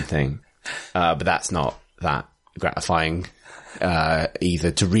explain something. But that's not that gratifying.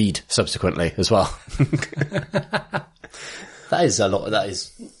 Either to read subsequently as well. That is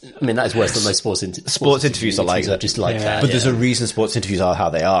worse than most sports interviews are like just like that. But there's a reason sports interviews are how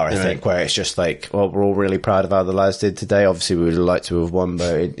they are, I think, where it's just like, well, we're all really proud of how the lads did today. Obviously, we would like to have won,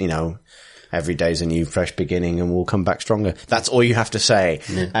 but every day's a new fresh beginning and we'll come back stronger. That's all you have to say.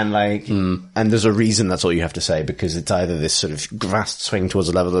 Yeah. And and there's a reason that's all you have to say, because it's either this sort of vast swing towards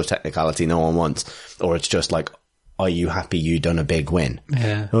a level of technicality no one wants, or it's just like, are you happy you done a big win?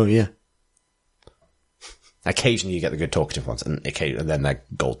 Yeah. Oh, yeah. Occasionally you get the good talkative ones, and then they're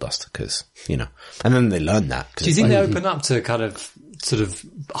gold dust, because, and then they learn that. Do you think they open up to kind of sort of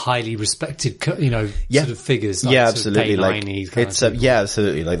highly respected, sort of figures? Like absolutely.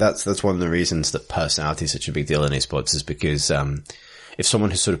 Absolutely. Like that's one of the reasons that personality is such a big deal in esports, is because, if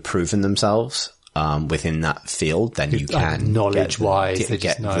someone has sort of proven themselves, within that field, then you can knowledge-wise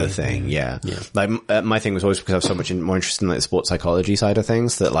get the thing. Yeah. Like, my thing was always because I was so much more interested in like the sports psychology side of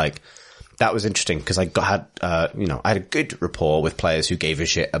things, that like, that was interesting because I had a good rapport with players who gave a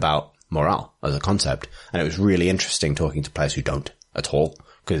shit about morale as a concept. And it was really interesting talking to players who don't at all,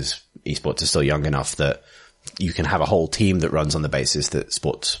 because esports is still young enough that you can have a whole team that runs on the basis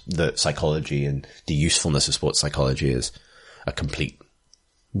that psychology and the usefulness of sports psychology is a complete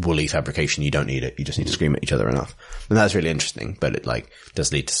woolly fabrication, you don't need it. You just need to scream at each other enough. And that's really interesting, but it like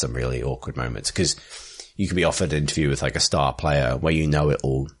does lead to some really awkward moments because you could be offered an interview with like a star player where you know it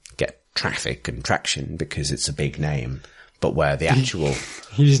will get traffic and traction because it's a big name, but where the actual...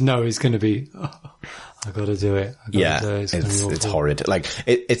 You just know it's going to be, I got to do it. It's horrid. Like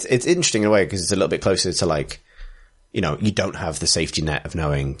it's interesting in a way because it's a little bit closer to like, you know, you don't have the safety net of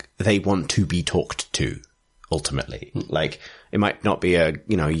knowing they want to be talked to ultimately. Like it might not be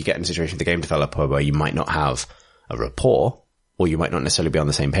you know, you get in a situation with the game developer where you might not have a rapport or you might not necessarily be on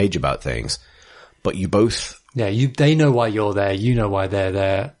the same page about things, but you both... Yeah, they know why you're there. You know why they're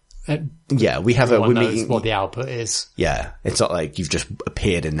there. Yeah, we're meeting what the output is. Yeah, it's not like you've just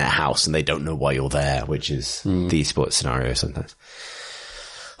appeared in their house and they don't know why you're there, which is the sports scenario sometimes.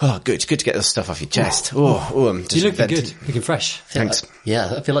 Oh, good to get this stuff off your chest. I'm just you look good, looking fresh. Thanks.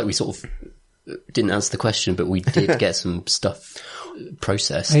 I feel like we sort of didn't answer the question, but we did get some stuff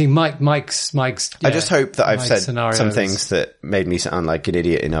processed. Hey, Mike's. I just hope that I've said some things that made me sound like an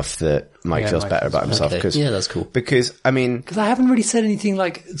idiot enough that Mike feels better about himself. Okay. Yeah, that's cool. Because I haven't really said anything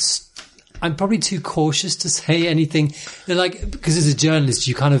like. I'm probably too cautious to say anything. Like, because as a journalist,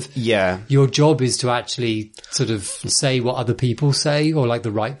 you kind of, your job is to actually sort of say what other people say or like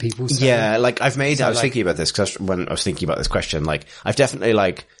the right people say. Yeah, like I was thinking about this because when I was thinking about this question, like I've definitely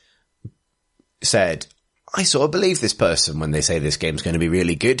like said, I sort of believe this person when they say this game's going to be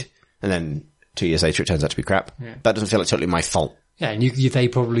really good. And then 2 years later, it turns out to be crap. Yeah. That doesn't feel like totally my fault. Yeah. And they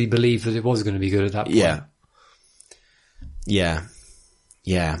probably believed that it was going to be good at that point. Yeah.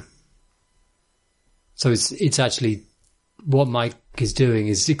 So it's actually what Mike is doing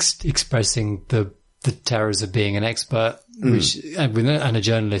is expressing the terrors of being an expert, and a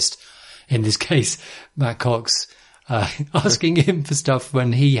journalist, in this case, Matt Cox, asking him for stuff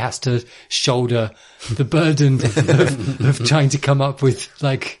when he has to shoulder the burden of trying to come up with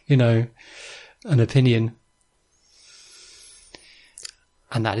like, you know, an opinion.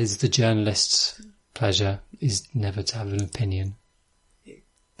 And that is the journalist's pleasure, is never to have an opinion.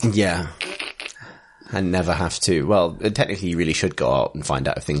 Yeah. And never have to. Well, technically you really should go out and find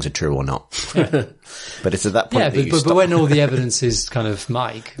out if things are true or not. But it's at that point but when all the evidence is kind of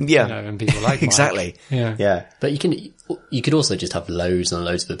Mike, you know, and people like Mike. Exactly. Yeah. But you could also just have loads and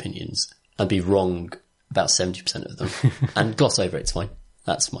loads of opinions and be wrong about 70% of them and gloss over it. It's fine.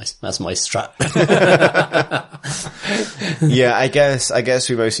 That's my strat. Yeah, I guess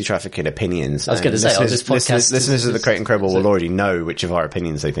we mostly traffic in opinions. I was going to say, this podcast, listeners of the Crate and Crowbar will already know which of our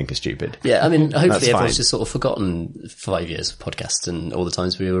opinions they think are stupid. Yeah, I mean, hopefully everyone's just sort of forgotten 5 years of podcasts and all the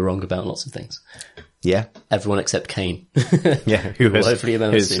times we were wrong about lots of things. Yeah. Everyone except Kane. Yeah, who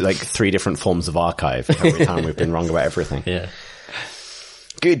has like 3 different forms of archive every time we've been wrong about everything. Yeah.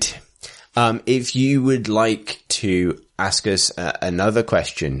 Good. If you would like to ask us another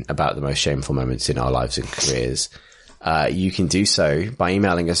question about the most shameful moments in our lives and careers, you can do so by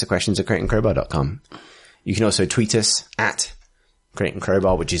emailing us at questions@crateandcrowbar.com. You can also tweet us at Crate and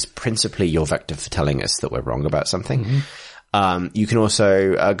Crowbar, which is principally your vector for telling us that we're wrong about something. Mm-hmm. You can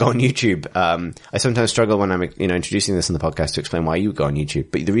also go on YouTube. I sometimes struggle when I'm introducing this in the podcast to explain why you would go on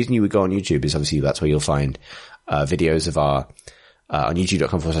YouTube. But the reason you would go on YouTube is obviously that's where you'll find videos of our on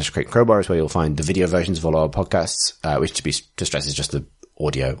youtube.com/Crate and Crowbar is where you'll find the video versions of all our podcasts, which to stress is just the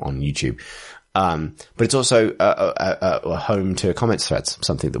audio on YouTube. But it's also a home to comments threads,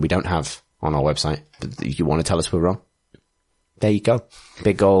 something that we don't have on our website. But if you want to tell us we're wrong, there you go.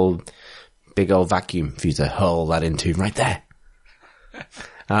 Big old vacuum for you to hurl that into right there.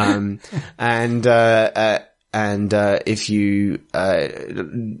 And if you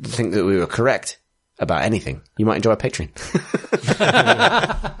think that we were correct about anything, you might enjoy our Patreon.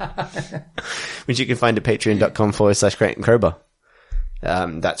 Which you can find at patreon.com/Crate and Crowbar.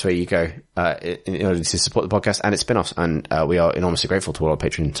 That's where you go in order to support the podcast and its spin-offs. And we are enormously grateful to all our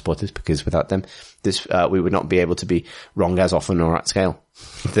Patreon supporters, because without them, we would not be able to be wrong as often or at scale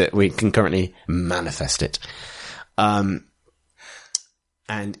that we can currently manifest it. And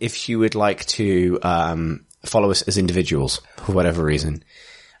if you would like to follow us as individuals for whatever reason,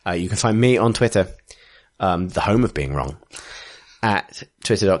 you can find me on Twitter, the home of being wrong, at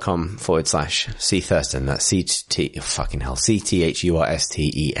twitter.com/C Thurston. That's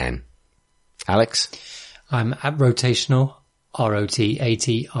CTHURSTEN. Alex? I'm at Rotational,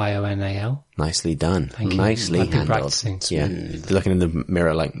 ROTATIONAL. Nicely done. Thank you. Nicely I've been handled. practicing. Yeah. You're looking in the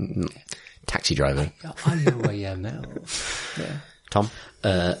mirror like taxi driver. I know where I am now. Yeah. Tom?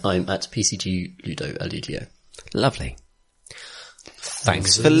 I'm at PCG Ludo Aludio. Lovely.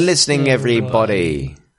 Thanks for listening, everybody.